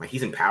 Like,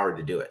 he's empowered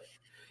to do it.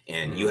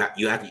 And you have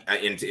to,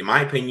 and in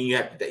my opinion, you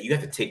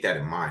have to take that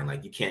in mind.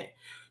 Like, you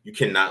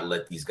cannot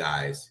let these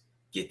guys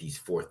get these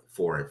fourth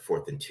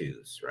and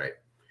twos, right?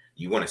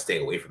 You want to stay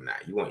away from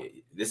that.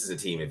 This is a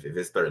team, if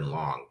it's third and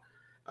long,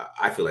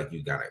 I feel like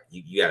you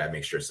gotta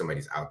make sure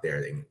somebody's out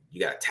there. You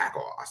gotta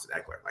tackle Austin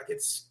Eckler. Like,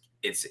 it's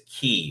a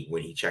key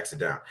when he checks it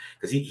down,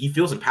 because he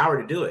feels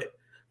empowered to do it.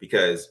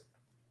 Because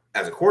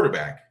as a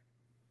quarterback,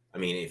 I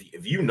mean,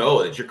 if you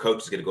know that your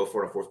coach is going to go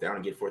for it on fourth down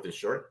and get fourth and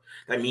short,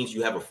 that means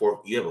you have a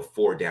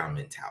four down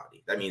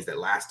mentality. That means that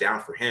last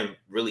down for him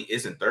really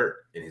isn't third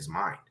in his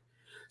mind.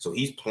 So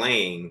he's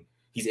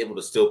able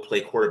to still play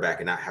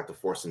quarterback and not have to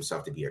force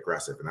himself to be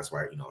aggressive. And that's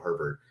why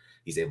Herbert,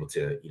 he's able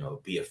to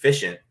be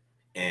efficient.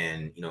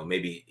 And,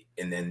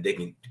 and then they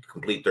can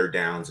complete third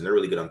downs, and they're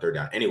really good on third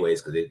down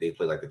anyways, because they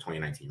play like the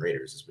 2019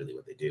 Raiders is really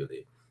what they do.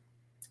 They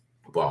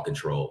ball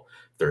control,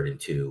 3rd and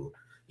 2,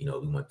 we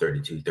want 3rd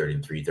and 2, 3rd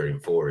and 3, 3rd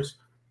and 4s.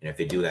 And if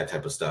they do that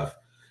type of stuff,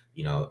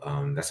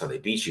 that's how they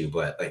beat you.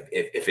 But like,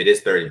 if it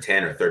is 3rd and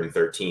 10 or 3rd and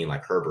 13,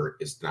 like, Herbert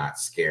is not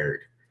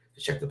scared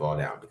to check the ball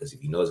down, because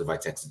if he knows if I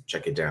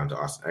check it down to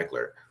Austin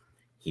Eckler,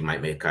 he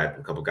might make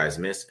a couple guys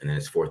miss, and then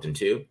it's 4th and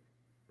 2,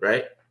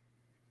 right?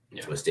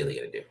 Yeah. What's Staley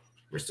going to do?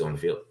 We're still on the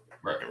field,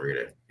 right? And we're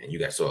gonna, and you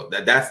guys. So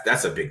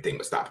that's a big thing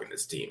with stopping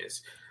this team,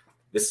 is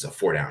this is a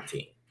 4-down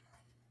team,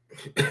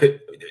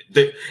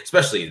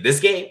 especially this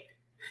game.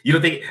 You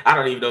don't think? I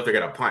don't even know if they're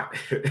gonna punt.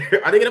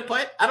 Are they gonna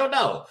punt? I don't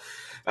know.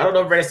 I don't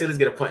know if Brandon Staley's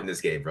gonna punt in this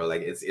game, bro.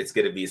 Like, it's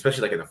gonna be,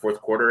 especially like in the fourth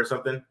quarter or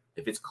something.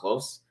 If it's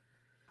close,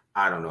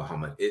 I don't know how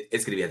much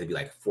it's gonna have to be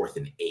like 4th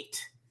and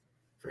 8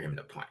 for him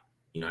to punt.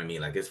 You know what I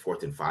mean? Like, it's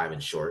 4th and 5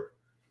 and short.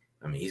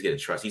 I mean, he's gonna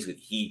trust.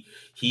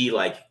 He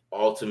like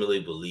ultimately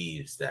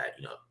believes that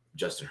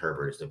Justin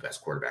Herbert is the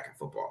best quarterback in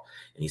football,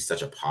 and he's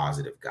such a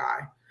positive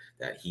guy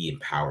that he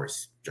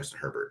empowers Justin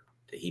Herbert.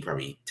 That he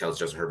probably tells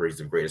Justin Herbert he's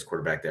the greatest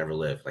quarterback to ever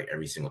live, like,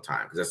 every single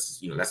time, because that's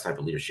the type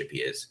of leadership he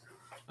is.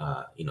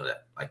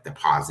 That, like, the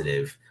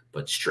positive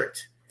but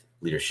strict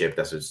leadership.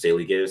 That's what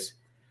Staley gives.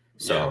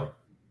 So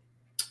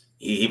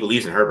he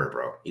believes in Herbert,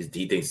 bro.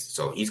 He thinks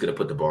so. He's gonna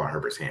put the ball in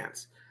Herbert's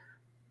hands.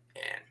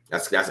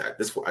 That's why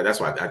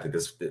I think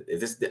this.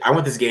 I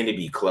want this game to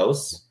be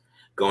close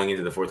going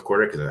into the fourth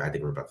quarter, because I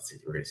think we're going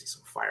to see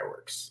some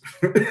fireworks.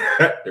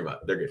 They're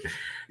good.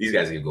 These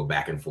guys are gonna go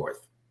back and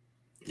forth.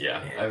 Yeah,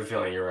 man. I have a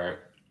feeling you're right.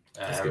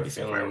 I have a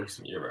feeling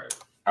you're right.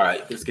 All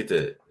right, let's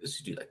do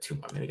like 2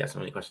 more. Man, we got so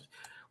many questions.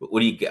 What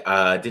do you get?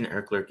 Didn't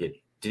Eckler did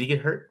he get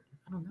hurt?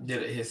 I don't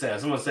know.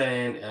 Someone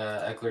saying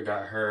Eckler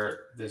got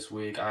hurt this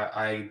week.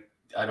 I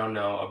I don't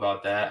know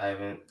about that. I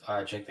haven't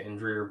checked the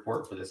injury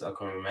report for this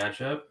upcoming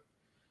matchup.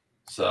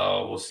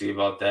 So we'll see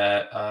about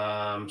that.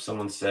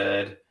 Someone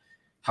said,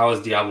 how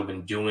has Diablo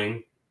been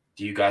doing?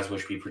 Do you guys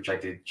wish we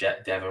protected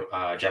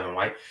Javin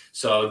White?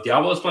 So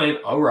Diablo's playing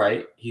all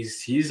right.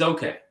 He's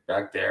okay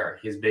back there.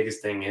 His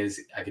biggest thing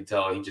is I can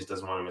tell he just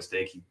doesn't want a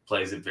mistake. He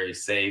plays it very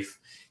safe.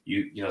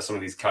 You know, some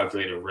of these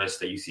calculated risks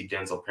that you see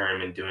Denzel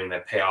Perryman doing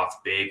that pay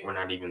off big. We're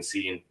not even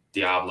seeing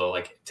Diablo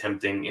like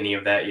attempting any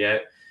of that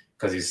yet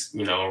because he's,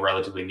 you know, a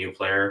relatively new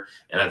player.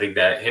 And I think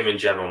that him and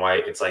Javin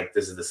White, it's like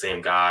this is the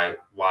same guy.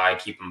 Why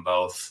keep them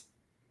both?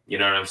 You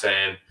know what I'm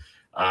saying?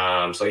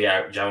 So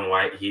yeah, Javin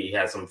White, he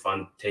had some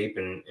fun tape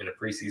in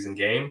a preseason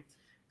game,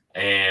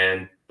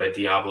 but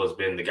Diablo's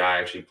been the guy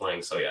actually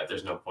playing. So yeah,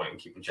 there's no point in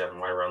keeping Javin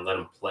White around. Let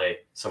him play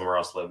somewhere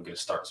else. Let him get a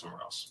start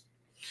somewhere else.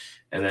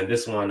 And then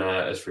this one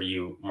is for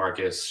you,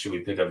 Marcus. Should we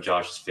pick up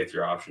Josh's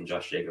fifth-year option,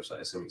 Josh Jacobs? I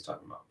assume he's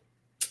talking about.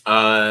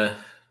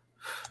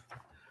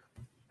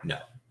 No.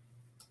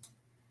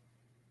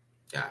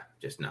 Yeah,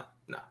 just no.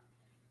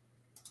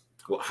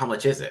 Well, how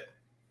much is it?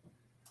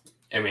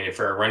 I mean,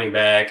 for a running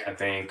back, I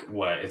think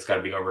it's got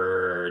to be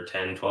over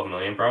 10, 12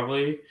 million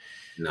probably.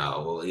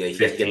 No, well, yeah,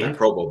 he has to get that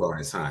Pro Bowl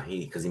bonus, huh?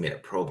 Because he made a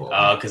Pro Bowl.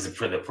 Oh, because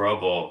for the Pro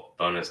Bowl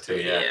bonus too.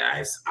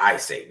 Yeah, I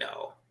say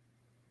no.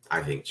 I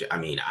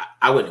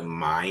wouldn't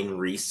mind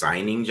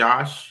re-signing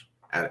Josh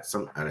at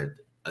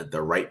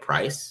the right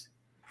price,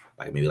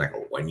 like maybe like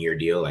a 1-year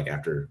deal, like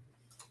after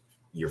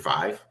year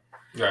 5.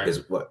 Right.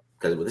 Because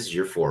this is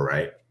year 4,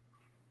 right?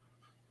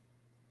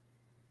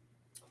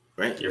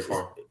 Right. Year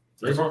 4.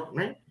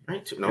 Right.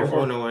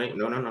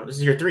 No. This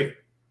is year 3.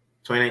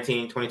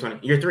 2019,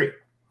 2020, year 3.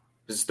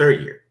 This is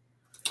 3rd year.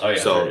 Oh yeah.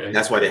 So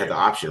that's why they have the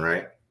option,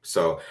 right?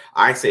 So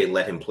I say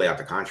let him play out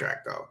the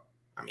contract, though.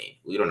 I mean,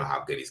 we don't know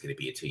how good he's going to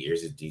be in 2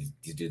 years. These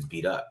dudes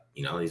beat up,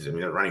 you know.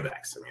 They're running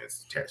backs. I mean,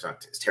 it's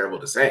terrible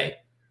to say,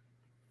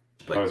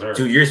 but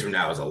 2 years from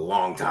now is a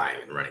long time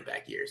in running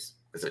back years.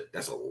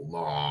 That's a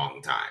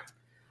long time.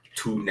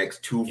 Two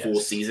full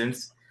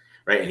seasons,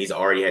 right? And he's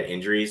already had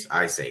injuries.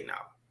 I say no.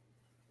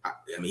 I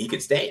mean, he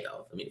could stay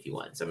though. I mean, if he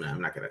wants. I mean,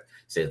 I'm not going to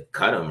say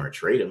cut him or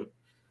trade him.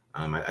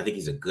 I think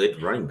he's a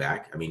good running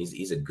back. I mean,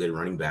 he's a good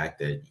running back.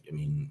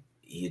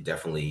 He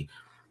definitely.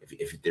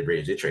 If the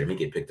Raiders did trade him, he'd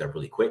get picked up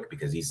really quick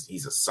because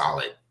he's a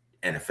solid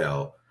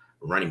NFL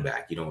running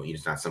back.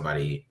 He's not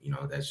somebody,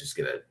 that's just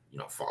gonna,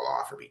 fall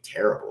off or be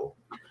terrible.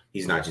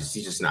 He's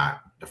just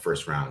not the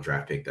first round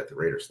draft pick that the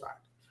Raiders thought.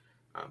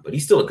 But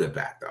he's still a good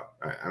back though.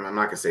 I'm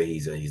not gonna say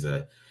he's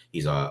a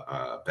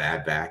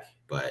bad back,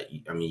 but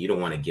I mean, you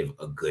don't want to give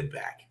a good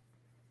back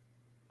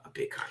a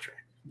big contract.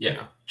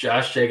 Yeah.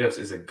 Josh Jacobs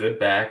is a good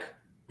back.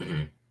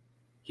 Mm-hmm.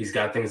 He's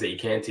got things that you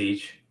can't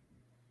teach,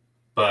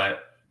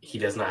 but he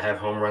does not have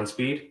home run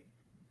speed,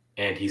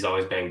 and he's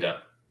always banged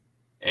up.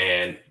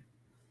 And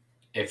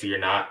if you're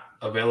not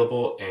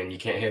available and you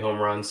can't hit home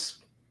runs,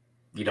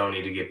 you don't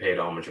need to get paid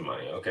all much of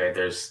money, okay?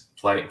 There's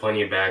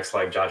plenty of backs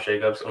like Josh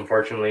Jacobs,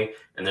 unfortunately,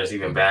 and there's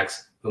even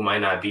backs who might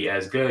not be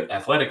as good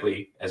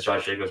athletically as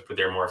Josh Jacobs, but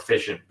they're more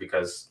efficient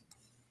because,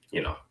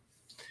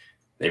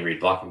 they read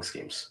blocking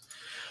schemes.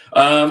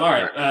 All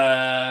right.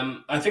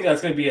 I think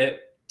that's going to be it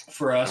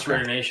for us,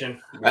 Raider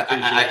Nation.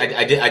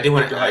 I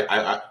wanted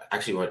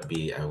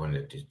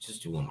to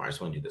just do one more. I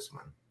just want to do this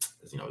one.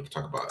 We can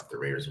talk about the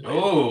Raiders.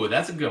 Oh,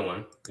 that's a good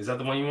one. Is that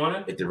the one you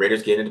wanted? If the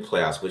Raiders get into the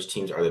playoffs, which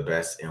teams are the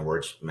best and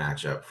worst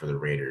matchup for the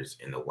Raiders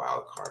in the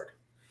wild card?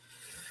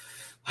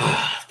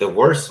 The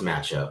worst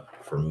matchup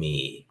for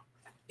me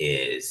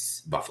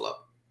is Buffalo.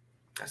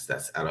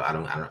 That's I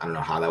don't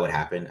know how that would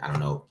happen. I don't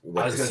know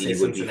what the seed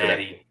would be for that.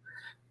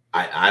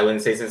 I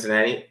wouldn't say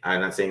Cincinnati.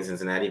 I'm not saying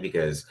Cincinnati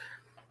because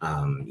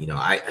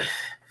I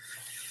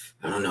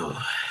don't know.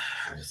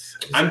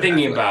 I'm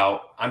thinking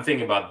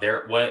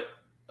about what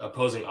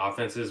opposing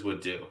offenses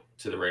would do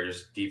to the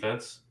Raiders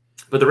defense.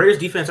 But the Raiders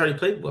defense already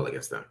played well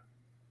against them.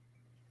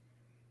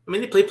 I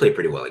mean, they played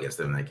pretty well against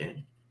them in that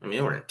game. I mean,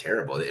 they weren't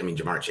terrible. I mean,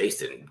 Jamar Chase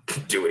didn't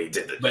do what he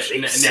did to the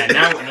Chiefs.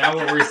 Now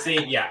what we're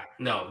seeing,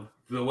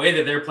 the way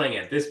that they're playing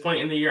at this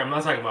point in the year, I'm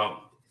not talking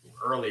about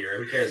earlier.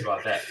 Who cares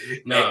about that?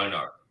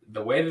 No.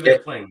 The way that they're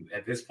playing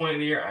at this point in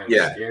the year, I'm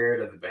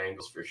scared of the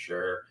Bengals for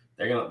sure.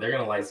 They're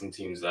gonna light some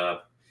teams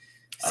up.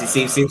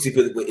 Seems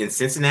in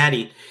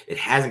Cincinnati, it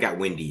hasn't got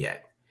windy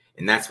yet,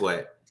 and that's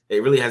what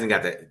it really hasn't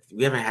got. That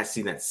we haven't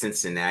seen that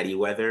Cincinnati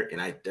weather,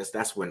 and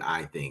that's when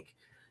I think,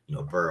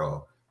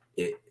 Burrow,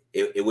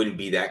 it wouldn't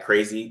be that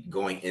crazy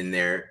going in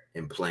there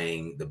and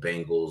playing the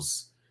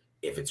Bengals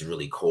if it's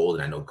really cold.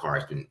 And I know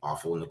Carr's been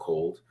awful in the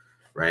cold,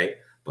 right?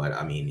 But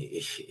I mean,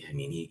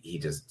 he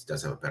just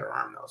does have a better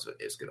arm though, so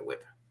it's gonna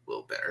whip a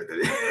little better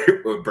than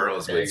what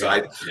Burrow's with. So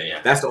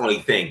that's the only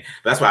thing.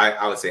 That's why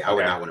I would say I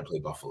would not want to play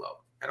Buffalo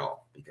at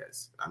all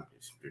because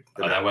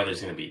that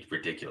weather's going to be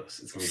ridiculous.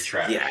 It's going to be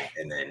trash. Yeah,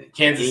 and then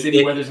Kansas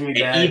City weather's going to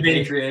be bad.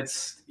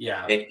 Patriots,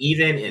 and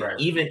even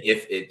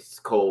if it's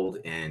cold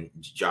and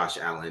Josh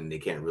Allen, they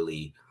can't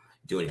really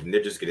do anything.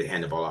 They're just going to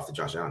hand the ball off to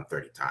Josh Allen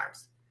 30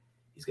 times.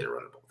 He's going to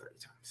run the ball 30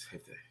 times.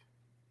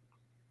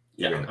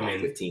 He ran the ball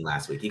 15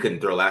 last week. He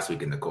couldn't throw last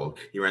week in the cold.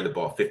 He ran the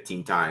ball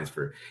 15 times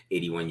for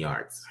 81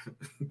 yards.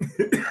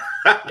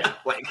 Yeah,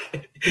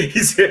 like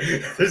he's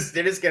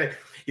basically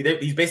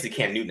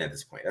Cam Newton at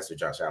this point. That's what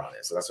Josh Allen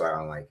is. So that's why I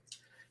don't like.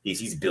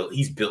 He's built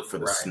for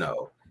the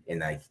snow,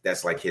 and like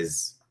that's like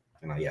his.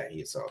 I'd be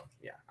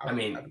terrified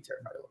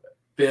a little bit.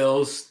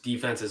 Bills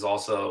defense is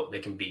also, they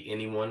can beat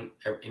anyone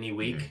any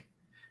week. Mm-hmm.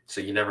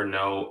 So you never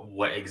know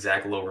what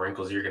exact little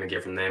wrinkles you're going to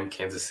get from them.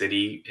 Kansas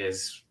City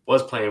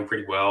was playing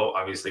pretty well.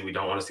 Obviously, we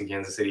don't want to see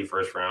Kansas City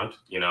first round,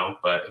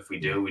 but if we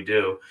do, we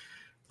do.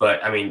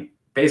 But I mean,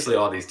 basically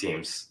all these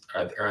teams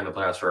are in the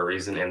playoffs for a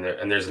reason. And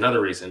there's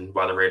another reason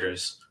why the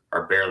Raiders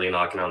are barely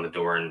knocking on the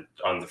door and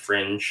on the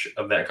fringe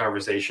of that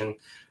conversation.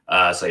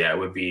 It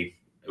would be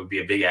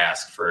a big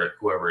ask for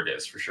whoever it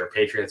is, for sure.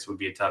 Patriots would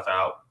be a tough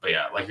out. But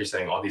yeah, like you're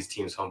saying, all these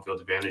teams' home field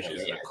advantage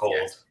is in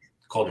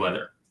cold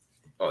weather.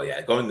 Oh,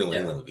 yeah. Going to New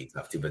England would be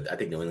tough, too. But I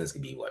think New England's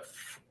going to be what?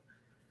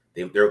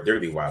 They're going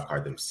to be wild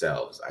card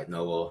themselves. I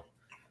know.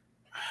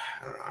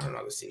 I don't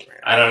know the team, man.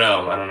 I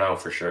don't know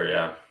for sure,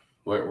 yeah.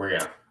 We're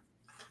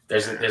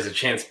There's a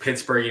chance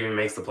Pittsburgh even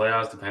makes the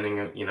playoffs, depending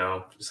on,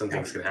 some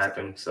things could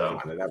happen.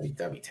 So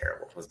that'd be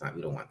terrible. We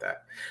don't want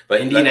that.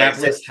 But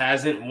Indianapolis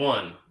hasn't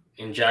won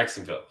in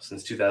Jacksonville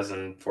since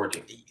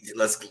 2014.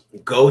 Let's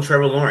go,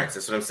 Trevor Lawrence.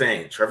 That's what I'm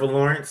saying. Trevor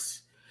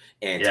Lawrence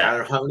and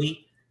Tyler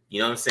Huntley. You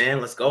know what I'm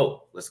saying? Let's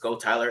go,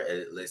 Tyler.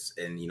 And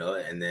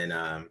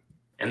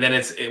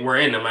then we're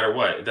in no matter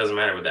what. It doesn't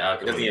matter what the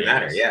outcome. It doesn't even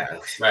matter. Yeah,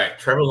 right.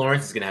 Trevor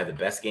Lawrence is gonna have the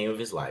best game of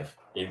his life.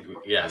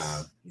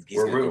 Yes,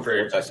 we're rooting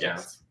for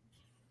touchdowns.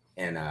 Yes.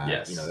 And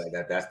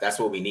that's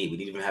what we need. We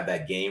need to even have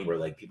that game where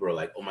like people are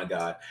like, oh my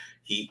God,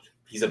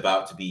 he's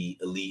about to be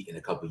elite in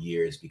a couple of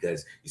years,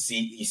 because you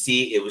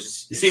see it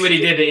was you see what he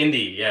did to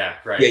Indy. Yeah,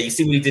 right. Yeah, you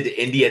see what he did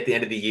to Indy at the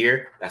end of the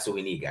year. That's what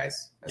we need,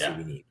 guys. That's what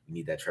we need. We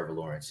need that Trevor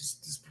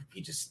Lawrence. He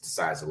just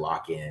decides to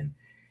lock in and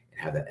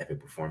have that epic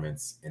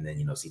performance, and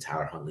then see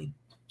Tyler Huntley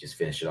just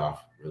finish it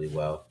off really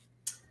well.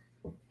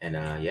 And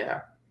I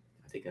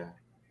think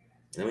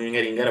then we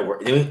ain't got to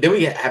work. Then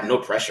we have no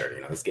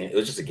pressure. This game, it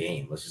was just a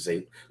game. Let's just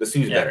say, let's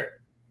who's better.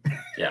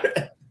 Yeah,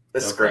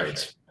 let's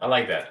scrimmage. I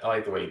like that. I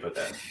like the way you put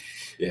that.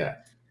 Yeah.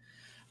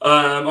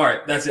 All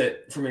right, that's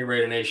it for me,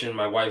 Raider Nation.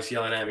 My wife's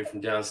yelling at me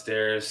from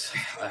downstairs.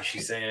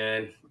 She's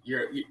saying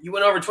you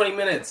went over 20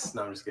 minutes.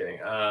 No, I'm just kidding.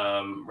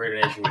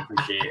 Raider Nation, we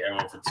appreciate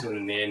everyone for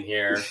tuning in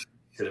here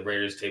to the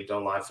Raiders Tape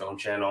Don't Lie film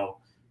channel.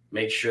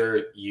 Make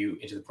sure you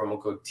enter the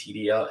promo code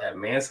TDL at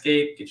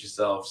Manscaped. Get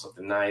yourself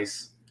something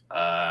nice.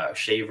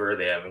 Shaver.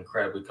 They have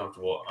incredibly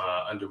comfortable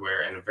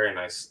underwear and a very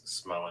nice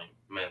smelling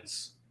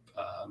men's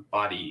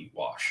body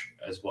wash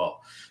as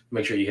well.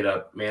 Make sure you hit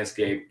up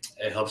Manscaped.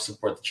 It helps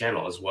support the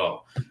channel as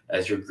well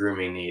as your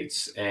grooming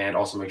needs. And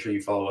also make sure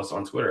you follow us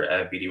on Twitter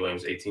at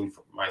BDWilliams18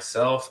 for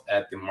myself,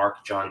 at the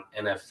Mark John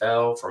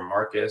NFL for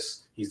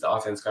Marcus. He's the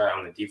offense guy.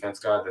 I'm the defense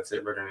guy. That's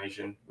it, Raider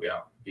Nation. We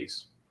out.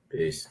 Peace.